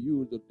book for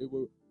you. They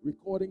were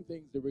recording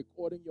things. They're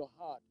recording your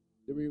heart.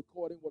 They were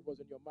recording what was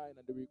in your mind,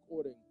 and they're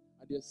recording.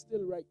 And they're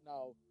still right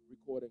now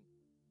recording.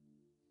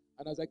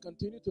 And as I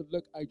continued to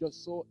look, I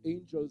just saw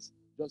angels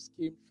just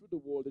came through the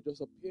wall. They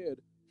just appeared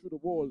through the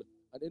wall.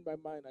 And in my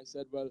mind, I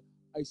said, well,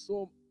 I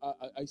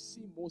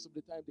see most of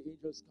the time the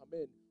angels come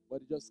in,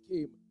 but they just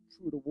came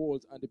through the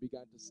walls and they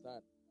began to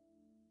stand.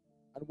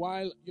 And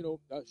while,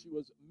 she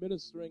was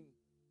ministering,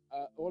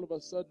 all of a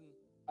sudden,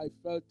 I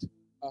felt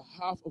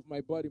half of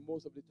my body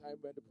most of the time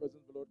when the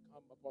presence of the Lord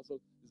come, Apostle,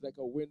 is like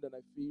a wind, and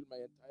I feel my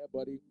entire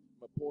body,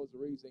 my paws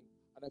raising.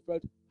 And I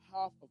felt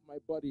half of my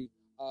body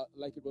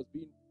like it was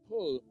being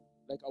pulled,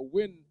 like a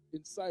wind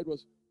inside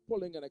was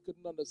pulling, and I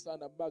couldn't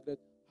understand a magnet,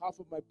 half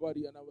of my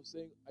body. And I was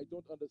saying, I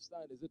don't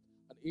understand. Is it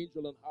an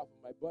angel on half of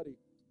my body?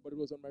 But it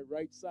was on my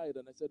right side.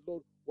 And I said,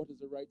 Lord, what is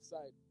the right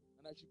side?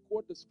 And I should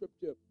quote the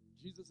scripture.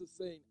 Jesus is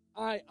saying,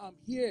 I am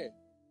here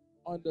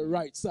on the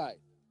right side.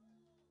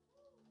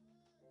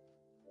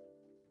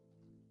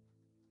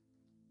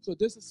 So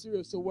this is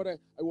serious. So what I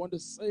want to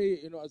say,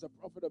 as a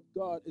prophet of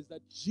God, is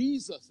that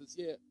Jesus is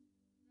here.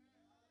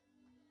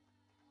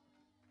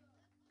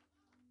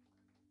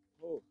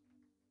 Oh.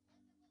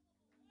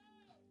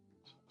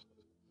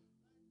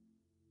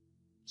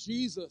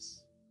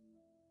 Jesus,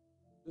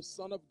 the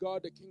Son of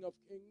God, the King of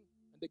Kings,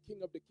 and the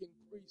King of the King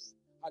priests,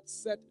 had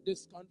set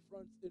this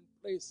conference in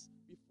place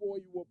before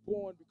you were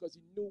born, because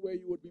he knew where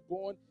you would be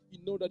born. He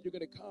knew that you're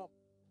going to come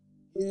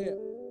here.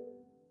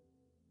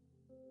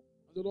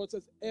 And the Lord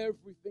says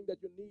everything that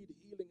you need,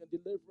 healing and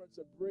deliverance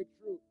and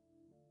breakthrough,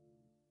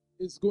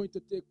 is going to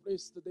take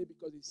place today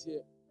because he's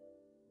here.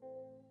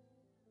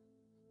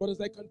 But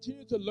as I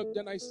continued to look,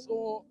 then I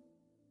saw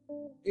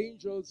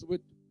angels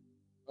with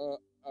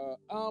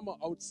armor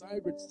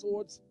outside with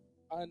swords,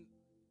 and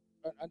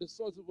the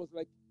swords was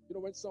like,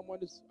 when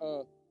someone is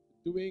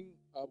doing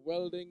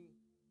welding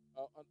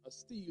on a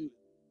steel,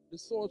 the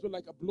swords were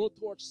like a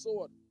blowtorch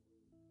sword,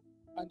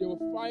 and there were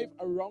 5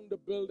 around the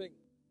building.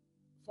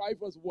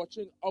 5 was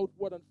watching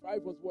outward and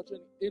 5 was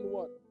watching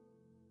inward.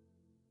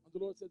 And the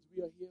Lord says,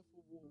 we are here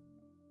for war.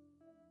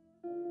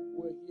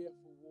 We're here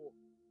for war.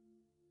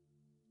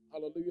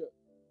 Hallelujah.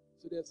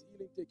 So there's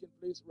healing taking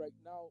place right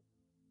now.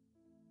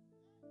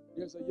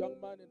 There's a young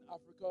man in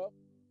Africa.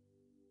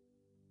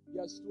 He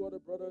has 2 other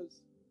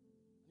brothers.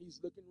 He's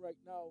looking right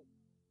now.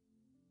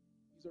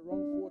 He's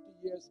around 40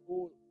 years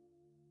old.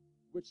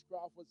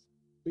 Witchcraft was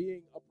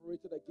being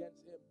operated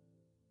against him.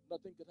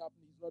 Nothing could happen.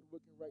 He's not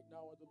working right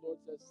now. And the Lord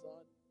says,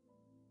 son,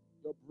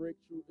 your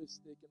breakthrough is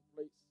taking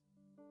place.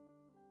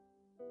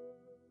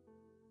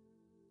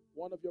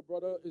 One of your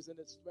brother is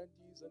in his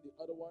 20s and the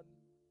other one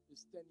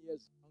is 10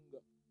 years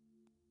younger.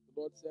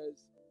 The Lord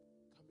says,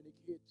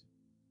 communicate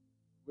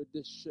with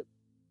this ship,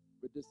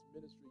 with this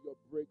ministry. Your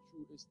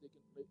breakthrough is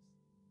taking place.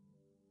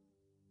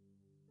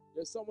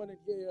 There's someone in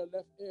here, your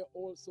left ear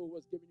also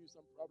was giving you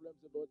some problems.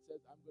 The Lord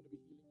says, I'm going to be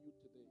healing you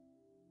today.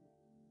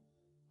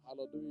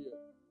 Hallelujah.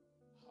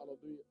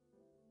 Hallelujah.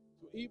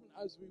 So even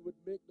as we would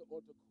make the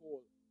altar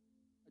call,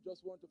 I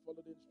just want to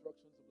follow the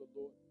instructions of the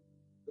Lord.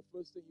 The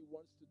first thing he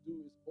wants to do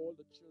is all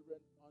the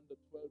children under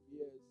 12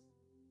 years,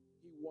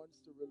 he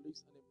wants to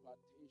release an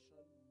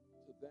impartation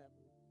to them.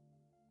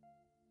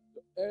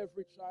 So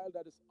every child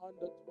that is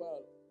under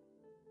 12,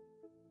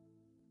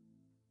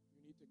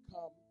 you need to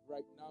come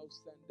right now,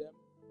 send them.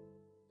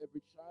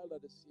 Every child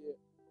that is here.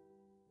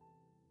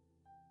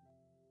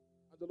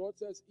 And the Lord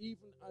says,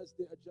 even as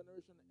they are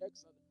Generation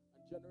X and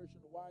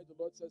Generation Y, the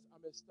Lord says,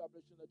 I'm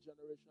establishing a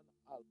Generation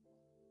Alpha.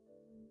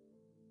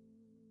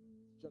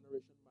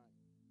 Generation mine.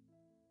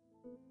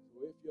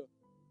 So if you're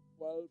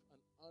 12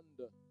 and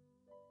under,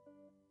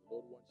 the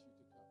Lord wants you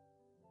to come.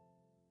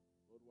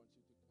 The Lord wants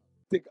you to come.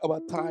 Take our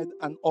tithe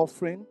and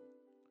offering.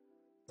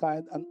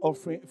 Tithe and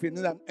offering. If you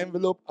need an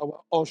envelope,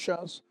 our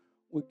ushers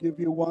will give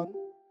you one.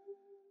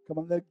 Come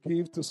on, let's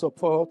give to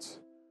support.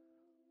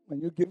 When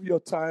you give your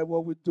tithe,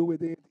 what we do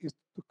with it is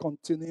to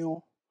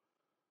continue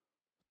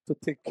to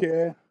take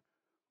care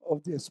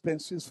of the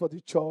expenses for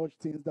the church,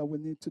 things that we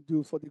need to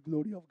do for the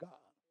glory of God.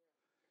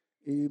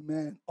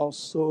 Amen.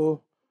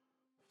 Also,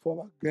 for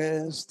our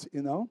guests,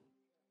 we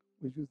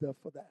use that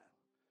for that.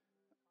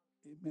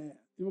 Amen.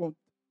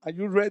 Are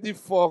you ready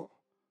for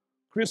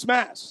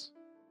Christmas?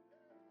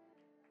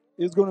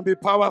 It's going to be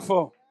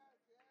powerful.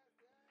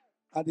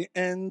 At the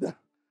end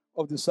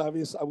of the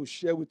service, I will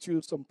share with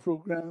you some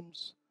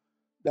programs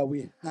that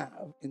we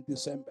have in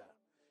December.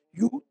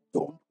 You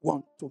don't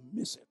want to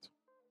miss it.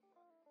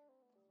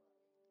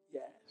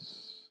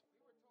 Yes.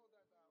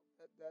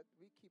 That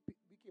we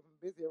keep them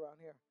busy around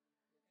here.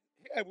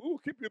 Yeah, we will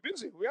keep you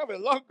busy. We have a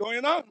lot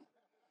going on.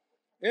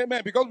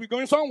 Amen. Because we're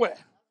going somewhere.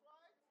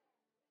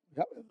 We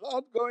have a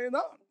lot going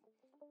on.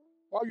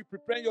 While you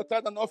prepare your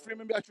tithe and offering,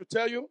 maybe I should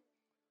tell you,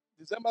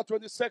 December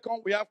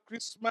 22nd, we have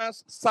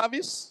Christmas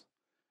service.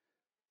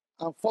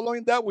 And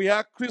following that, we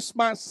have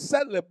Christmas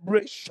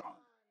celebration.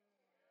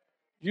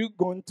 You're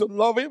going to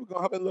love it. We're going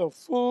to have a little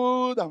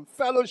food and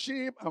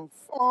fellowship and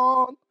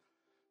fun.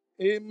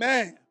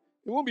 Amen.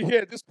 You won't be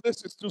here. This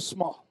place is too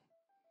small.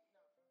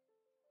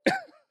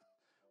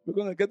 We're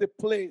going to get a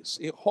place,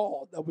 a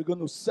hall that we're going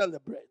to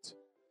celebrate.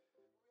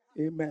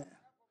 Amen.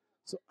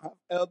 So have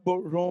elbow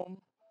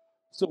room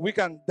so we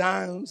can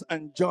dance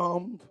and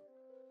jump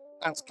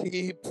and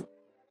skip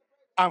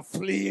and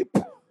flip.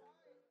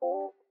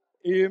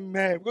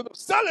 Amen. We're going to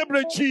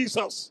celebrate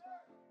Jesus,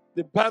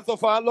 the birth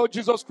of our Lord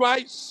Jesus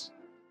Christ.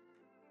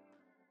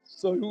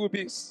 So it will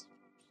be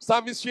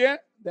service here.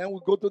 Then we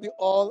go to the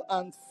hall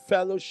and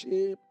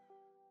fellowship,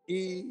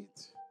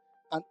 eat,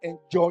 and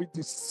enjoy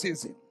this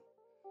season.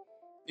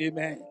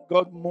 Amen.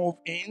 God move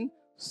in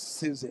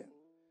season.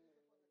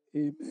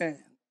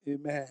 Amen.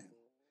 Amen.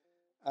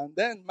 And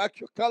then mark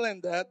your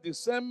calendar,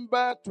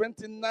 December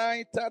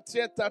 29th,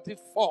 30th,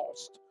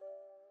 31st.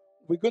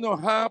 We're going to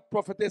have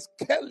Prophetess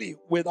Kelly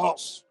with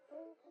us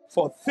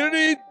for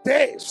 3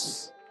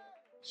 days.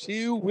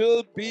 She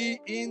will be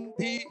in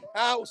the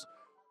house.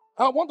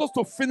 I want us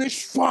to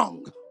finish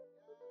strong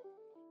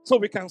so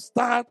we can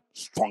start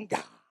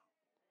stronger.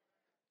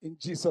 In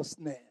Jesus'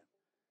 name.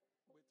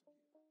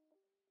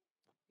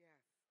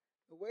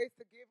 The ways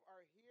to give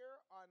are here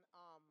on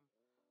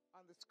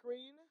the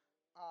screen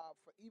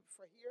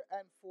for here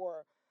and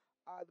for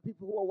the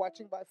people who are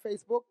watching by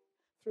Facebook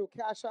through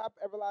Cash App,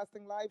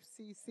 Everlasting Life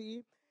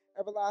CC,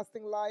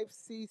 Everlasting Life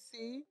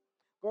CC.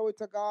 Glory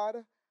to God.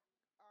 We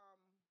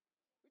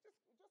just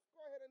go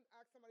ahead and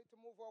ask somebody to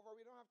move over.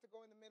 We don't have to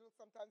go in the middle.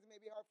 Sometimes it may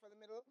be hard for the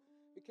middle.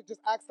 We could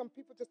just ask some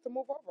people just to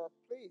move over,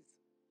 please.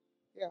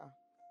 Yeah.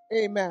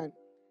 Amen.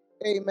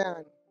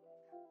 Amen.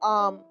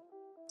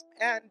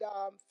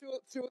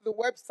 Through the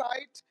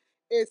website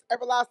is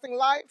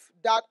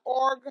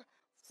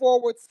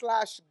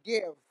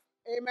everlastinglife.org/give.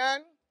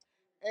 Amen.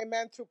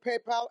 Amen. Through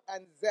PayPal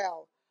and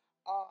ZELLE.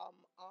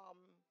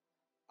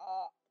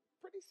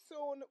 Pretty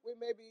soon we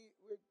may be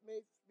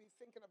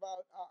thinking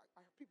about a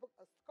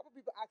couple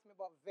people asked me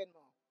about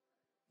Venmo.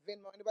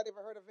 Anybody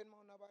ever heard of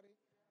Venmo? Nobody?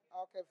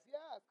 Okay.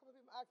 Yeah, a couple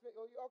people asked me,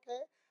 "Oh, you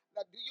okay?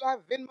 Like, do you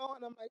have Venmo?"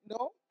 And I'm like,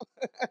 "No."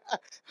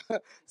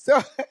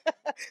 so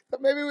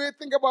maybe we'll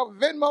think about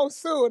Venmo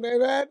soon.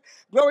 Amen.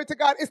 Glory to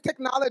God. It's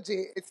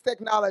technology.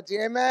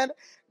 Amen.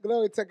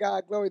 Glory to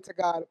God. Glory to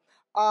God.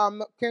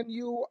 Can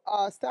you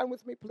stand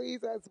with me,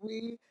 please, as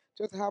we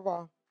just have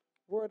a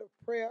word of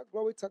prayer?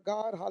 Glory to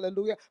God.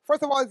 Hallelujah.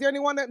 First of all, is there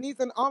anyone that needs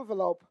an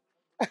envelope?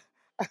 I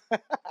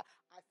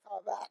saw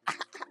that.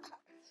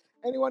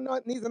 Anyone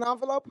that needs an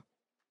envelope?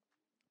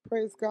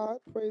 Praise God.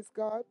 Praise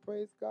God.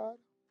 Praise God.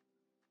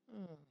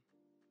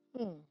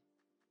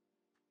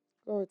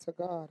 Glory to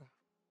God.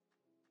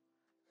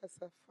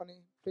 That's a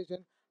funny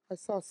vision. I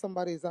saw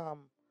somebody's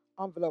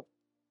envelope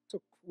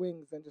took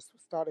wings and just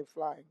started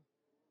flying.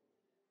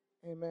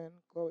 Amen.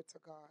 Glory to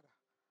God.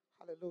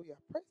 Hallelujah.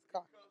 Praise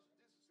God.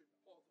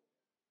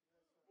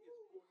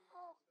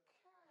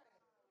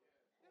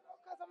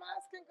 Because I'm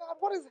asking God,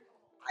 what is it?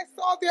 I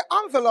saw the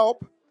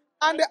envelope,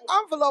 and the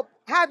envelope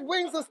had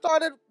wings and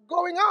started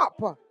going up.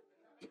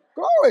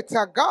 Glory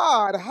to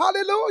God.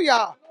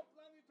 Hallelujah.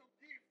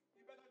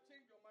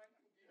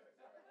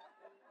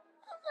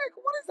 I'm like,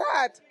 what is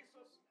that?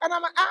 And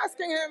I'm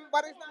asking him,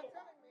 but he's not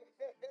telling me.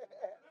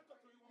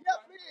 Yeah,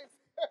 please.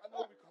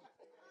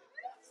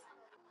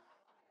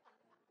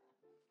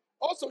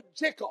 Also,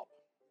 Jacob.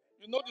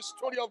 You know the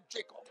story of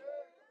Jacob.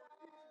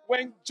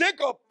 When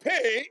Jacob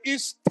paid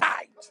his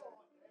tithe,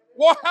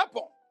 what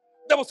happened?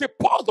 There was a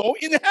portal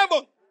in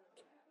heaven.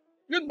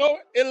 You know,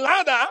 a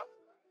ladder.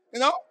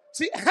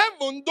 See,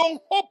 heaven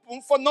don't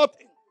open for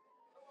nothing.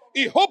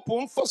 It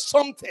opens for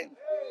something.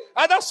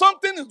 Either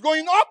something is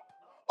going up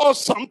or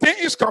something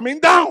is coming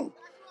down.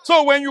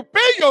 So when you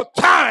pay your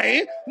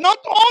tithe, not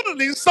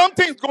only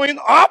something is going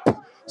up,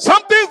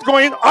 something is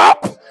going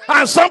up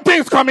and something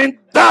is coming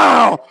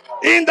down.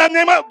 In the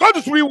name of God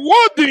is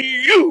rewarding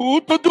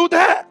you to do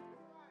that.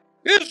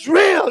 It's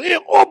real.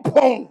 It's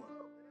open.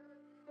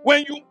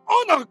 When you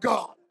honor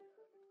God,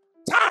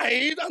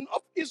 tithe and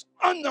up is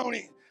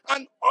honoring.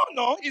 And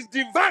honor is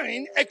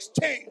divine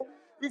exchange.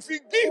 If you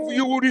give,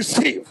 you will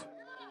receive.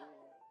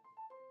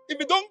 If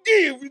you don't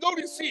give, you don't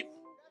receive.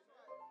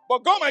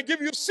 But God might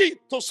give you seed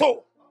to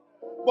sow.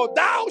 But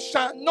thou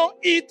shalt not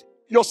eat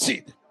your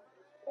seed.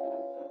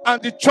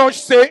 And the church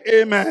say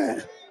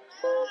amen.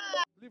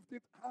 Lift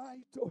it high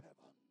to heaven.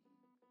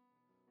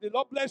 The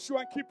Lord bless you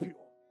and keep you.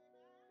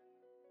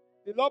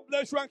 The Lord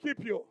bless you and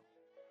keep you.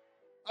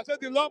 I said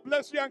the Lord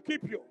bless you and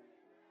keep you.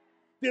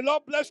 The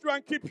Lord bless you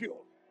and keep you.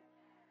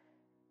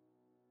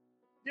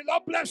 The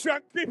Lord bless you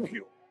and keep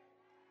you.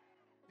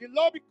 The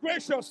Lord be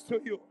gracious to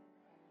you.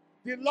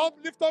 The Lord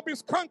lift up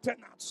his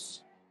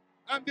countenance.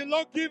 And the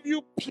Lord give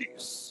you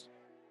peace.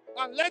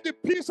 And let the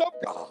peace of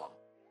God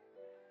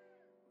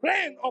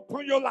reign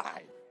upon your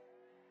life.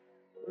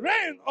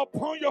 Reign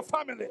upon your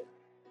family.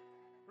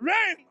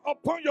 Reign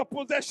upon your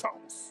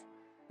possessions.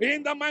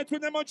 In the mighty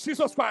name of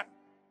Jesus Christ.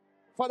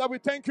 Father, we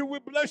thank you. We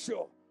bless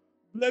you.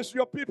 Bless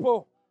your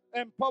people.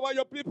 Empower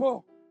your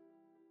people.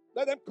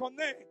 Let them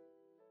connect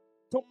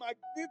to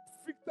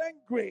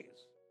magnificent grace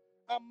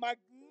and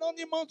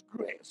magnanimous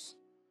grace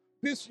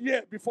this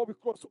year before we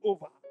cross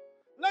over.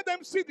 Let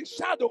them see the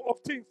shadow of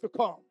things to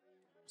come.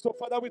 So,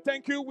 Father, we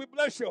thank you. We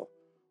bless you.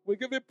 We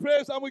give you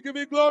praise and we give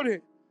you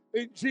glory.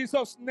 In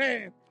Jesus'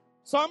 name.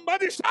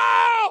 Somebody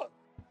shout!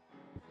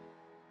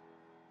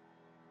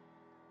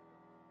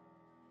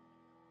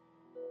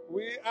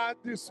 We are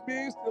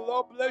dismissed. The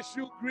Lord bless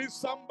you. Greet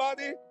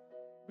somebody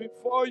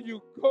before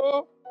you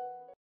go,